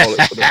want to call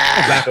it for the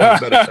lack of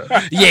a better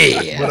term.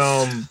 Yeah.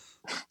 But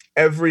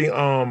every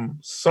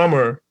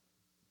summer,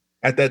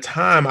 at that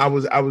time, I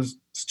was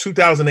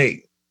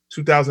 2008,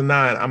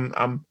 2009.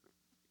 I'm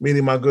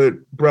meeting my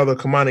good brother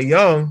Kamani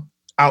Young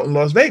out in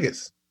Las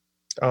Vegas.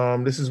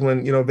 This is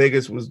when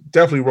Vegas was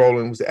definitely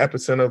rolling. It was the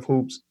epicenter of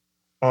hoops.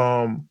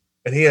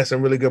 And he had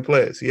some really good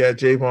players. He had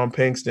Javon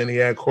Pinkston. He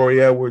had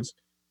Corey Edwards.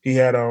 He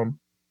had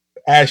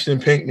Ashton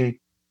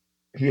Pinckney.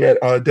 He had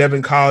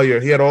Devin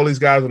Collier. He had all these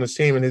guys on his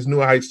team, and his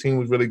New Heights team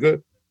was really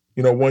good.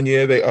 One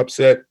year they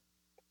upset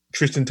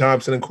Tristan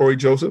Thompson and Corey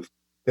Joseph.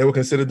 They were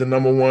considered the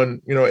number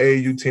one,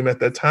 AAU team at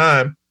that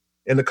time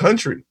in the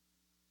country.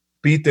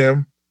 Beat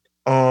them.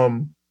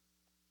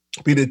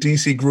 Beat a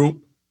DC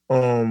group.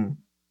 That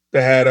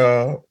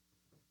had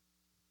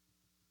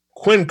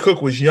Quinn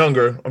Cook was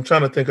younger. I'm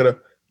trying to think of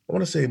I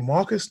want to say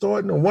Marcus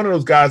Thornton or one of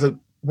those guys that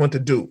went to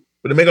Duke.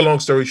 But to make a long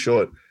story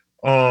short,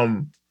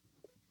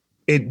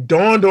 it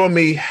dawned on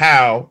me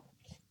how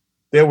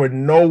there were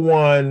no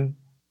one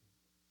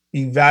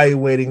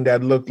evaluating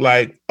that looked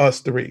like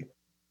us three.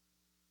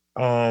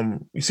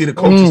 You see the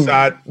coaches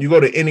side, you go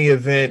to any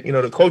event,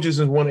 the coaches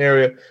in one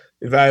area,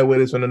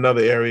 evaluators in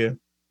another area.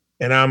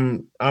 And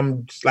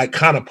I'm just like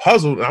kind of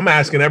puzzled. I'm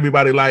asking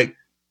everybody, like,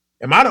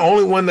 am I the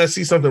only one that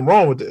sees something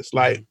wrong with this?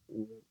 Like,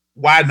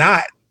 why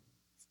not?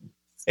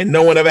 And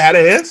no one ever had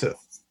an answer.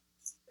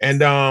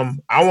 And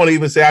I won't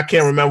even say, I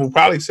can't remember who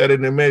probably said it,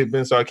 and it may have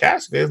been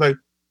sarcastic. It's like,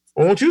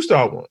 well, won't you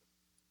start one?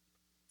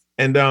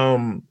 And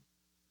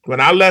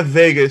when I left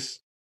Vegas,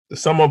 the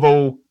summer of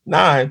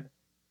 2009,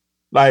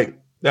 like,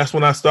 that's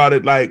when I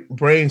started like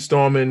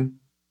brainstorming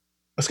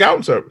a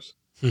scouting service.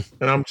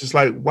 And I'm just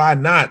like, why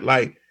not?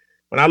 Like,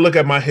 when I look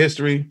at my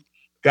history,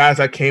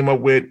 guys I came up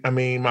with, I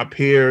mean, my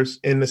peers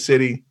in the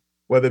city,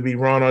 whether it be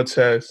Ron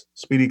Artest,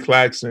 Speedy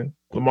Claxton,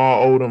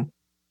 Lamar Odom,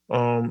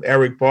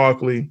 Eric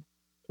Barkley,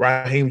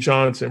 Raheem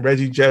Johnson,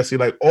 Reggie Jesse,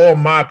 like all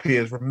my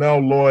peers, Ramel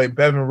Lloyd,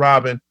 Bevan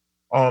Robin,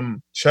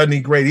 Chudney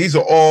Gray, these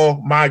are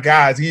all my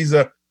guys.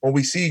 When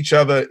we see each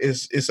other,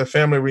 it's a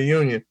family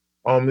reunion.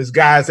 It's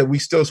guys that we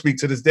still speak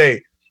to this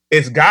day.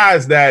 It's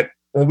guys that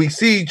when we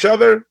see each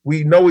other,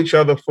 we know each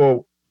other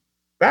for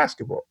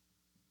basketball.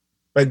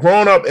 Like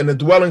growing up in the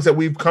dwellings that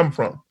we've come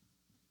from,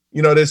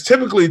 there's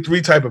typically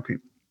three type of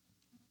people.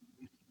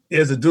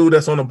 There's a dude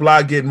that's on the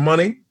block getting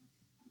money,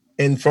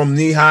 and from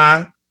knee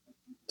high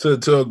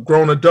to a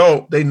grown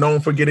adult, they known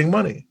for getting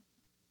money.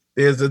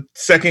 There's a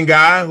second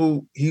guy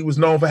who he was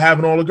known for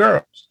having all the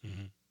girls.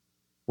 Mm-hmm.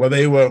 Whether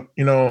they were,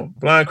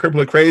 blind,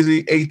 crippled, or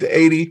crazy, 8 to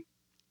 80,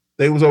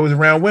 they was always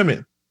around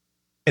women.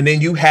 And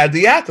then you had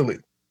the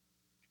athlete.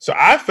 So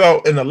I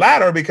felt in the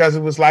latter because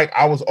it was like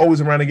I was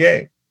always around the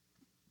game.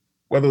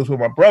 Whether it was with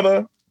my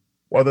brother,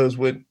 whether it was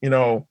with,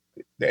 the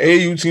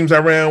AAU teams I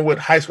ran with,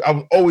 high school, I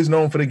was always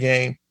known for the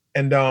game.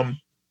 And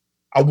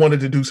I wanted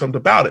to do something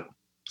about it.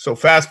 So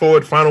fast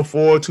forward, Final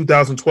Four,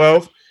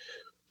 2012,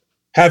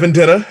 having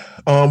dinner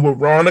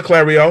with Ron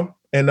Niclario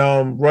and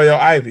Royal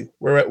Ivy.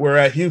 We're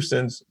at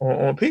Houston's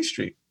on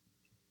Peachtree.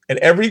 And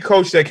every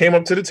coach that came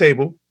up to the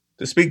table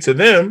to speak to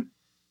them,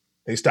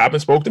 they stopped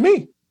and spoke to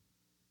me.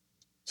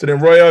 So then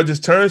Royal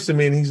just turns to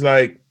me and he's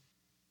like,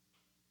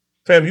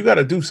 fam, you got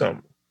to do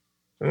something.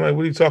 I'm like,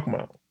 what are you talking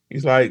about?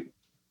 He's like,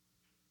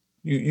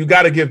 you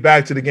got to give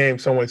back to the game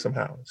some way,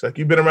 somehow. It's like,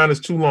 you've been around this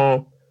too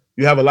long.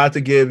 You have a lot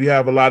to give. You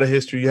have a lot of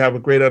history. You have a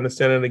great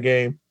understanding of the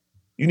game.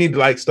 You need to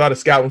like start a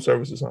scouting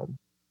service or something.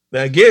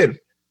 Now, again,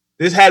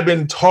 this had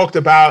been talked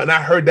about and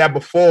I heard that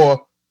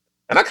before.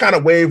 And I kind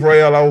of waved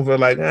Royal over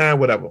like,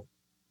 whatever.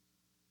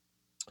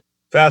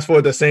 Fast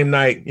forward the same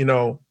night,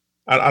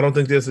 I don't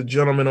think there's a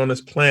gentleman on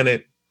this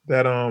planet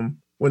that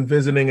when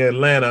visiting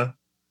Atlanta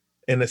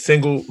in a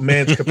single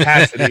man's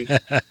capacity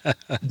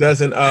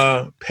doesn't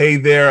pay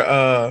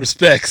their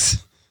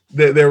respects,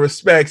 their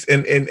respects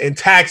and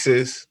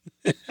taxes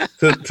to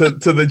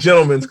the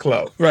gentleman's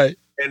club. Right.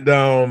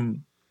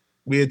 And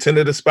we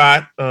attended a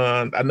spot.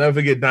 I never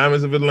forget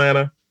Diamonds of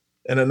Atlanta,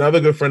 and another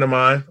good friend of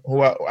mine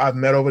who I've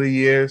met over the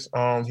years.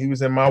 He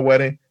was in my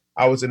wedding.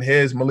 I was in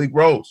his. Malik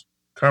Rose,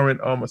 current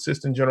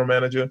assistant general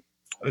manager.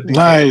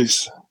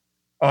 Nice.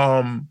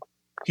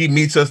 He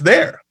meets us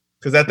there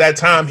because at that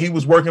time he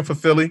was working for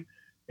Philly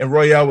and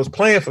Royale was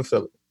playing for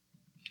Philly.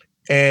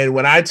 And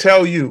when I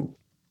tell you,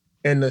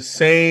 in the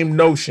same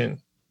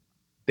notion,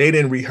 they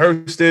didn't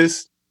rehearse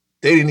this.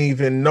 They didn't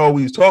even know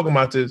we was talking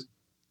about this.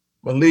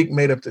 Malik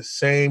made up the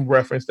same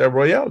reference that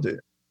Royale did.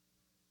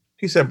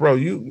 He said, bro,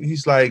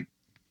 he's like,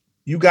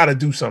 you got to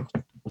do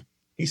something.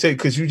 He said,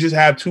 because you just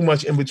have too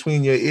much in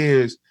between your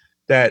ears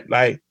that,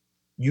 like,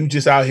 you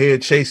just out here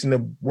chasing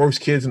the worst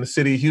kids in the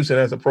city of Houston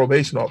as a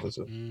probation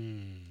officer.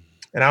 And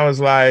I was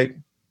like,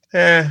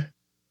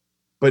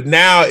 But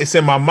now it's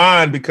in my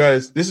mind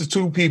because this is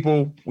two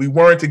people, we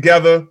weren't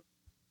together,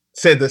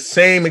 said the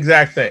same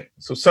exact thing.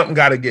 So something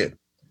got to give.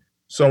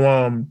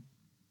 So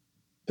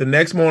the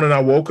next morning I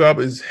woke up,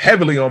 is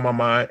heavily on my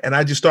mind, and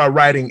I just started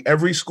writing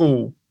every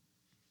school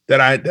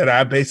that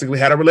I basically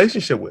had a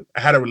relationship with.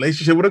 I had a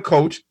relationship with a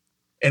coach,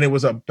 and it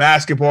was a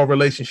basketball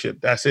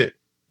relationship. That's it.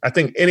 I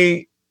think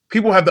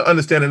people have to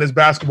understand in this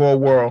basketball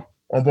world,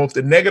 on both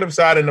the negative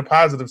side and the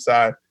positive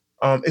side,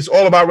 it's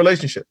all about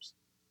relationships.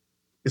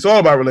 It's all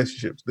about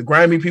relationships. The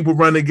grimy people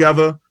run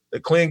together. The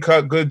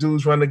clean-cut good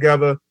dudes run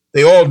together.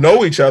 They all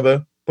know each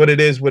other, but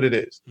it is what it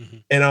is. Mm-hmm.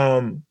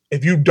 And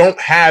if you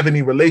don't have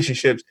any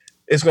relationships,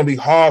 it's going to be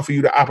hard for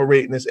you to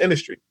operate in this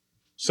industry.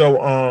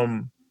 So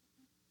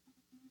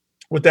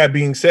with that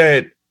being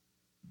said,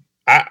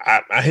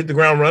 I hit the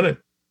ground running.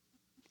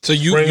 So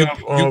you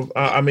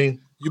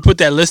put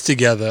that list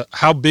together.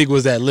 How big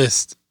was that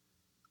list?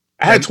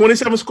 I had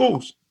 27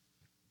 schools.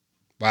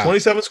 Wow.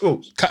 27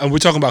 schools. And we're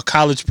talking about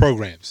college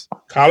programs.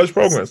 College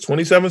programs,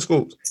 27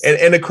 schools.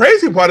 And the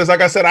crazy part is,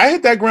 like I said, I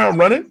hit that ground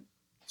running.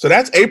 So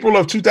that's April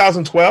of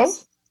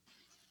 2012.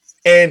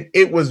 And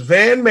it was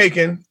Van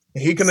Macon,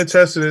 and he can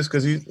attest to this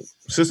because he's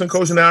assistant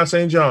coach now at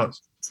St.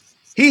 John's.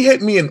 He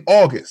hit me in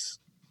August.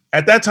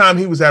 At that time,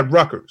 he was at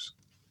Rutgers.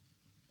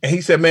 And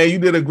he said, man, you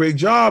did a great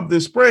job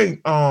this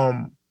spring.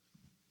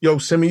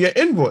 Send me your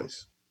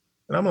invoice.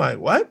 And I'm like,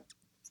 what?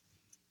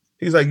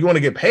 He's like, you want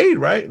to get paid,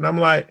 right? And I'm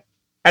like,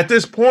 at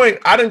this point,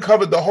 I didn't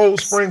cover the whole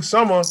spring,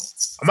 summer.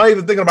 I'm not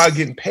even thinking about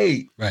getting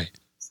paid. Right.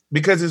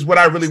 Because it's what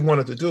I really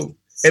wanted to do.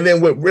 And then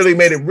what really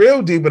made it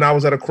real deep when I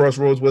was at a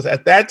crossroads was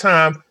at that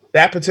time,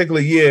 that particular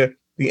year,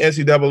 the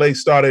NCAA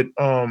started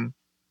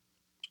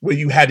where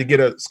you had to get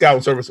a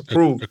scouting service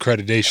approved.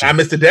 Accreditation. I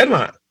missed the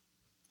deadline.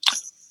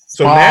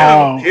 So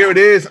now here it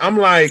is. I'm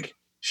like,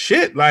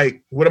 shit,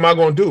 like, what am I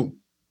going to do?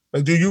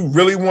 Like, do you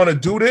really want to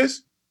do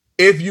this?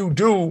 If you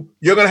do,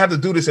 you're going to have to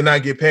do this and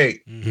not get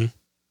paid. Mm-hmm.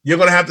 You're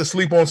going to have to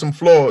sleep on some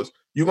floors.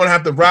 You're going to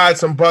have to ride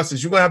some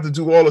buses. You're going to have to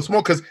do all this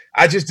more because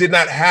I just did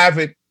not have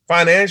it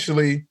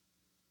financially.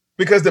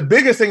 Because the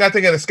biggest thing I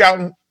think in the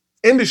scouting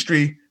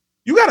industry,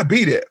 you got to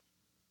be there.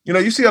 You know,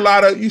 you see a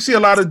lot of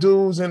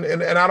dudes, and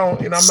I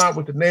don't, and I'm not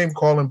with the name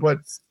calling, but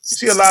you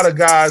see a lot of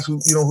guys who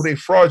they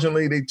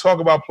fraudulently, they talk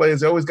about players.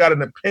 They always got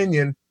an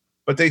opinion,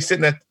 but they're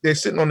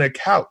sitting on their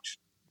couch.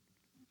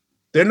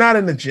 They're not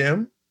in the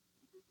gym.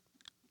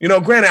 You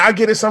know, granted, I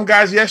get it. Some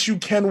guys, yes, you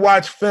can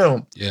watch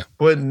film,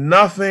 but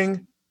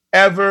nothing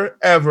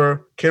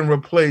ever can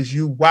replace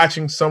you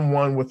watching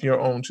someone with your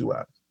own 2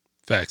 eyes.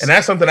 Facts. And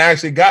that's something I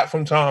actually got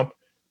from Tom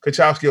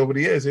Kachowski over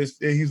the years.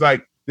 He's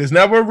like, there's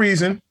never a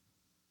reason.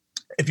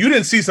 If you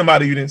didn't see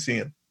somebody, you didn't see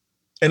him.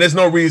 And there's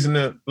no reason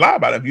to lie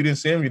about it. If you didn't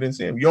see him, you didn't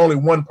see him. You're only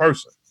one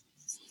person.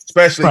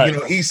 Especially,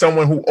 right. He's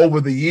someone who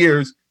over the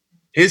years,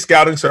 his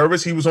scouting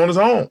service, he was on his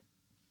own.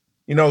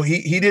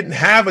 He didn't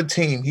have a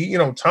team.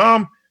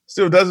 Tom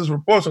still does his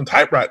reports on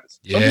typewriters.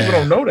 Yeah. Some people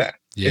don't know that.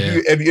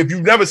 Yeah. If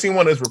you've never seen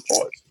one of his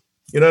reports,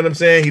 you know what I'm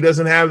saying? He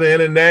doesn't have the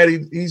internet.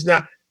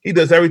 He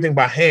does everything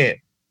by hand.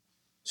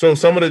 So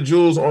some of the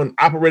jewels on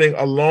operating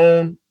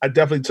alone, I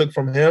definitely took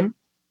from him.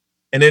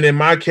 And then in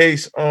my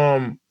case,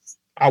 I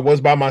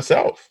was by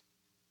myself.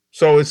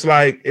 So it's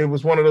like, it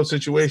was one of those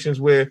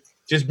situations where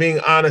just being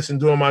honest and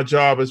doing my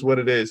job is what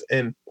it is.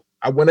 And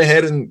I went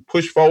ahead and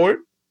pushed forward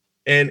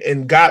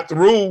and got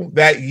through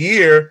that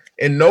year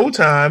in no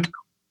time.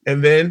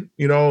 And then,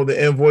 the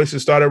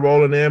invoices started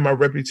rolling in, my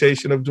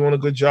reputation of doing a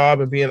good job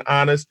and being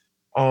honest.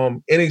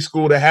 Any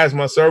school that has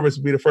my service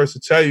will be the first to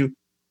tell you,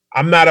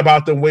 I'm not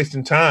about them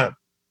wasting time.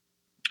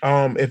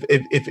 If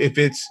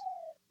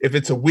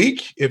it's a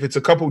week, if it's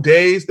a couple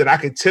days that I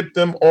could tip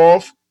them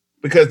off,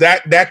 because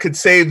that could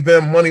save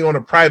them money on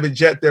a private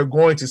jet. They're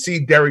going to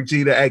see Derek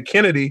Jeter at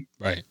Kennedy.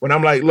 Right. When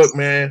I'm like, look,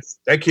 man,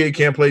 that kid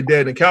can't play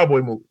dead in a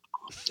cowboy movie.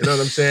 You know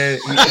what I'm saying?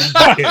 He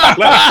can't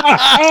play.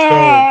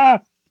 So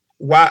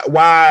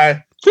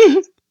why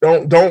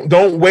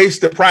don't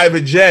waste the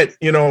private jet?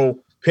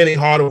 Penny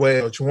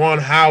Hardaway or Juwan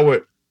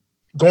Howard.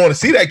 going to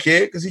see that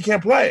kid because he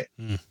can't play.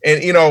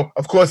 And, you know,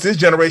 of course, this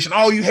generation,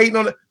 oh, you hating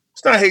on it.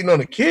 It's not hating on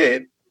the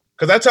kid.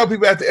 Because I tell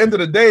people at the end of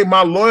the day,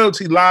 my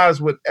loyalty lies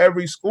with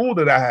every school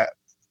that I have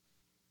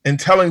and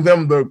telling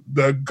them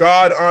the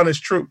God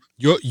honest truth.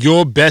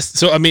 Your best.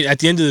 So, I mean, at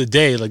the end of the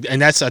day, like,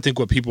 and that's, I think,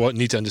 what people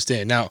need to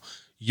understand. Now,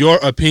 your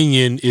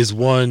opinion is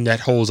one that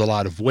holds a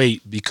lot of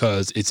weight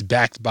because it's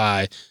backed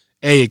by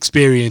A,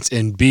 experience,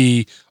 and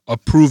B, a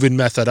proven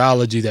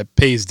methodology that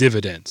pays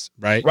dividends,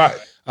 right? Right.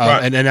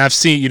 And I've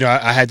seen, you know,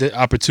 I had the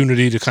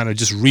opportunity to kind of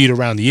just read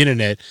around the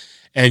internet,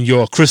 and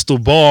your crystal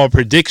ball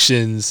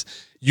predictions,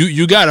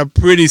 you got a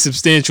pretty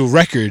substantial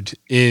record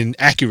in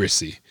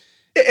accuracy.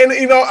 And,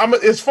 you know,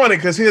 it's funny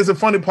because here's the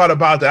funny part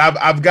about that.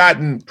 I've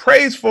gotten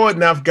praise for it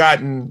and I've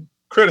gotten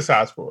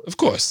criticized for it. Of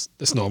course,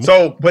 that's normal.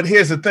 So, but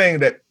here's the thing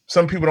that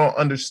some people don't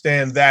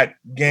understand that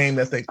game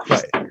that they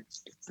play.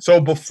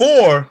 So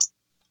before,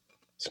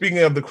 speaking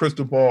of the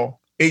crystal ball,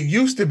 it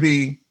used to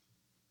be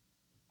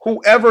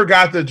whoever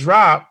got the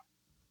drop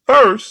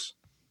first,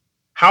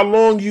 how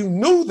long you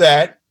knew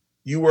that,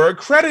 you were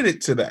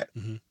accredited to that.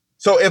 Mm-hmm.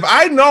 So if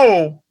I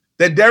know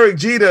that Derek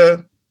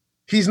Jeter,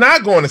 he's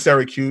not going to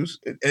Syracuse,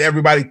 and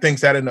everybody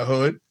thinks that in the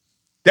hood,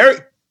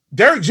 Derek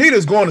Jeter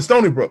is going to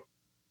Stony Brook.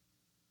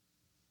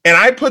 And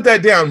I put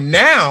that down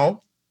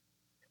now,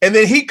 and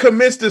then he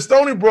commits to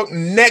Stony Brook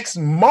next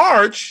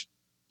March,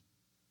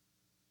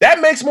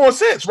 that makes more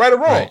sense, right or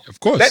wrong? Right, of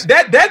course.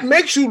 That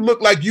makes you look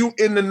like you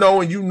in the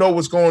know and you know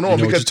what's going on. You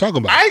know because what you're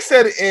talking about. I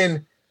said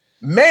in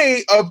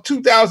May of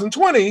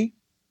 2020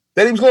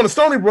 that he was going to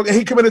Stony Brook, and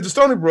he committed to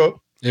Stony Brook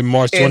in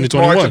March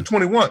 2021. March of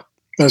 21.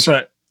 That's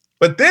right.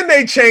 But then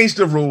they changed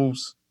the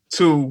rules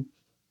to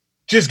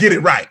just get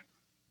it right.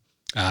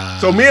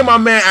 So me and my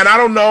man, and I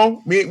don't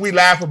know, we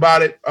laugh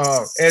about it.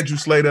 Andrew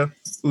Slater,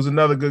 who's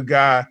another good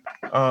guy,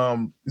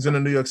 he's in the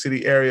New York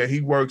City area.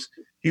 He works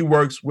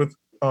with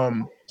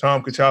Tom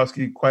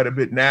Kachowski quite a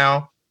bit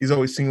now. He's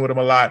always seen with him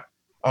a lot.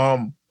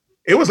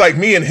 It was like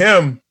me and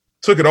him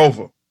took it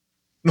over.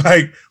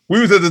 Like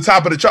we was at the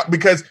top of the chart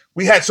because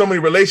we had so many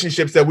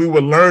relationships that we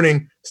were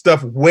learning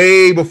stuff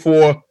way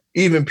before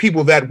even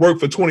people that work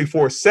for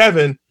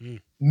 24/7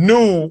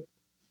 knew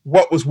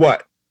what was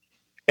what.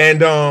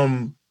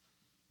 And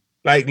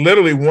like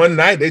literally one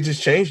night they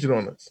just changed it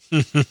on us.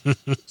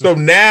 So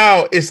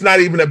now it's not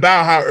even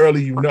about how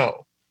early you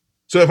know.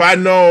 So if I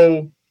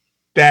know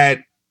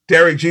that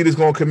Derek Jeter is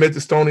going to commit to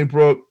Stony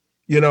Brook,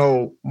 you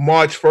know,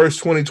 March 1st,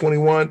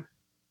 2021,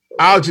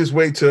 I'll just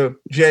wait till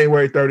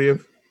January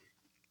 30th.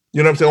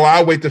 You know what I'm saying? Well,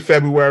 I'll wait till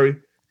February,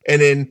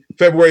 and then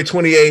February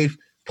 28th,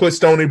 put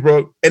Stony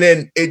Brook, and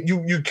then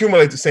you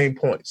accumulate the same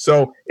points.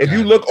 So if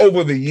you look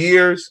over the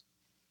years,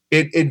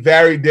 it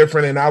varied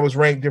different, and I was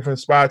ranked different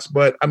spots.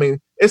 But I mean,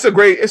 it's a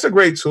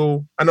great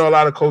tool. I know a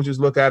lot of coaches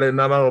look at it,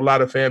 and I know a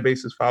lot of fan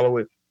bases follow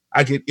it.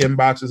 I get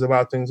inboxes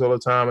about things all the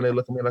time, and they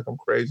look at me like I'm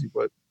crazy.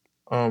 But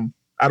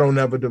I don't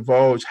ever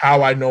divulge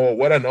how I know or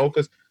what I know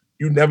because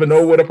you never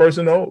know what a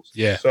person knows.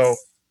 Yeah. So,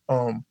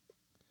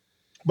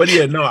 but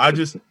yeah, no, I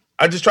just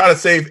try to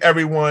save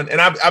everyone,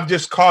 and I've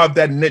just carved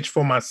that niche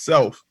for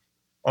myself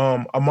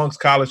amongst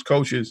college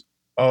coaches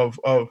of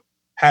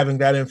having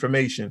that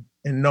information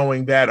and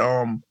knowing that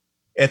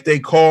if they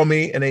call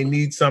me and they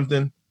need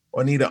something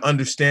or need an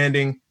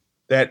understanding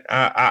that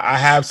I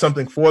have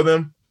something for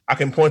them, I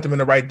can point them in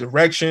the right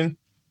direction.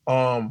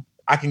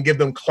 I can give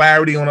them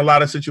clarity on a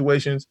lot of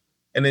situations,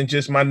 and then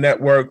just my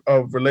network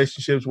of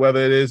relationships, whether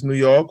it is New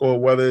York or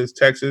whether it's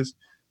Texas,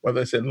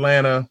 whether it's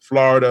Atlanta,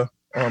 Florida,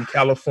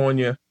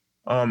 California.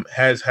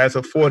 Has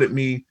afforded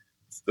me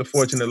the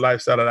fortunate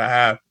lifestyle that I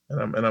have,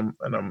 and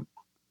I'm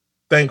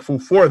thankful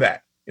for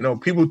that. You know,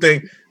 people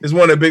think it's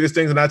one of the biggest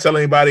things, and I tell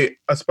anybody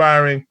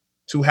aspiring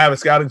to have a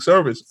scouting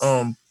service,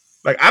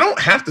 like I don't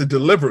have to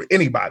deliver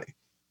anybody.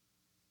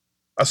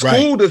 A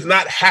school does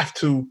not have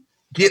to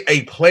get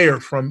a player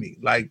from me.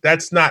 Like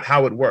that's not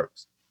how it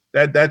works.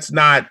 That's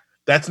not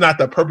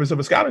the purpose of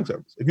a scouting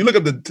service. If you look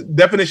at the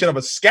definition of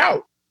a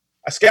scout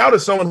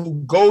is someone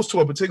who goes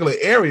to a particular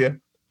area,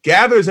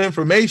 gathers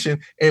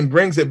information, and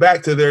brings it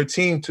back to their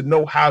team to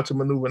know how to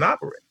maneuver and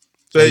operate.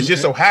 So it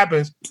just so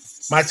happens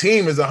my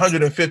team is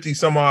 150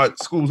 some odd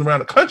schools around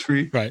the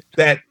country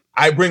that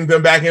I bring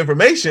them back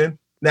information.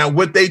 Now,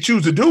 what they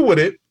choose to do with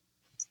it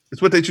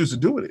is what they choose to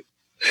do with it.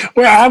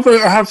 Well,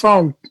 I have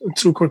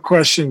two quick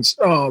questions,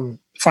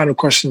 final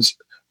questions.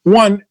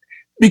 One,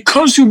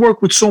 because you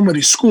work with so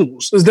many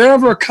schools, is there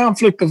ever a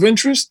conflict of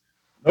interest?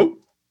 Nope.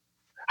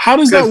 How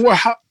does that work?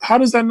 How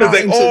does that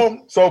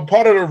not? So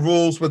part of the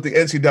rules with the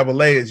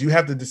NCAA is you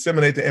have to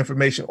disseminate the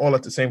information all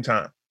at the same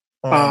time.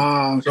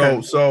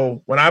 Okay.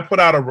 So when I put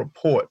out a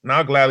report, and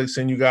I'll gladly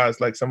send you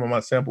guys like some of my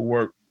sample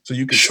work so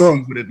you can see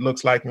what it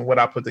looks like and what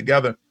I put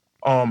together.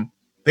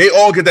 They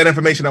all get that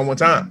information at one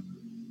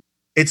time.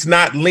 It's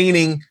not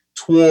leaning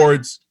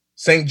towards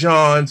St.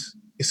 John's.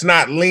 It's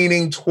not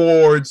leaning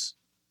towards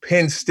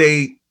Penn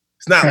State.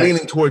 It's not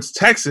leaning towards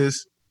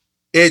Texas.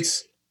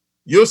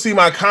 You'll see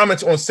my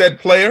comments on said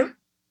player.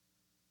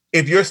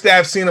 If your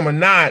staff's seen them or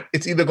not,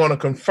 it's either going to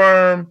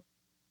confirm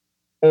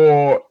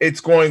or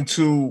it's going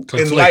to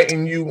Conflict.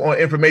 enlighten you on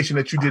information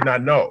that you did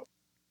not know.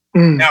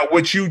 Now,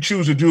 what you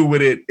choose to do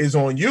with it is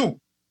on you.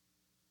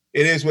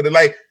 It is what it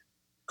like.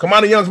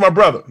 Kamani Young's my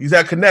brother. He's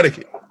at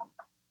Connecticut.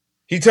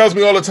 He tells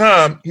me all the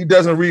time he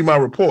doesn't read my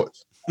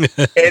reports.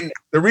 And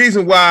the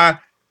reason why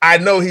I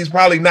know he's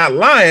probably not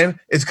lying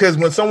is because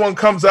when someone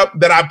comes up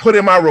that I put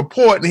in my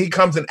report and he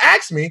comes and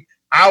asks me,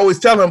 I always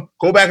tell him,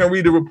 go back and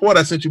read the report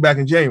I sent you back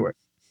in January.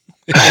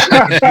 You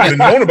would have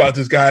known about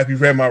this guy if you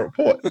read my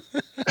report.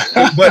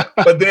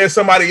 But there's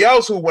somebody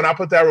else who, when I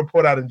put that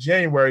report out in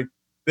January,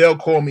 they'll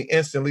call me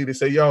instantly to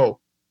say, yo,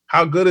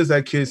 how good is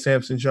that kid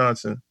Samson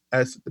Johnson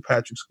at the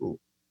Patrick School?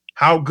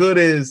 How good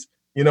is,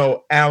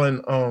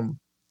 Alan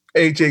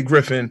A.J.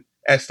 Griffin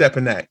at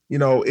Stepinac?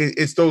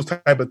 It's those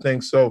type of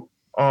things. So,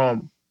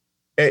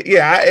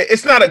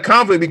 it's not a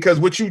conflict because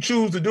what you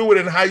choose to do with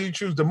it and how you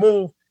choose to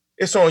move,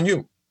 it's on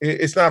you.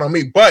 It's not on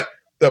me. But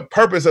the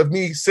purpose of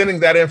me sending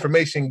that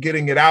information,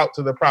 getting it out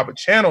to the proper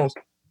channels,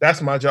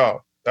 that's my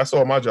job. That's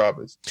all my job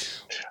is.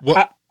 Go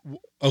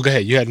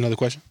ahead. You had another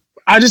question?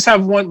 I just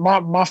have one.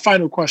 My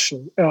final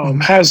question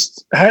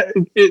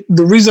the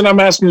reason I'm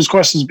asking this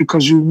question is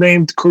because you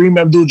named Kareem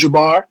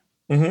Abdul-Jabbar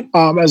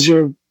as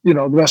your,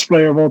 the best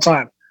player of all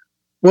time.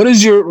 What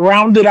is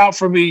rounded out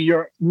for me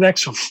your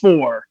next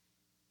 4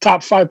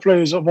 top 5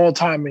 players of all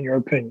time in your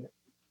opinion?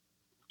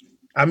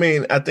 I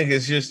mean, I think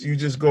it's just you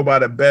just go by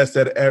the best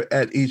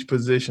at each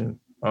position.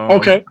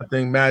 Okay. I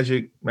think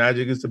Magic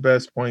is the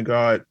best point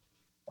guard.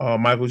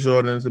 Michael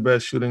Jordan is the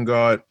best shooting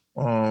guard.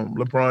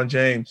 LeBron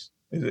James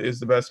is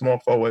the best small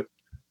forward.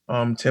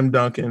 Tim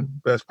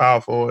Duncan, best power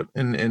forward,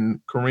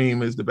 and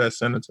Kareem is the best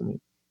center to me.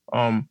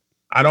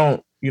 I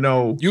don't,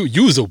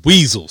 You was a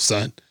weasel,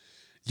 son.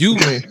 You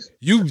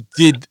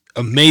did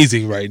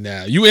amazing right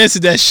now. You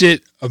answered that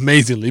shit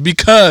amazingly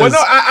because. Well, no,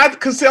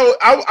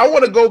 I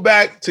want to go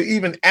back to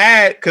even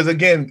add because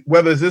again,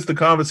 whether it's this the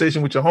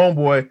conversation with your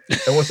homeboy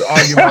and wants to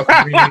argue about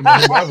Kareem or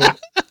whoever,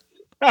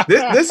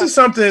 this is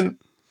something.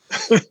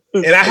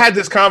 And I had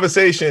this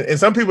conversation, and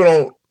some people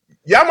don't.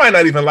 Y'all might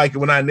not even like it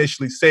when I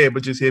initially say it,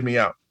 but just hear me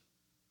out.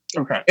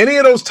 Okay. Any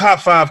of those top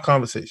 5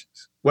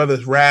 conversations, whether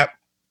it's rap,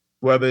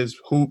 whether it's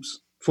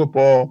hoops,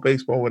 football,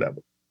 baseball,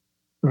 whatever.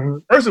 Mm-hmm.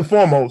 First and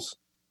foremost,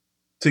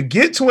 to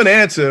get to an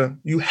answer,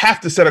 you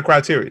have to set a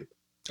criteria.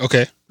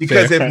 Okay.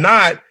 Because if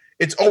not,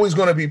 it's always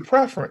going to be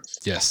preference.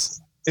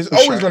 Yes. It's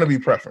always going to be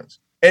preference.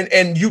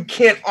 And you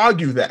can't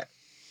argue that.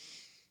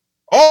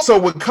 Also,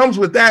 what comes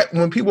with that,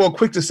 when people are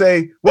quick to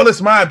say, well,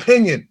 it's my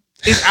opinion.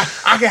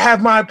 I can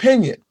have my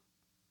opinion.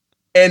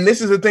 And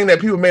this is the thing that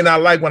people may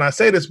not like when I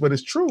say this, but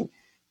it's true.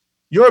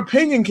 Your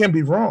opinion can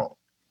be wrong.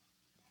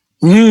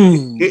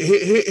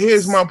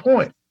 Here's my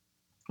point.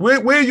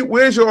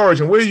 Where's your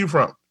origin? Where are you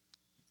from?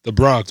 The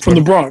Bronx. From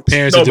the Bronx.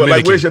 Parents no, are but Dominican.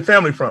 like, where's your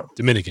family from?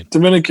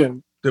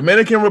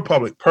 Dominican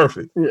Republic.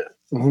 Perfect. Yeah.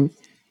 Mm-hmm.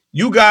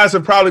 You guys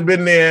have probably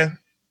been there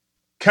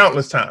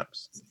countless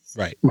times.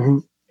 Right. Mm-hmm.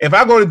 If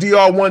I go to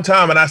DR one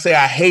time and I say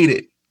I hate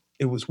it,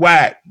 it was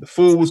whack. The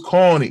food was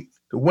corny.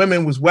 The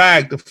women was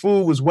whack. The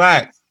food was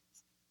whack.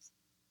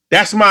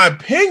 That's my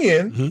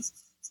opinion,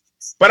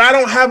 but I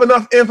don't have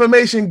enough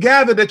information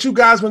gathered that you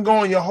guys been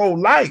going your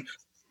whole life.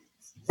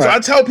 Right. So I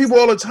tell people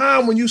all the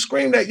time when you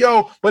scream that,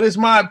 but it's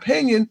my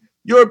opinion,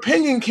 your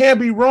opinion can't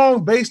be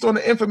wrong based on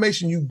the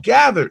information you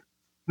gathered.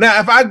 Now,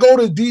 if I go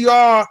to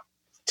DR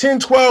 10,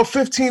 12,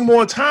 15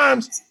 more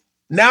times,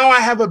 now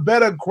I have a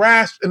better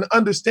grasp and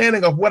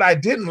understanding of what I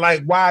didn't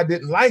like, why I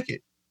didn't like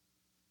it.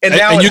 And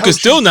now you can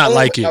still not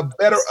like it. A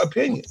better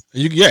opinion.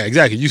 Yeah,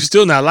 exactly. You can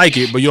still not like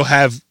it, but you'll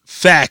have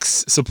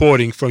facts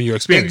supporting from your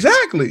experience.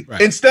 Exactly. Right.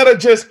 Instead of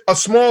just a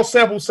small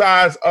sample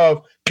size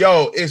of,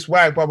 it's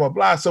whack, blah, blah,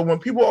 blah. So when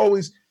people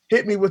always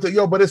hit me with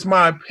but it's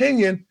my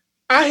opinion,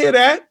 I hear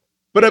that.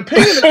 But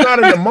opinion is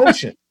not an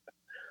emotion.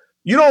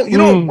 You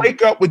don't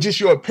wake up with just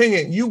your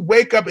opinion. You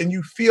wake up and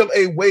you feel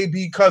a way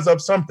because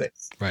of something.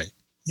 Right.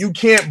 You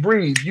can't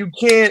breathe. You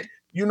can't,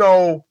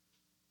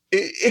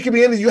 it can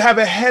be anything. You have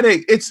a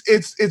headache.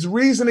 It's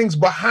reasonings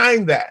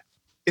behind that.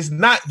 It's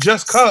not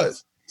just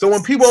cause. So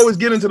when people always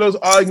get into those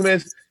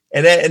arguments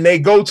and they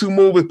go to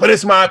move it, but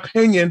it's my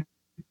opinion,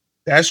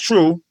 that's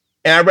true.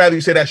 And I'd rather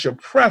you say that's your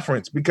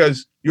preference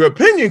because your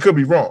opinion could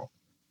be wrong.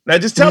 Now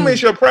just tell me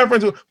it's your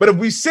preference. But if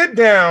we sit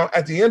down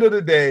at the end of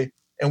the day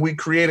and we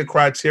create a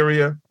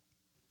criteria,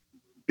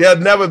 there'll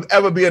never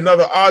ever be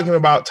another argument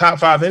about top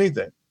 5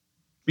 anything.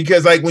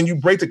 Because like when you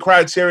break the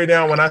criteria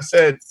down, when I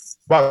said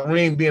about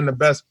Kareem being the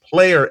best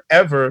player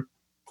ever,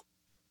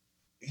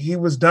 he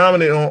was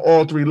dominant on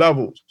all 3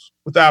 levels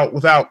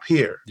without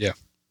peer. Yeah.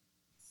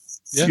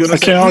 I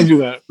can't argue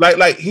that.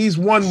 Like he's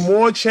won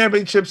more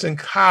championships in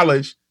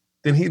college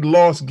than he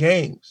lost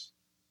games.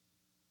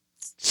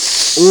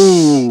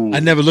 Ooh. I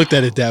never looked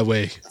at it that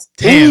way.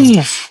 Damn.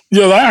 Oof.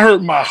 Yo, that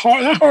hurt my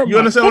heart. That hurt. You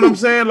understand what I'm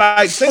saying?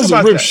 Like, think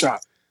about a rip that. Shot.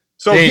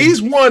 So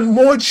he's won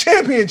more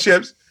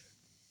championships,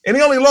 and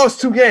he only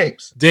lost 2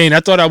 games. Dane,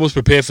 I thought I was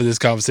prepared for this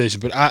conversation,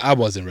 but I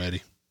wasn't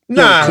ready.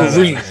 Nah,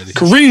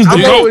 Kareem's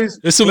the GOAT.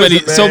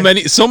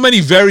 There's so many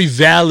very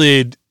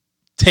valid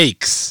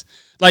takes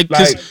Like,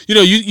 because,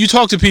 you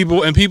talk to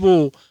people and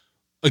people,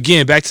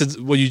 again, back to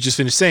what you just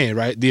finished saying,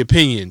 right? The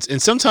opinions.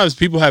 And sometimes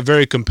people have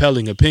very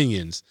compelling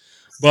opinions.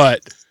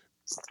 But,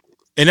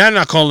 and I'm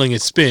not calling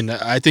it spin.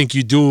 I think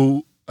you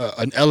do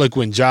an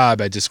eloquent job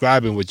at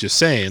describing what you're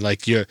saying.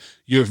 Like, you're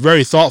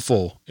very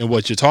thoughtful in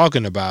what you're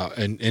talking about.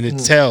 And it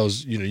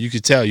tells, you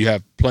could tell you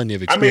have plenty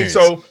of experience. I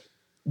mean, so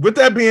with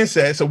that being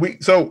said,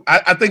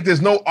 I think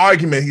there's no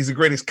argument he's the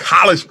greatest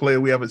college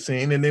player we ever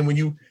seen. And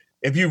then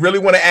if you really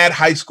want to add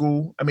high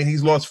school, I mean,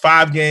 he's lost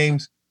 5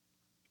 games.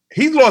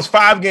 He's lost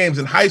 5 games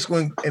in high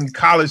school and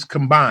college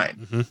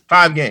combined.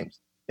 5 games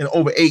in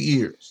over 8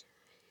 years.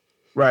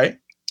 Right?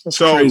 That's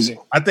crazy.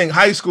 I think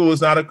high school is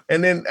not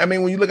and then, I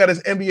mean, when you look at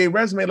his NBA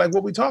resume, like,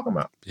 what we talking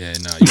about? Yeah,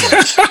 no,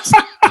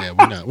 yeah,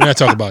 we're not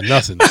talking about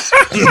nothing.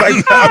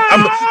 Like,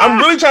 I'm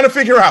really trying to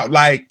figure out,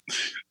 like,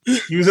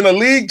 he was in the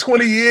league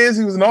 20 years.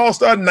 He was an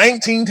all-star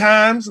 19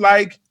 times.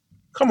 Like,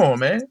 come on,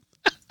 man.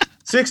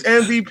 6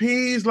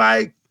 MVPs,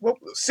 like,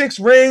 6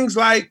 rings,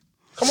 like,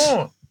 come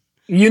on.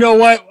 You know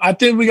what? I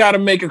think we got to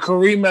make a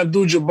Kareem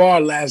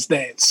Abdul-Jabbar Last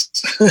Dance.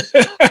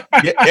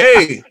 Yeah,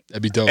 hey,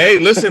 that'd be dope. Hey,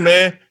 listen,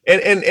 man,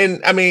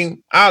 and I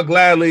mean, I'll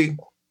gladly.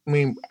 I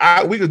mean,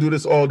 we could do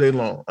this all day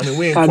long. I mean,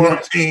 we in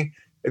quarantine.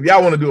 If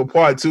y'all want to do a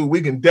part 2,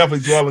 we can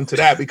definitely dwell into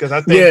that, because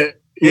I think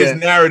his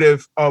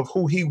narrative of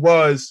who he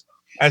was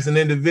as an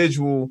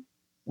individual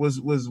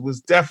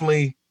was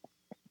definitely,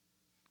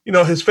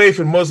 his faith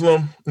in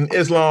Muslim and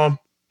Islam.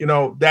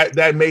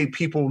 That made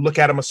people look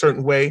at him a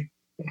certain way.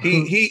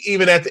 He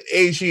even at the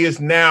age he is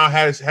now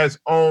has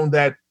owned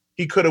that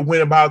he could have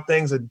went about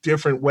things a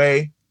different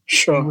way.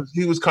 Sure,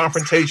 he was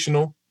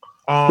confrontational,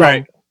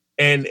 right?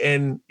 And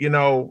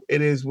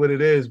it is what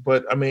it is.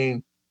 But I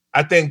mean,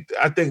 I think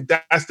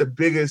that's the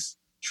biggest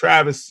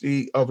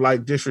travesty of,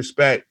 like,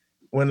 disrespect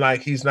when,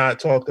 like, he's not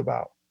talked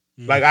about.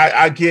 Like,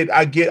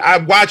 I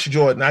watch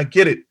Jordan, I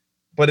get it,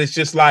 but it's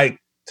just like,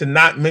 to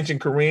not mention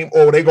Kareem,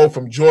 or they go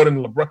from Jordan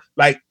to LeBron,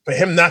 like, for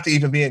him not to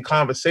even be in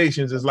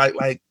conversations is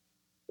like,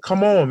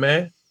 come on,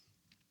 man.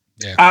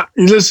 Yeah.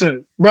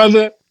 Listen,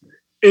 brother,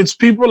 it's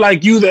people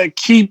like you that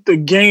keep the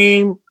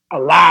game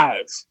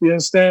alive. You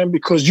understand?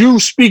 Because you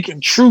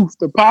speaking truth.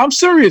 I'm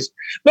serious.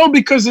 No,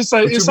 because it's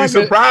like, you'd be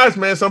surprised,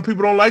 man. Some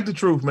people don't like the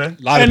truth, man.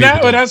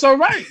 That's all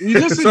right.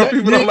 Some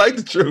people don't like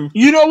the truth.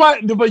 You know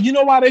what? But you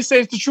know why they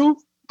say it's the truth?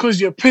 Because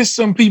you piss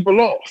some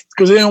people off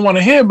because they don't want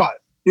to hear about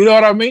it. You know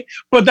what I mean?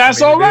 But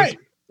that's all right.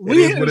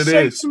 We here to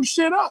shake some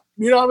shit up.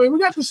 You know what I mean? We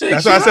got to shake.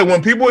 That's why I said,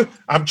 when people,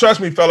 trust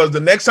me, fellas, the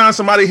next time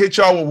somebody hit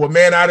y'all with, well,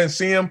 man, I didn't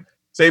see him.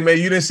 Say, man,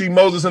 you didn't see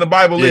Moses in the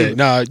Bible. Yeah,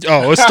 nah.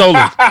 Oh, it's stolen.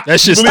 That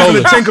shit's stolen. You believe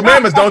in the 10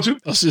 Commandments, don't you?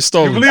 That's just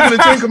stolen. You believe in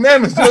the 10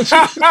 Commandments, don't you?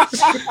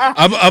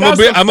 I'm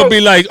gonna be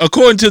like,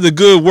 according to the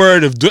good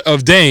word of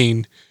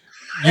Dane,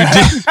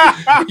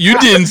 you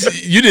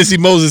didn't see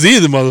Moses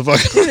either,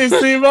 motherfucker. You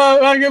didn't see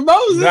motherfucking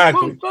Moses.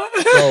 Exactly.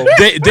 So,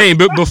 Dane,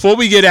 but before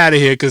we get out of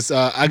here, because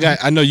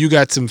I know you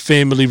got some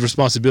family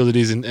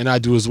responsibilities, and I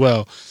do as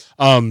well.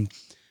 When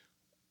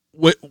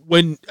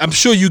I'm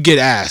sure you get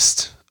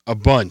asked a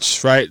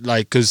bunch, right?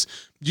 Like, because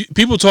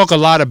people talk a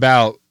lot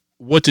about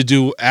what to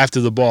do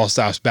after the ball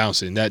stops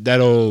bouncing. That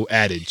old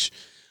adage.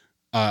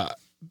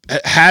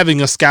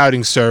 Having a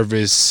scouting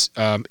service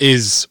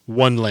is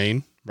one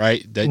lane,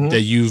 right?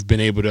 That you've been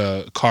able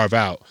to carve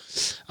out.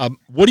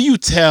 What do you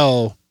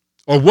tell,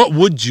 or what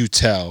would you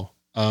tell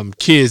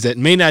kids that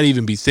may not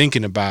even be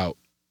thinking about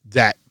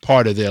that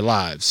part of their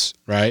lives,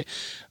 right?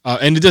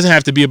 And it doesn't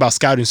have to be about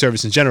scouting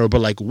service in general,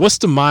 but, like, what's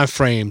the mind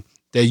frame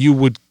that you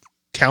would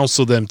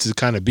counsel them to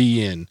kind of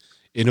be in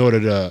order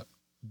to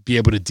be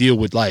able to deal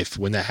with life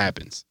when that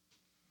happens?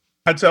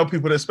 I tell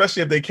people that,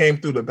 especially if they came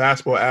through the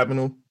basketball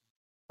avenue,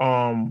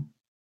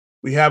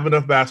 we have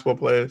enough basketball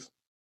players.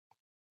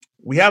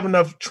 We have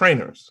enough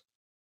trainers.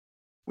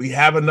 We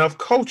have enough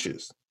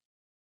coaches.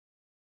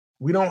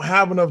 We don't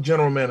have enough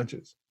general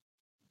managers.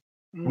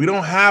 We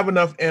don't have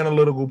enough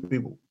analytical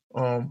people.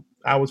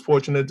 I was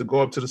fortunate to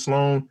go up to the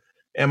Sloan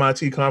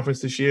MIT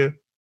conference this year.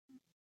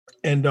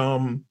 And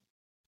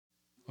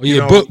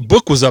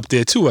Book was up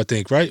there too, I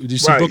think, right? Did you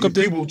see Book up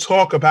there? People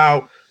talk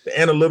about the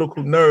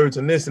analytical nerds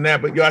and this and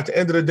that, but at the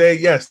end of the day,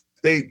 yes,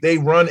 they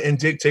run and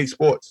dictate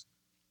sports.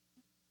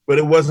 But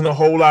it wasn't a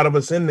whole lot of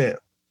us in there.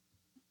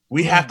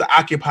 We have to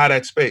occupy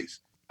that space.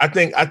 I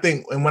think,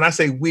 and when I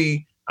say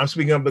we, I'm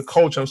speaking of the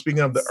culture, I'm speaking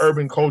of the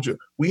urban culture.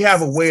 We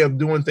have a way of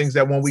doing things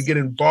that when we get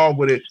involved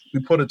with it, we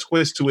put a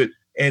twist to it,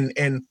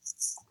 and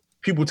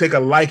people take a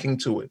liking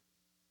to it.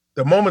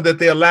 The moment that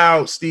they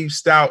allowed Steve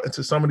Stout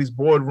into some of these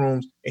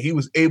boardrooms and he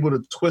was able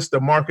to twist the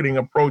marketing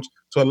approach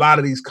to a lot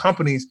of these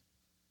companies,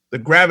 the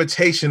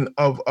gravitation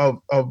of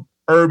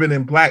urban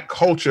and Black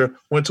culture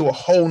went to a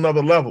whole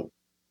nother level.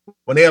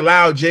 When they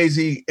allowed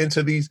Jay-Z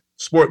into these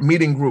sport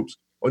meeting groups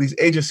or these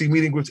agency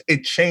meeting groups,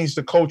 it changed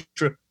the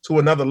culture to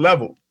another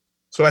level.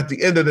 So at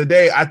the end of the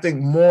day, I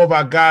think more of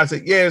our guys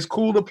that, yeah, it's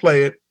cool to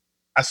play it.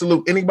 I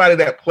salute anybody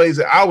that plays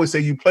it. I always say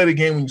you play the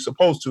game when you're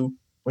supposed to,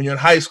 when you're in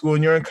high school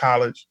and you're in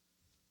college.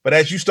 But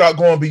as you start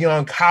going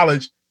beyond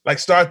college, like,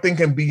 start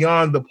thinking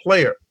beyond the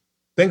player.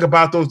 Think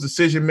about those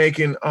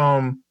decision-making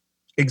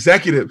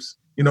executives,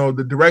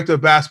 the director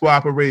of basketball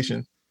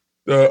operations,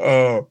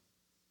 the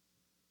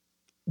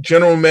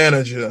general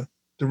manager,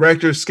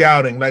 director of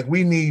scouting. Like,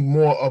 we need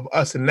more of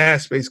us in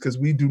that space because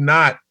we do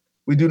not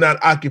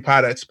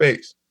occupy that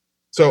space.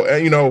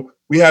 So,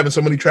 we having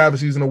so many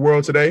travesties in the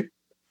world today.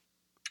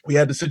 We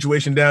had the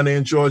situation down there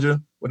in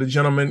Georgia where the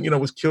gentleman,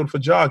 was killed for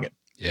jogging.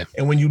 Yeah.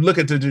 And when you look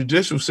at the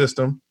judicial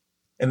system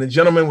and the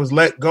gentleman was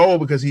let go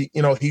because he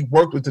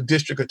worked with the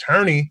district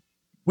attorney,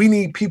 we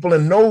need people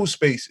in those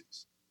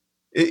spaces.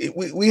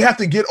 We have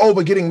to get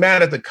over getting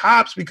mad at the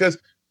cops because,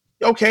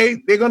 okay,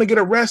 they're going to get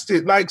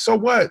arrested. Like, so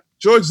what?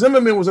 George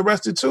Zimmerman was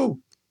arrested too.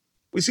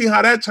 We see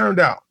how that turned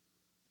out.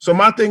 So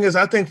my thing is,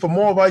 I think for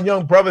more of our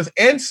young brothers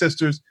and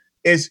sisters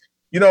is,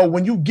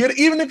 when you get,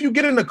 even if you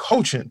get into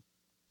coaching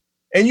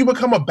and you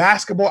become a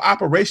basketball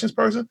operations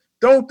person,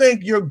 don't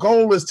think your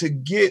goal is to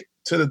get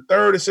to the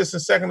third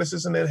assistant, second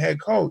assistant, and head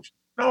coach.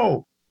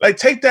 No, like,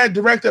 take that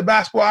director of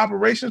basketball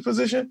operations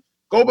position,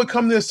 go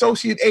become the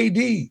associate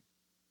AD.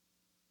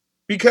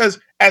 Because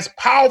as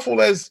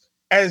powerful as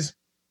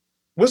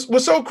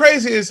what's so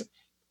crazy is,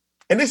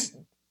 and this,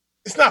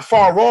 it's not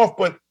far off,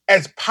 but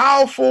as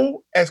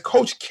powerful as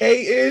Coach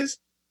K is,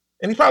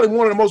 and he's probably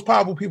one of the most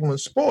powerful people in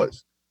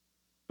sports,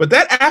 but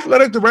that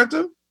athletic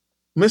director,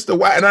 Mr.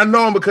 White, and I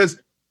know him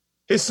because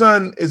his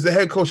son is the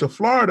head coach of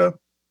Florida,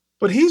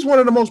 but he's one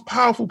of the most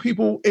powerful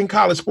people in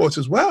college sports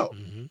as well.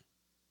 Mm-hmm.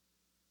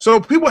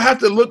 So people have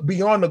to look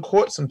beyond the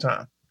court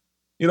sometimes,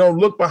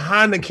 look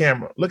behind the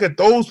camera, look at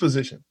those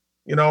positions,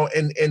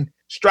 and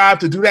strive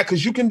to do that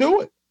because you can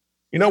do it.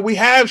 We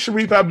have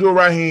Shareef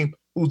Abdur-Rahim,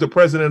 who's the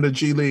president of the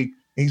G League,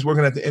 and he's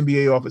working at the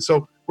NBA office.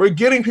 So we're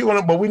getting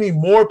people, but we need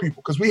more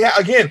people because we got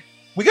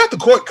the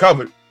court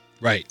covered.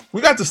 Right.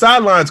 We got the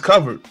sidelines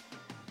covered.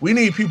 We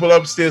need people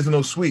upstairs in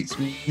those suites.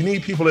 We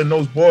need people in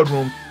those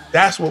boardrooms.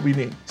 That's what we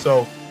need.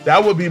 So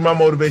that would be my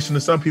motivation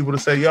to some people to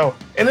say, yo,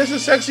 and it's a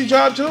sexy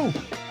job too.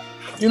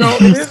 It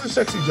is a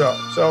sexy job.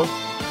 So,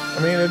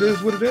 it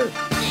is what it is.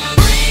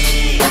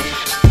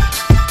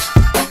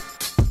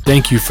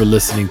 Thank you for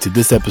listening to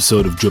this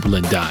episode of Dribble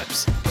and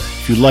Dimes.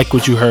 If you like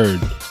what you heard,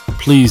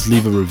 please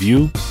leave a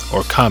review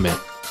or comment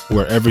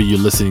wherever you're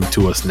listening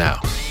to us now.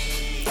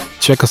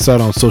 Check us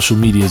out on social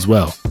media as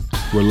well.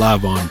 We're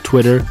live on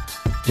Twitter,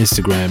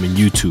 Instagram, and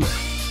YouTube.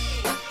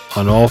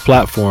 On all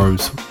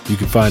platforms, you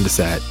can find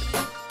us at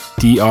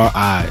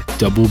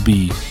DRIBBLENDIMES.